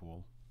that's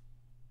cool.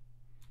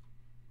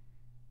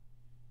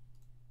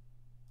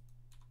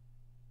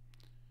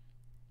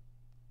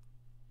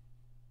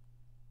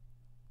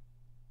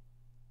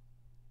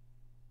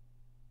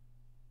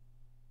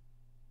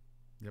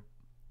 Yep.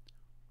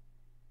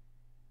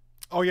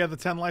 Oh, yeah, the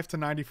 10 life to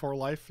 94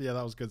 life. Yeah,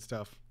 that was good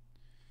stuff.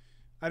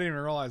 I didn't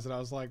even realize it. I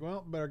was like,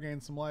 well, better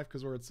gain some life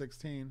because we're at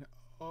 16.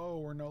 Oh,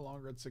 we're no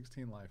longer at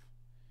 16 life.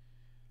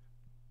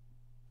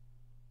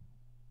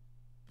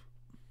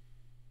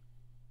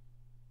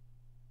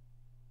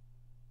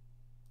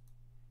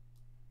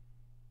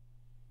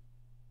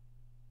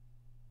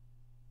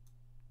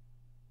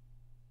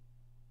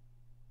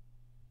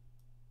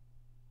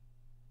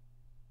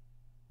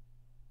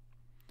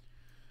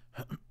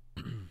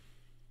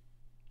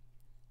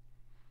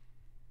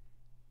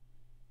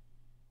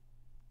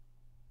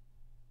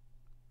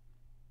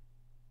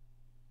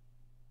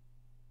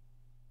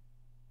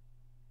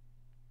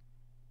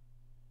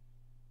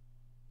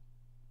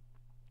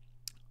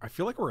 I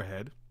feel like we're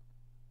ahead.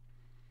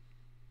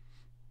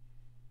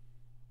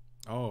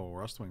 Oh,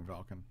 Rustwing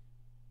Falcon.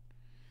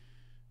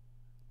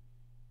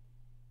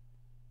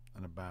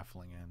 And a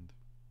baffling end.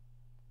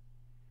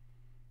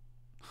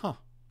 Huh.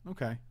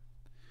 Okay.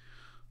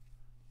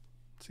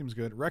 Seems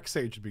good. Rec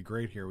Sage would be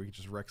great here. We could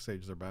just Rec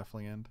Sage their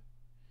baffling end.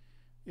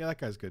 Yeah, that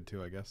guy's good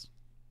too, I guess.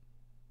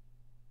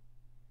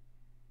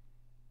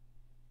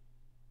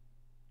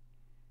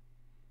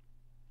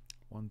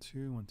 One,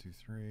 two, 1, 2,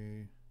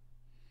 3.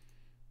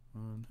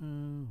 1, 2,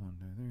 1,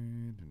 2,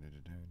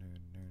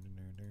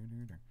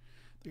 3.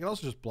 They can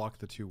also just block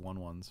the 2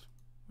 1/1s,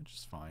 which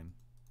is fine.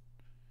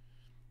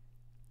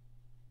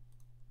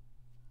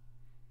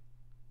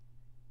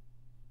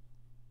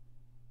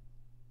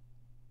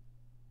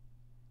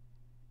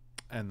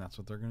 And that's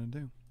what they're going to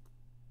do.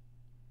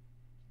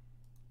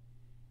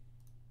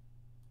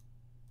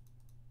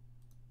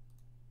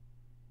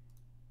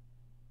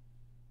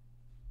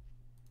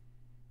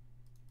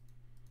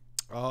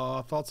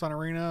 Thoughts on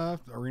Arena?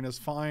 Arena's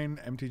fine.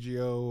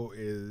 MTGO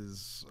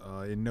is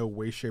in no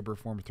way, shape, or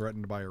form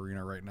threatened by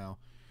Arena right now.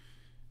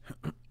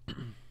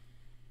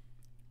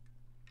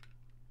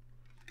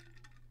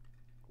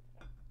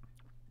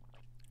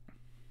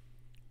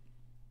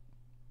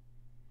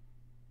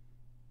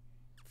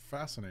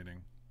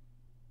 Fascinating.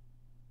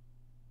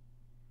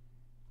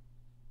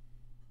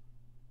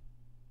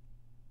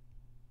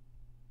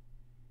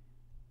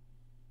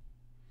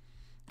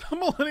 The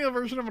millennial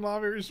version of an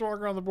hobby, you just walk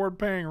around the board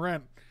paying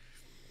rent.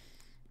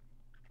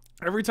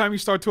 Every time you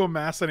start to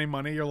amass any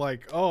money, you're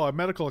like, oh, a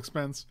medical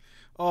expense.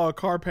 Oh, a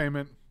car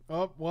payment.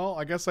 Oh, well,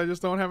 I guess I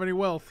just don't have any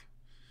wealth.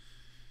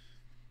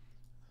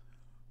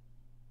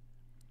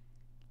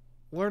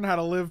 Learn how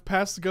to live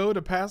past go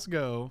to past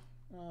go.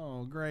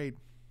 Oh, great.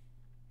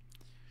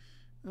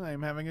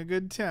 I'm having a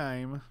good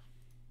time.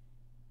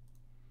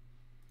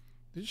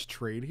 They just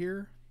trade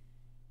here?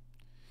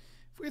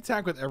 If we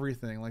attack with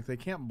everything, like they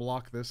can't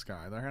block this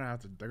guy. They're gonna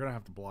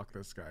have to block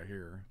this guy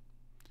here.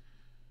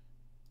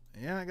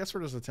 Yeah, I guess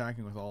we're just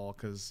attacking with all,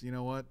 because you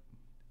know what?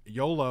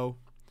 YOLO.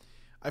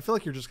 I feel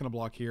like you're just gonna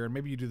block here, and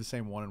maybe you do the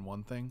same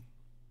 1-in-1 thing.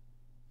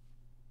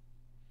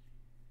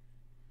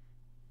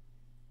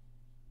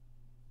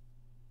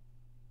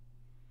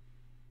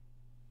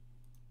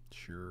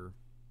 Sure.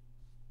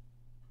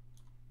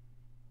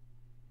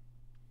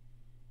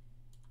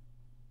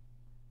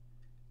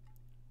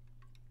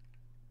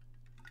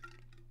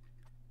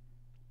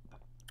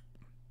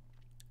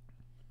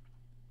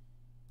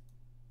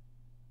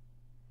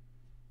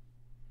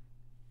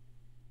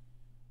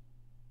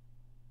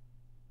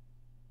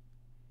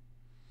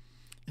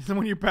 And then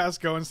when you pass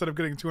go, instead of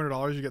getting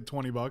 $200, you get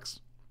 $20.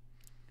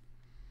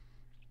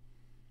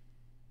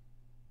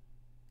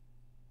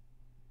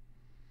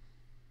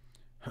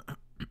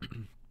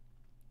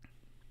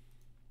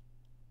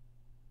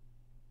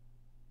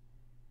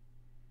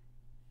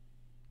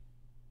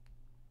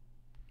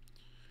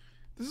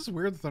 This is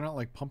weird that they're not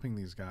like pumping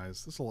these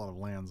guys. This is a lot of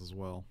lands as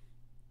well.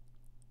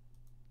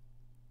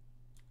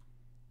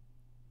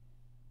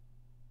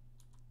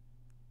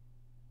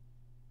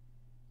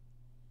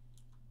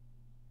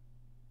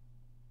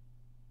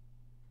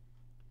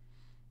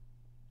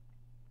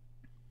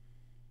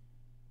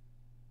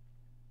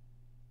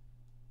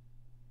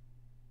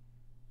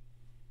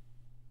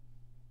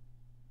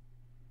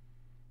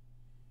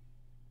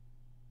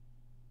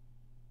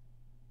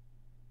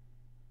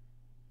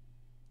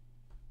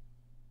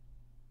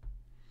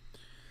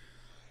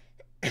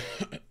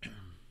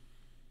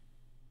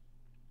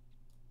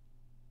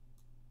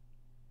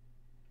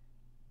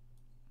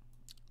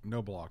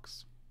 No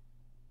blocks.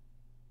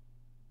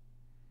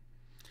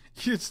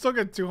 You'd still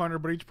get 200,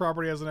 but each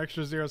property has an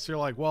extra 0, so you're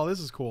like, well, this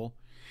is cool.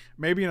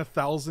 Maybe in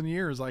 1,000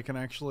 years I can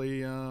actually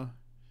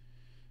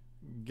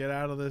get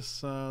out of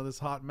this this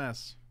hot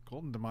mess.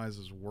 Golden Demise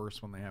is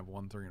worse when they have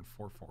 1, 3, and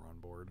 4, 4 on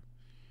board.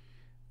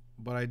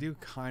 But I do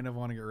kind of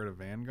want to get rid of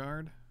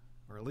Vanguard,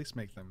 or at least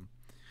make them...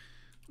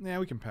 Yeah,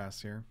 we can pass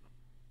here.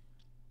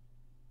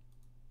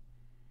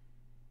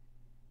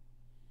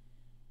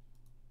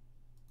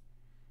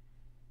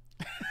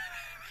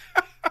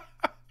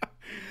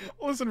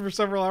 Listen for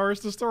several hours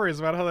to stories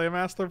about how they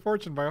amassed their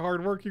fortune by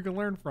hard work you can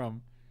learn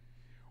from.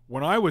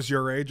 When I was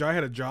your age, I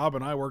had a job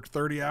and I worked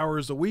 30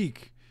 hours a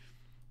week.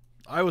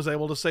 I was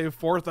able to save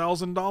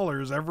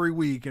 $4,000 every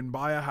week and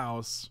buy a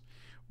house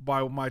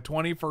by my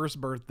 21st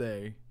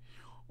birthday.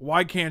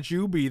 Why can't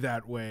you be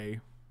that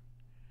way?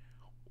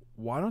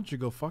 Why don't you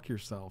go fuck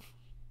yourself?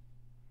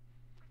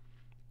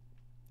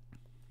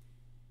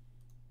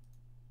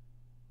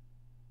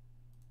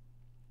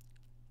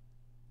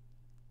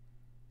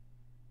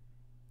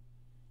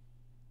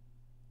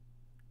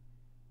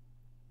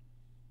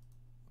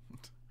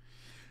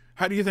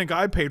 How do you think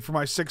I paid for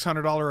my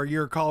 $600 a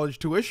year college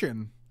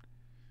tuition?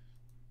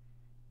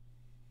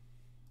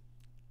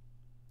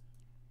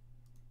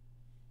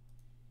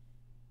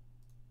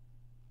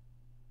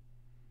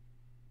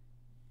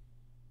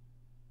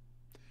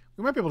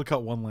 We might be able to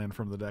cut one land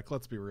from the deck.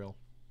 Let's be real.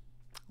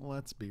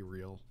 Let's be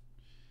real.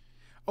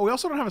 Oh, we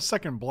also don't have a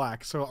second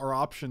black, so our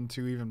option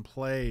to even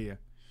play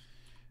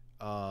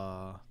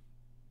Golden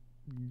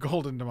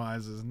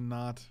Demise is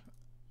not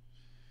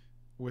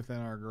within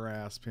our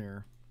grasp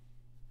here.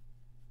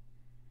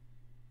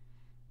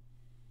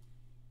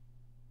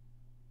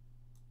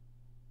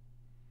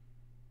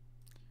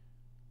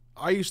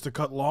 I used to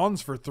cut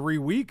lawns for 3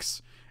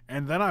 weeks,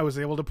 and then I was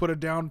able to put a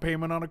down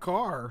payment on a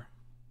car.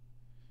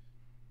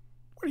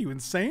 What are you,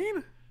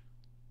 insane?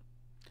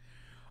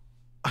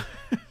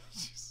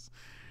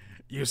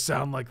 You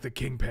sound like the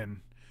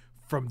Kingpin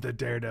from the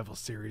Daredevil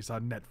series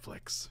on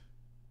Netflix.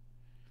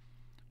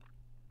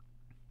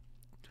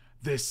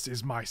 This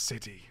is my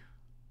city.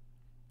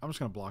 I'm just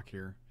going to block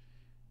here.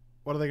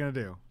 What are they going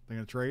to do? They're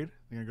going to trade?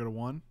 They're going to go to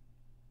 1?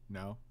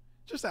 No.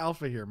 Just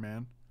alpha here,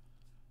 man.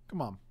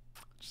 Come on.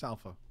 Just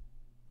alpha.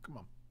 Come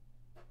on.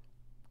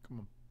 Come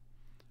on.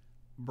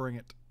 Bring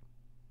it.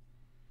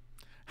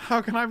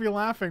 How can I be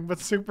laughing but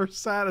super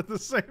sad at the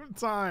same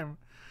time?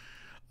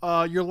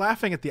 You're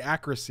laughing at the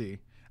accuracy.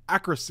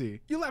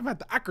 Accuracy. You laugh at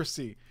the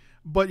accuracy,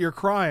 but you're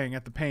crying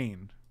at the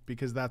pain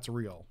because that's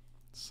real.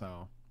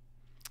 So,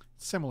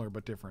 similar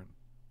but different.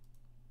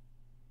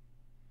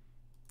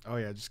 Oh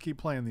yeah, just keep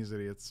playing these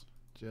idiots.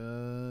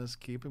 Just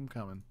keep them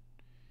coming.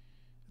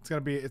 It's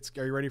gonna be.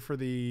 Are you ready for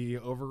the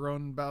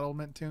Overgrown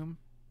Battlement Tomb?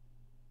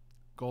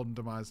 Golden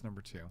Demise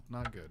number 2.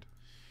 Not good.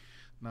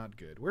 Not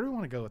good. Where do we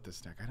want to go with this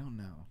deck? I don't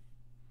know.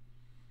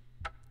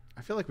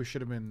 I feel like we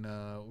should have been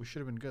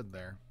good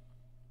there.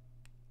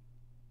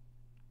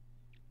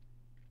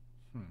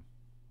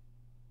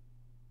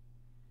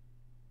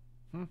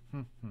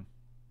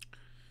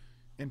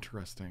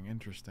 Interesting,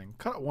 interesting.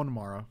 Cut out 1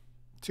 Mara.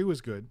 2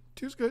 is good.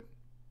 2's good.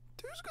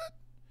 2's good.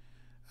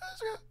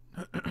 That's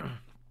good.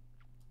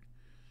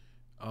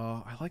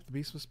 I like the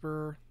Beast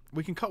Whisperer.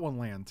 We can cut one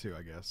land too,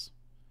 I guess.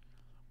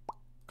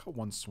 Cut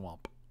one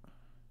swamp.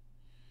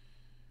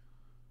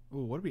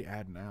 Ooh, what do we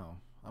add now?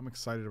 I'm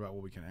excited about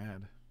what we can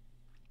add.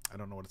 I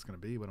don't know what it's going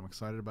to be, but I'm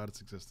excited about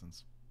its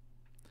existence.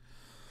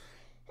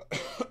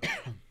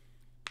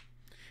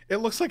 It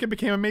looks like it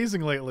became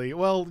amazing lately.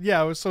 Well,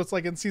 yeah, so it's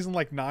like in season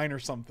like 9 or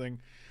something.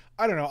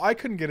 I don't know. I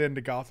couldn't get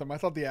into Gotham. I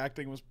thought the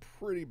acting was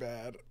pretty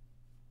bad.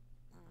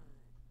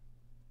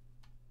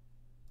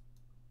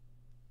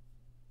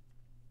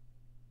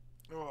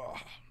 Ugh.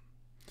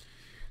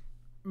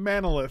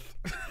 Manolith.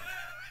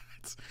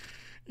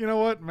 You know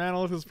what?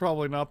 Manolith is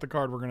probably not the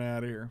card we're going to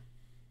add here.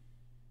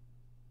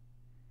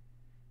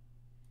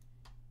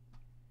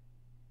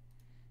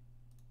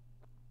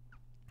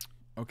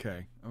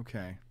 Okay,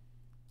 okay.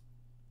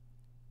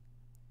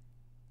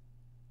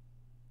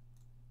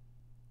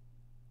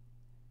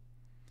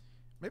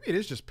 Maybe it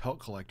is just Pelt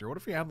Collector. What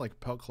if we add like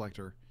Pelt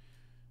Collector?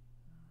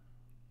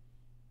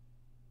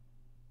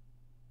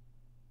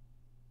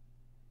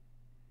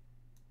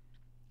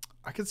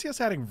 I could see us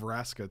adding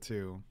Vraska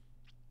too.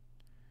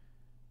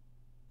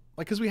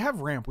 Like, because we have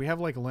ramp, we have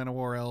like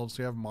Llanowar Elves,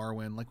 we have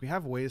Marwyn, like we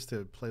have ways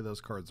to play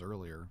those cards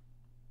earlier.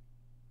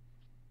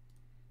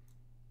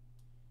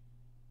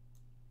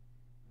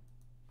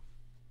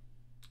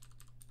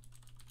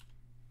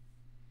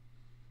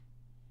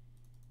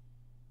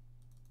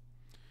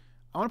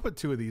 I want to put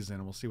 2 of these in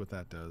and we'll see what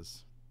that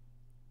does.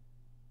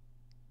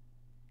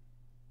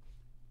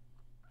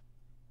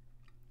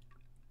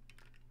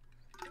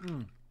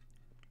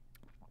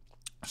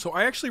 So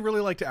I actually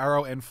really liked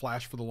Arrow and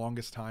Flash for the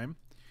longest time.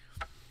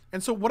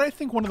 And so what I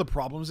think one of the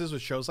problems is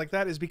with shows like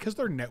that is because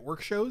they're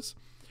network shows,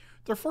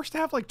 they're forced to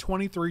have like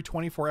 23,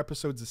 24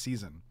 episodes a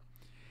season.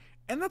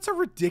 And that's a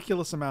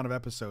ridiculous amount of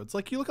episodes.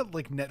 Like you look at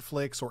like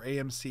Netflix or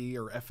AMC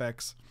or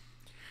FX,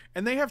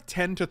 and they have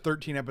 10 to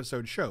 13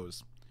 episode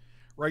shows,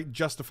 right?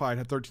 Justified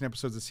had 13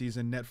 episodes a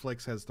season.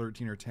 Netflix has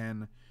 13 or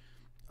 10.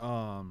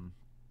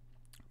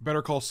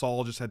 Better Call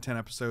Saul just had 10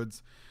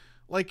 episodes.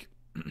 Like,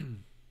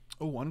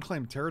 oh,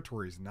 Unclaimed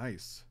Territory is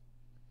nice.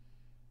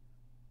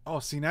 Oh,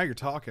 see, now you're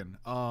talking.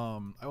 I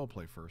will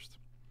play first.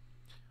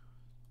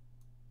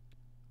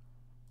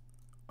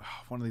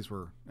 One of these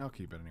I'll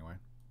keep it anyway.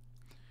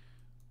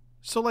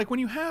 So, like, when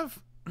you have...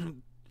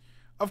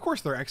 Of course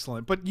they're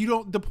excellent, but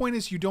the point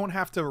is you don't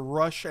have to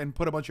rush and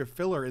put a bunch of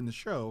filler in the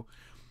show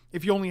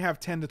if you only have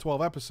 10 to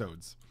 12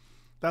 episodes.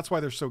 That's why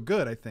they're so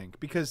good, I think.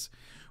 Because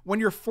when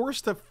you're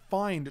forced to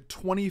find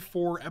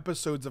 24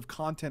 episodes of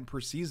content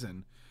per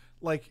season,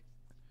 like...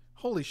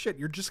 Holy shit,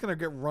 you're just going to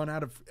get run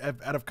out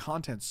of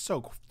content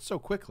so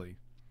quickly.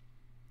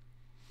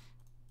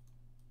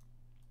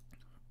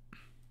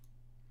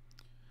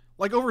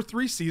 Like over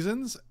 3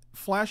 seasons,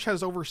 Flash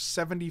has over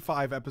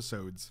 75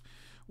 episodes,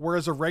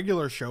 whereas a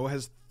regular show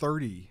has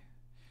 30.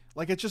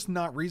 Like, it's just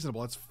not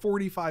reasonable. It's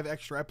 45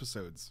 extra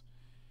episodes.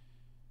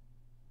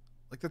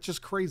 Like, that's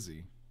just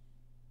crazy.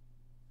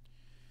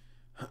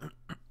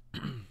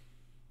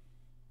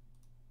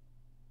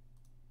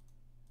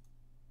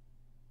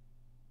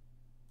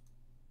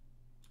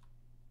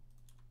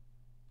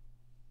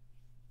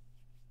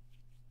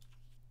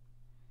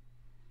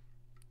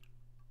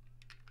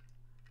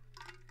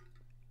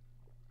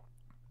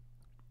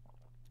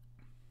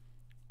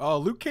 Oh,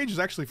 Luke Cage is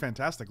actually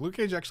fantastic. Luke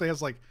Cage actually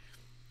has like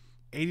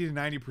 80 to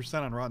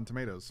 90% on Rotten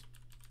Tomatoes.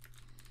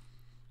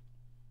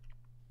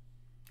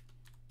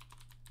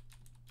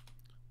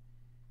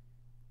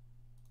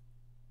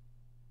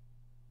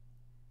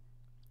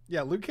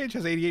 Yeah, Luke Cage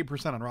has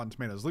 88% on Rotten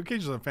Tomatoes. Luke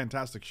Cage is a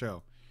fantastic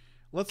show.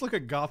 Let's look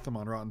at Gotham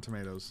on Rotten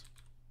Tomatoes.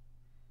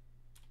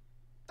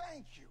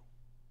 Thank you.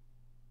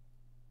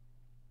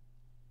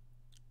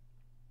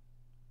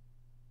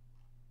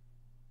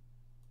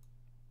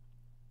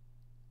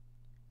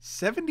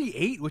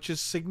 78, which is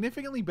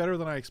significantly better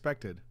than I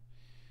expected.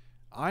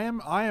 I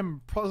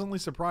am pleasantly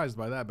surprised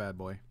by that bad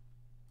boy.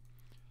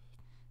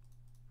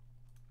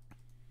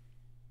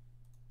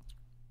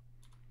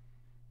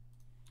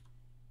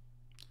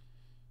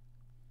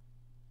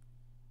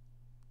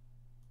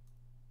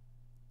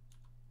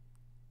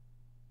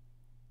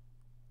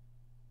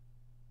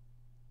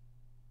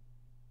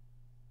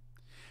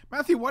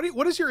 Matthew,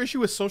 what is your issue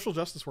with social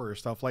justice warrior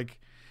stuff? Like,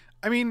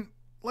 I mean,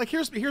 like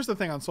here's the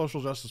thing on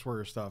social justice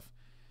warrior stuff.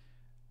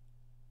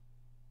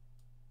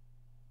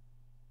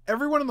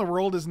 Everyone in the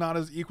world is not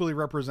as equally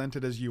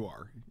represented as you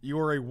are. You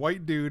are a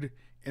white dude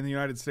in the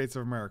United States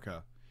of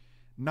America.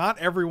 Not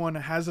everyone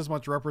has as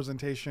much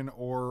representation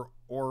or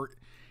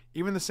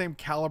even the same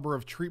caliber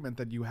of treatment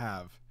that you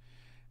have.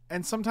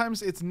 And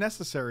sometimes it's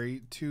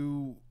necessary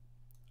to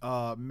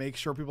make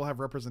sure people have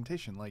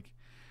representation. Like,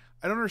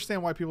 I don't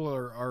understand why people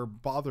are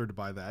bothered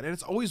by that. And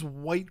it's always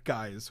white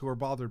guys who are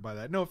bothered by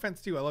that. No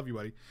offense to you. I love you,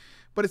 buddy.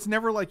 But it's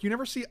never like, you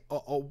never see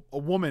a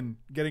woman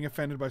getting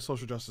offended by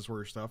social justice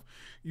warrior stuff.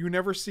 You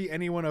never see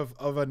anyone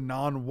of a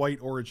non-white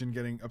origin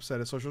getting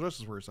upset at social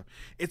justice warrior stuff.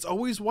 It's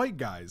always white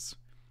guys.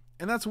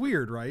 And that's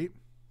weird, right?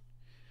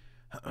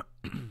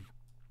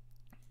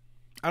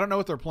 I don't know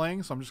what they're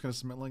playing, so I'm just going to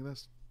submit like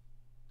this.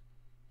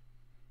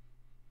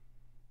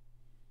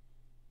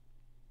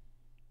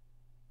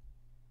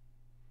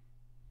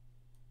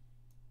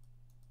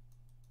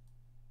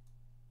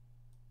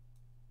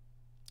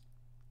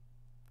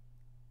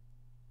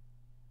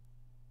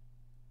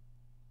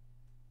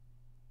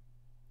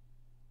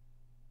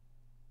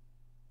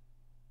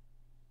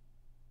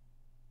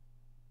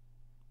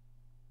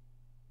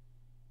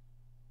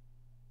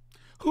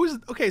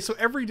 Who's okay? So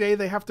every day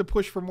they have to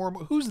push for more.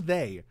 Who's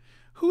they?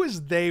 Who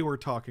is they we're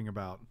talking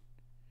about?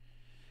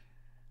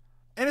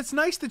 And it's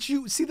nice that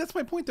you see. That's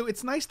my point, though.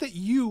 It's nice that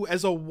you,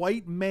 as a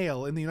white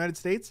male in the United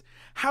States,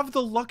 have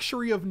the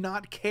luxury of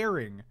not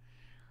caring.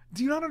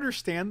 Do you not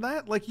understand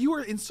that? Like, you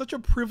are in such a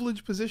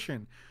privileged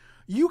position.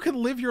 You can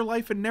live your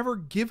life and never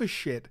give a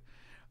shit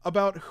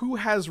about who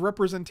has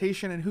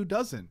representation and who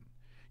doesn't.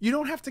 You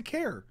don't have to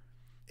care.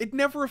 It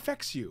never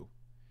affects you.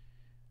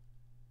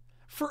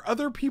 For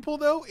other people,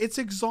 though, it's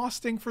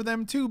exhausting for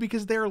them, too,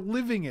 because they're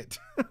living it.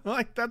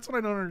 Like, that's what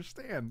I don't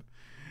understand.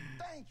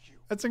 Thank you.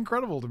 That's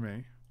incredible to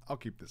me. I'll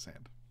keep this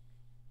hand.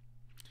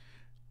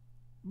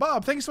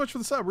 Bob, thank you so much for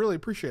the sub. Really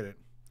appreciate it.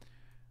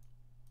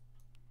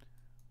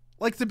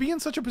 Like, to be in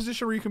such a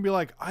position where you can be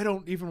like, I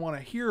don't even want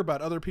to hear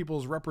about other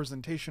people's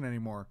representation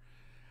anymore.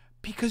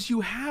 Because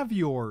you have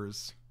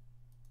yours.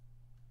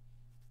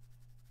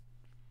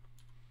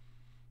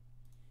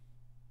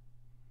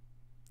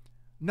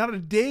 Not a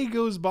day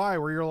goes by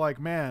where you're like,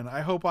 man,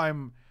 I hope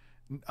I'm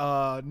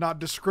not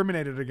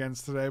discriminated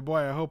against today.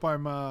 Boy, I hope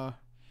I'm...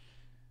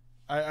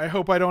 I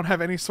hope I don't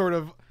have any sort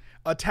of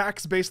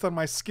attacks based on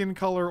my skin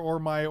color or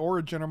my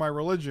origin or my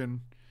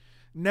religion.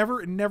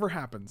 It never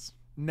happens.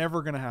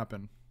 Never gonna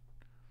happen.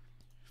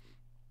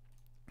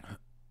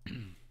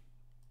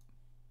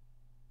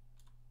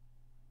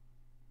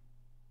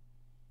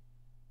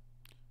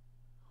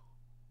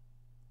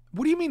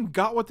 What do you mean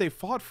got what they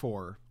fought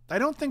for? I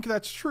don't think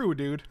that's true,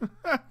 dude.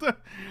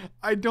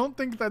 I don't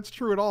think that's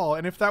true at all.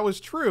 And if that was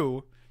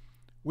true,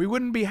 we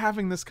wouldn't be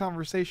having this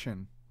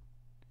conversation.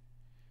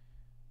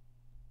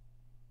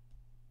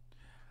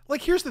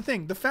 Like, here's the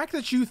thing. The fact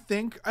that you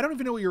think... I don't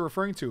even know what you're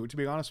referring to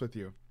be honest with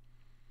you.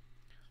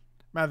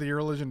 Matthew, your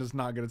religion does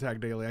not get attacked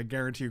daily. I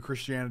guarantee you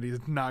Christianity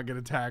does not get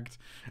attacked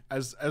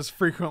as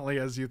frequently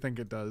as you think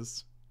it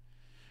does.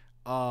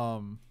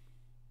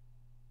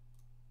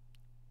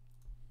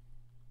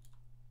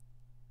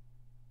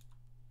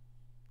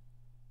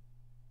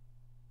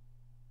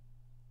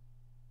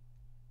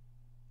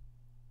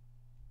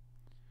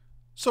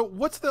 So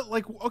what's the,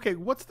 like, okay,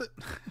 what's the...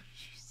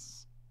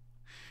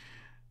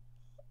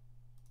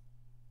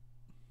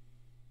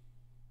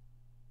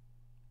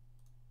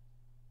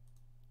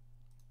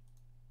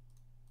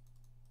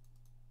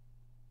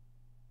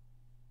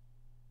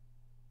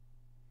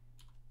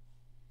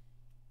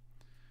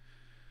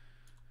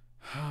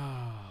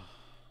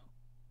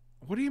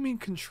 What do you mean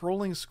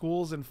controlling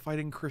schools and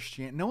fighting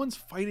Christianity? No one's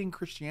fighting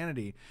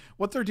Christianity.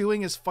 What they're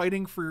doing is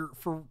fighting for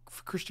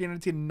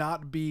Christianity to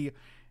not be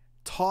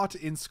taught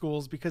in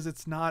schools because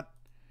it's not...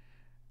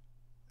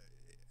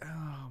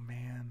 Oh,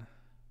 man.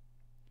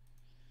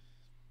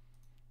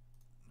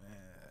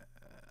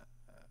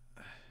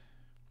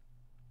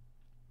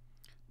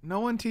 No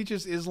one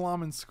teaches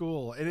Islam in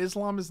school. And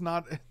Islam is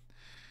not...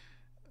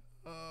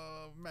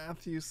 Oh,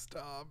 Matthew,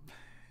 stop.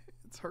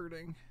 It's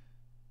hurting.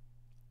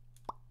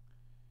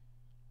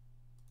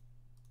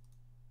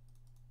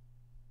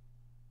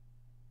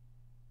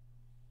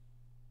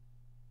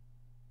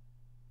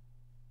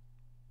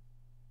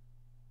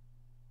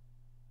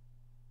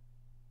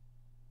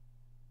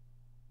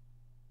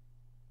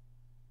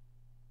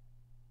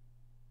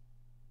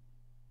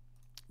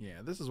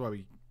 Yeah, this is why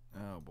we...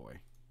 Oh, boy.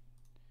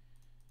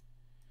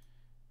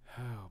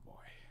 Oh, boy.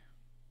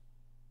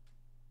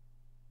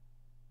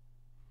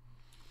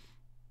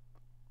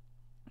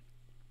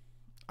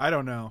 I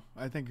don't know.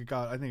 I think it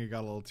got a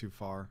little too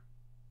far.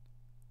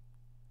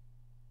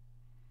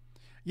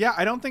 Yeah,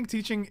 I don't think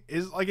teaching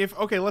is... Like, if...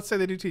 Okay, let's say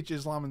they do teach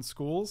Islam in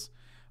schools.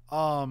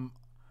 I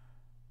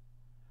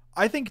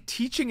think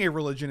teaching a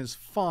religion is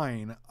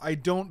fine. I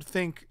don't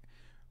think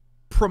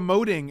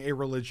promoting a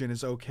religion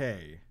is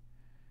okay.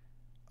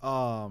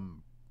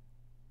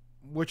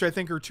 Which I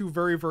think are two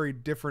very, very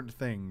different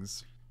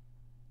things.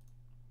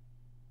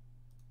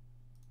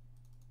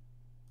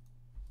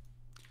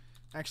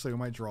 Actually, we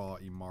might draw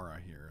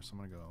Imara here. So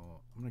I'm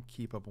going to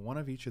keep up one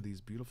of each of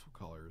these beautiful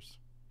colors.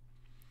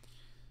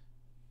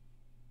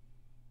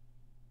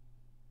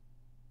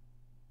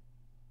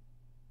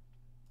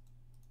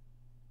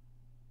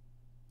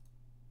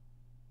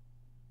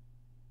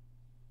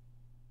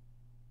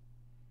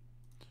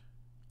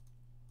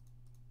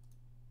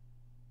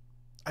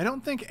 I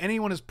don't think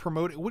anyone is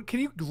promoting... Can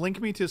you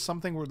link me to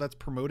something where that's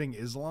promoting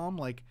Islam?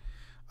 Like,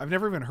 I've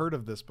never even heard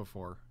of this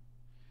before.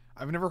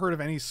 I've never heard of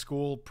any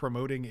school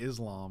promoting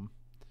Islam.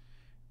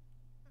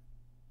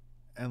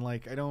 And,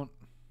 like, I don't...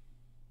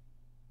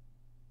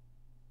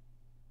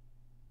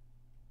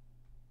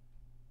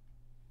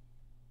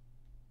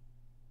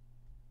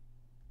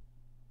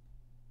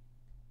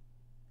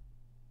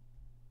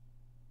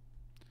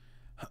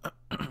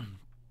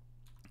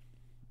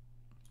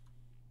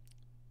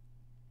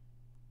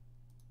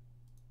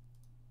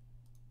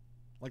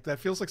 Like, that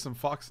feels like some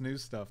Fox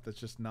News stuff that's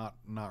just not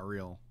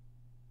real.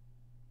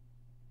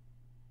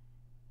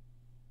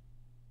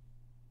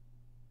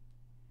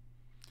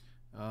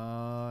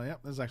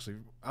 Yep, this is actually...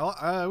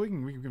 we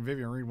can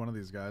Vivien Reid one of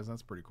these guys.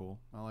 That's pretty cool.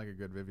 I like a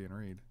good Vivien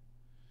Reid.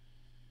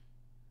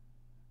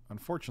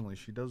 Unfortunately,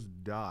 she does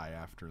die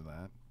after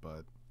that,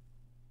 but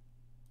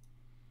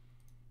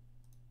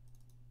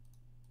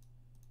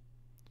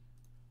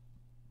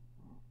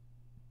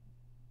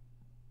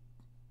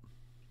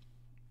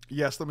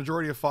Yes, the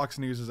majority of Fox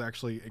News is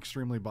actually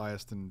extremely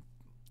biased and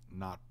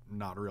not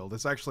real.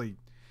 This actually,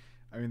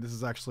 I mean, this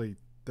is actually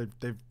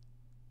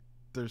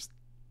there's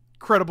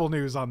credible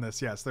news on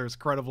this. Yes, there's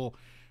credible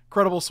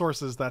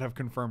sources that have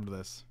confirmed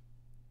this.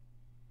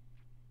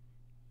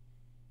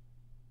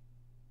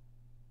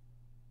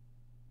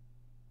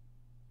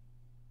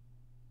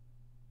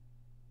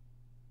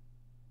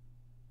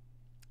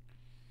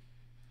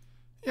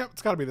 Yep,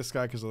 it's got to be this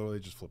guy because otherwise they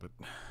just flip it.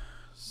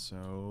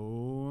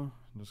 So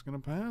I'm just gonna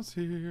pass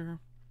here.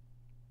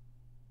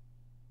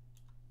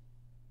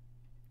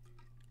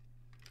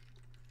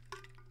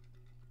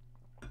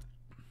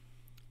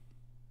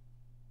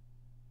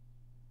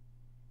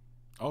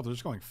 Oh, they're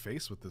just going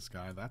face with this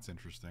guy. That's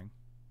interesting.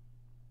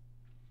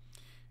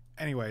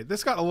 Anyway,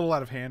 this got a little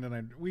out of hand,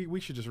 and we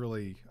should just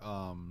really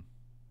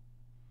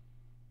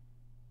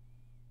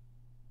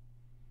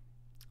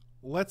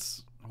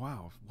let's.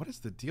 Wow, what is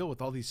the deal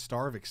with all these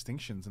Star of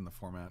Extinctions in the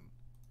format?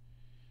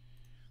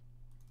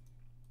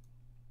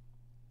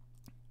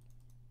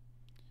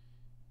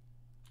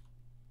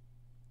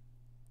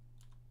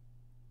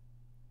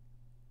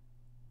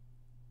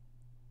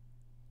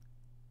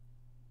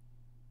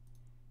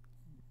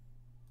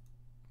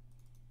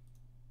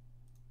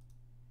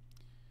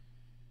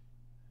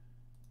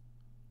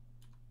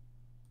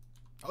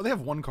 Oh, they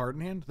have one card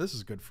in hand? This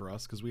is good for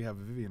us because we have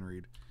Vivien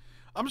Reid.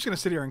 I'm just going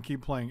to sit here and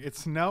keep playing.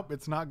 Nope,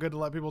 it's not good to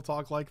let people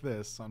talk like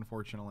this,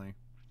 unfortunately.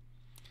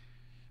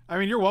 I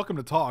mean, you're welcome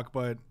to talk,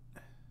 but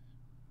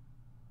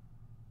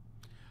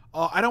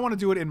I don't want to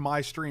do it in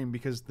my stream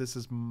because this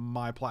is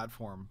my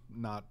platform,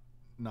 not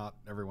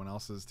everyone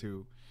else's,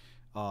 to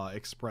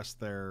express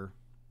their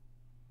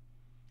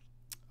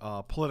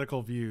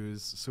political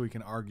views so we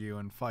can argue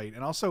and fight.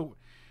 And also,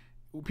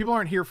 people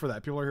aren't here for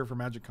that. People are here for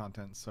Magic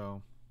content,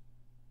 so...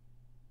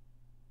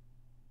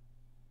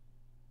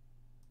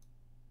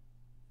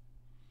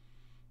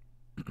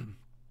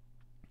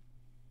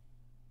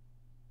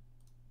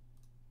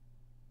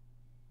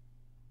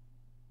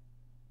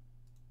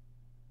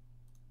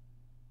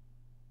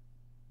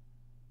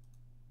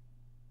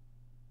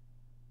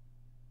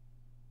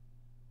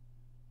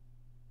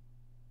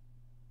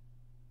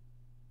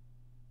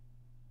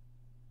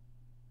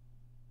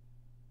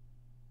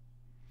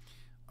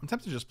 I'm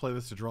tempted to just play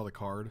this to draw the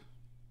card.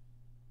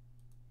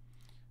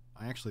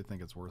 I actually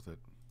think it's worth it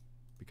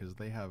because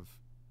they have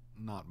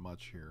not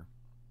much here.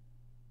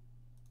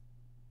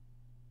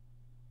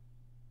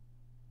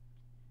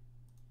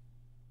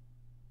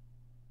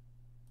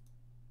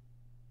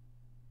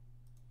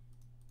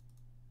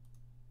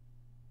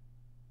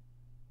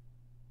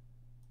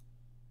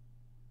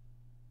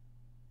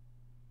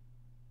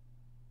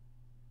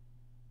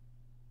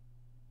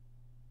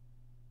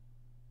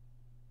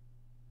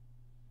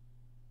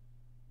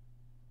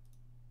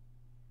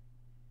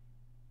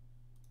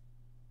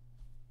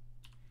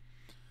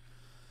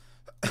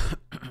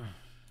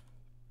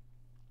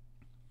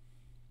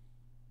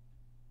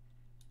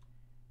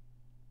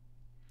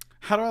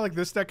 How do I like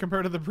this deck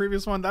compared to the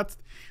previous one?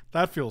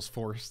 That feels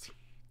forced.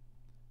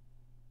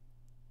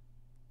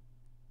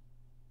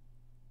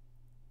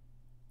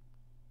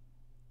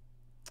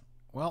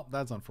 Well,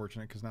 that's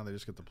unfortunate because now they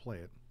just get to play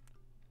it.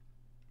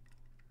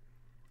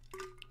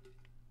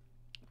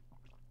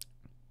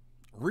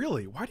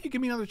 Really? Why do you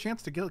give me another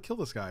chance to kill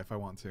this guy if I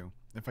want to?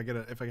 If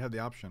I have the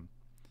option.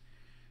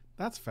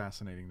 That's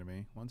fascinating to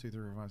me. 1, 2,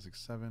 3, 4, 5, 6,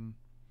 7.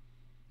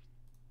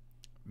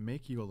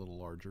 Make you a little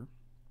larger.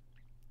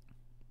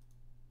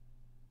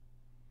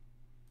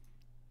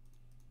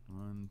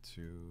 1,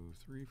 2,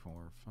 3,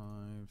 4, 5,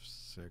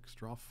 6.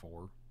 Draw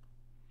 4.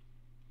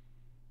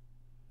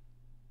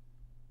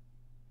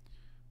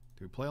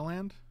 Do we play a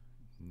land?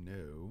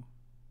 No.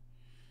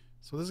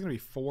 So this is going to be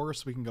 4,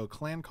 so we can go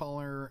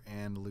Clancaller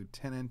and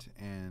Lieutenant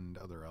and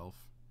other elf.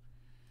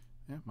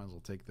 Yeah, might as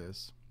well take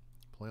this.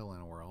 Play a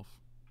Llanowar Elf.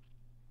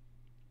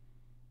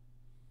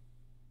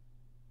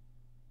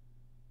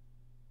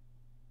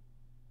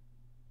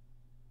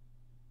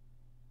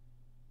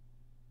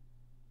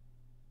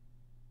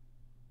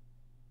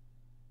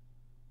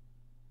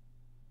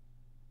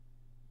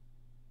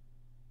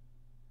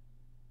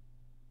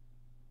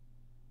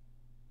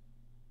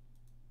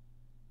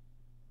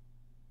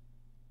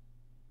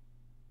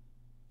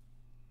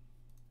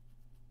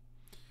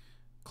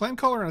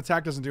 Clancaller on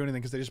attack doesn't do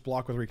anything because they just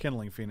block with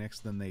Rekindling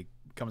Phoenix. Then they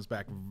comes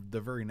back the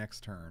very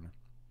next turn.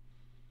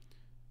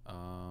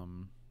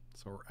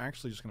 So we're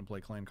actually just going to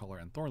play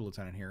Clancaller and Thorn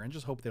Lieutenant here and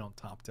just hope they don't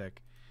top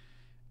deck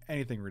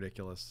anything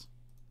ridiculous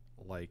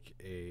like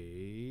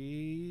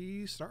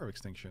a Star of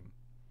Extinction.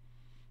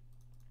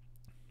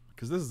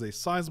 Because this is a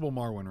sizable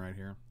Marwyn right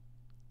here.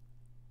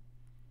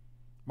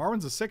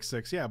 Marwyn's a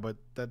 6/6, yeah, but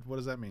what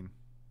does that mean?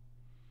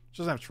 It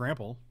doesn't have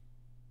trample.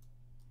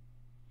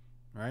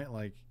 Right?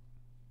 Like...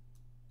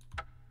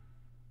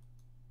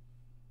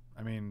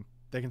 I mean,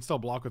 they can still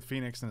block with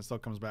Phoenix and it still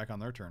comes back on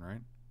their turn,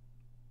 right?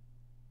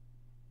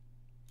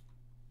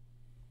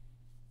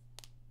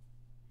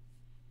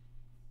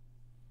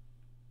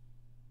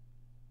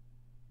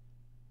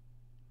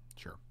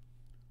 Sure.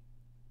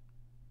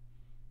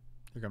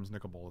 Here comes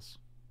Nicol Bolas.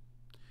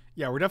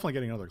 Yeah, we're definitely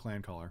getting another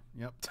Clancaller.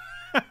 Yep.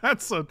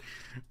 That's a...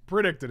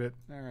 Predicted it.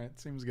 All right,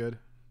 seems good.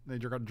 They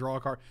draw a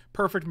card.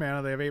 Perfect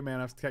mana. They have 8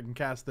 mana. Can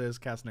cast this,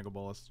 cast Nicol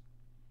Bolas.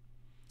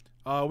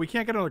 We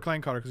can't get another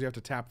Clancaller because you have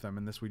to tap them,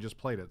 and this we just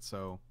played it,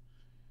 so...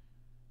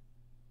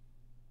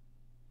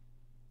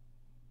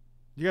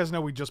 You guys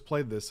know we just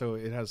played this, so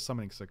it has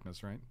Summoning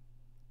Sickness, right?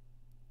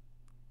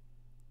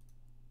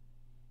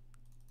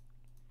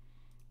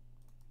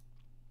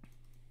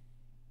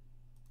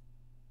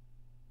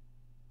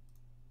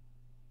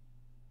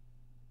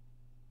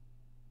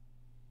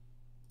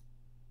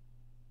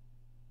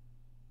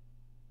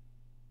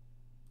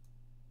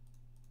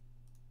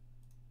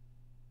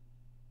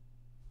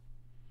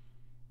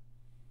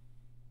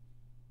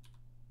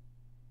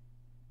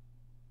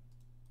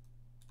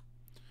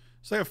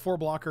 So they have 4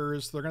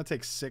 blockers. They're going to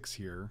take 6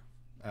 here,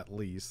 at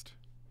least.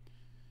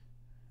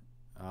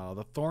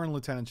 The Thorn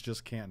Lieutenants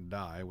just can't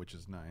die, which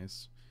is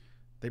nice.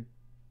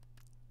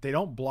 They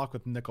don't block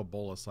with Nicol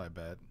Bolas, I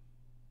bet.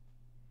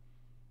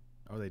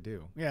 Oh, they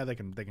do. Yeah, they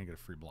can get a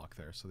free block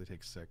there. So they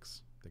take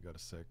 6. They go to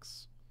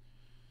 6.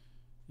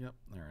 Yep.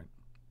 All right.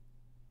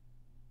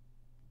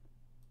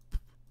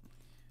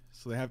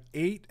 So they have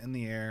 8 in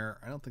the air.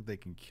 I don't think they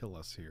can kill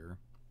us here.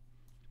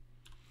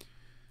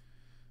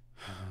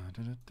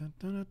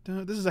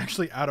 This is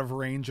actually out of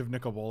range of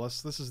Nicol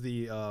Bolas. This is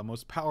the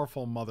most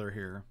powerful mother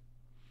here.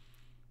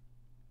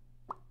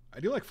 I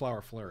do like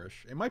Flower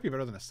Flourish. It might be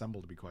better than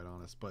Assemble, to be quite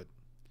honest, but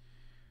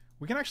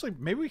we can actually...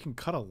 Maybe we can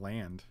cut a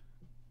land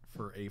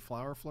for a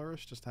Flower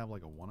Flourish. Just have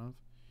like a 1 of.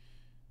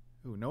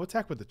 Ooh, no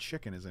attack with the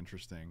chicken is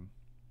interesting.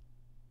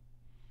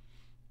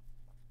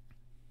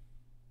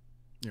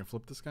 You gonna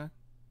flip this guy?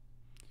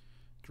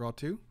 Draw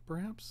 2,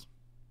 perhaps?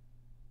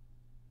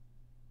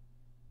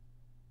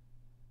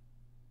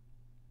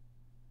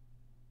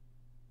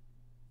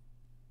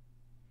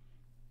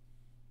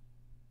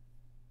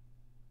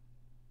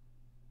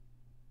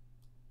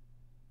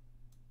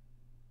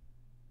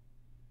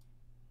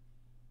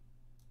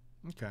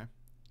 Okay.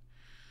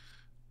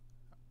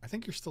 I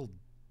think you're still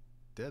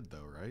dead,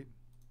 though, right?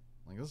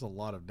 Like, there's a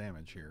lot of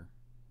damage here.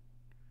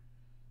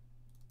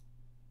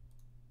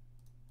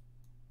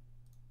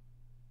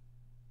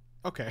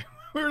 Okay.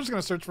 We're just going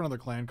to search for another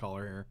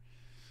Clancaller here.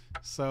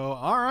 So,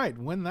 alright.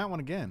 Win that one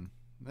again.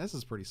 This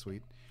is pretty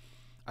sweet.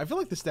 I feel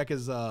like this deck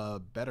is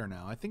better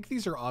now. I think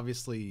these are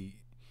obviously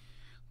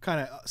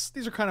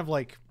these are kind of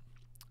like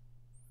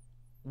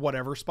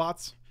whatever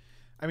spots.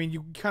 I mean,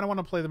 you kind of want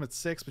to play them at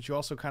 6, but you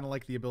also kind of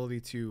like the ability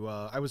to...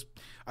 I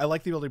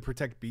like the ability to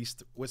protect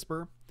Beast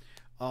Whisper.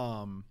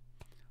 But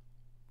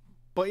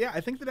yeah,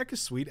 I think the deck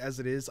is sweet as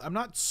it is. I'm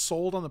not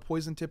sold on the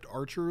poison-tipped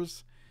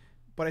archers,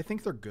 but I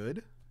think they're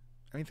good.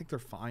 I think they're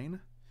fine.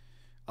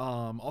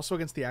 Also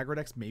against the aggro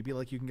decks, maybe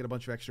like you can get a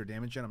bunch of extra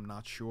damage in. I'm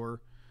not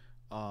sure.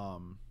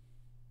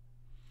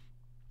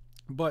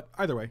 But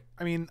either way,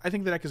 I mean, I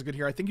think the deck is good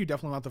here. I think you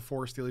definitely want the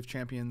 4 Steel Leaf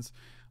Champions.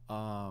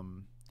 I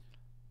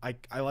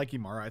like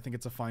Imara. I think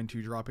it's a fine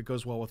 2-drop. It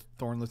goes well with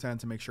Thorn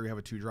Lieutenant to make sure you have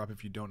a 2-drop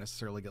if you don't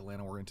necessarily get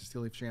Llanowar into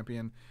Steel Leaf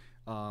Champion.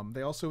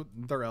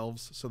 They're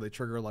elves, so they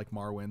trigger like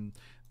Marwyn.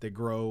 They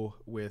grow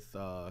with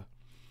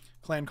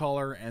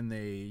Clancaller, and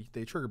they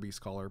trigger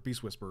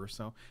Beast Whisperer.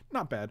 So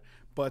not bad.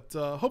 But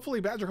hopefully,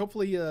 Badger,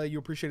 you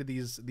appreciated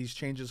these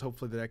changes.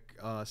 Hopefully the deck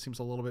seems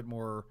a little bit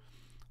more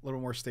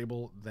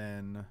stable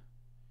than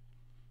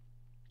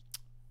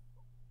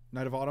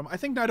Knight of Autumn. I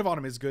think Knight of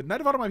Autumn is good.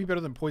 Knight of Autumn might be better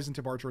than Poison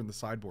Tip Archer in the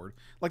sideboard.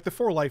 Like the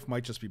 4 life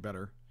might just be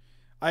better.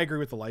 I agree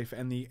with the life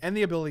and the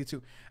ability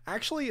to...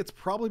 Actually, it's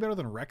probably better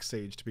than Rec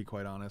Sage, to be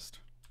quite honest.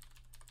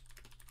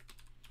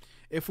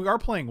 If we are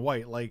playing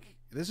white, like,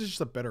 this is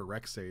just a better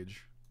Rec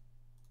Sage.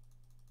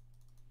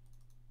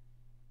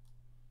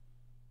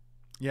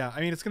 Yeah, I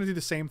mean, it's going to do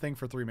the same thing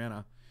for 3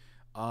 mana.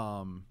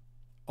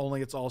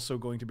 Only it's also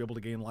going to be able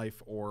to gain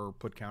life or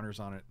put counters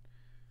on it.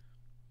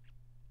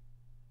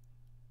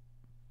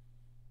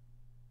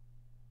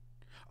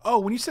 Oh,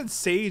 when you said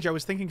Sage, I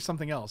was thinking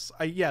something else.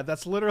 Yeah,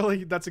 that's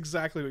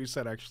exactly what you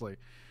said, actually.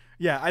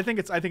 Yeah, I think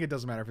it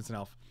doesn't matter if it's an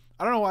elf.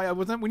 I don't know why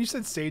when you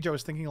said Sage, I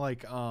was thinking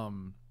like I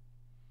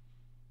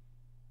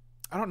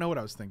don't know what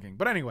I was thinking.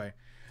 But anyway,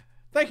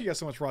 thank you guys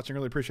so much for watching.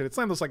 Really appreciate it.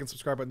 Slam those like and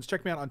subscribe buttons.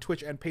 Check me out on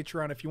Twitch and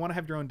Patreon. If you want to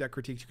have your own deck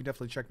critiques, you can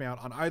definitely check me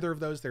out on either of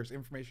those. There's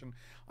information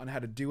on how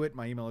to do it.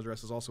 My email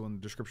address is also in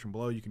the description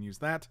below. You can use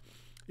that.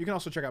 You can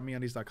also check out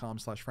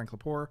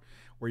meundies.com/FrankLepore,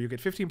 where you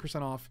get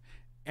 15% off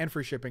and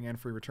free shipping and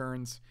free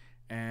returns.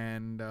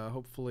 And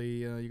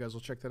hopefully you guys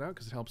will check that out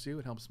because it helps you.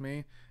 It helps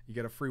me. You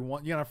get a free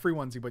one. You get a free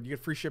onesie, but you get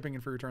free shipping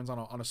and free returns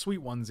on a sweet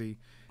onesie.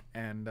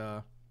 And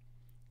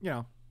you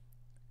know,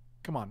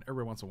 come on,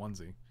 everybody wants a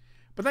onesie.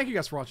 But thank you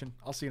guys for watching.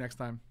 I'll see you next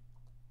time.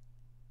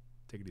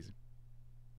 Take it easy.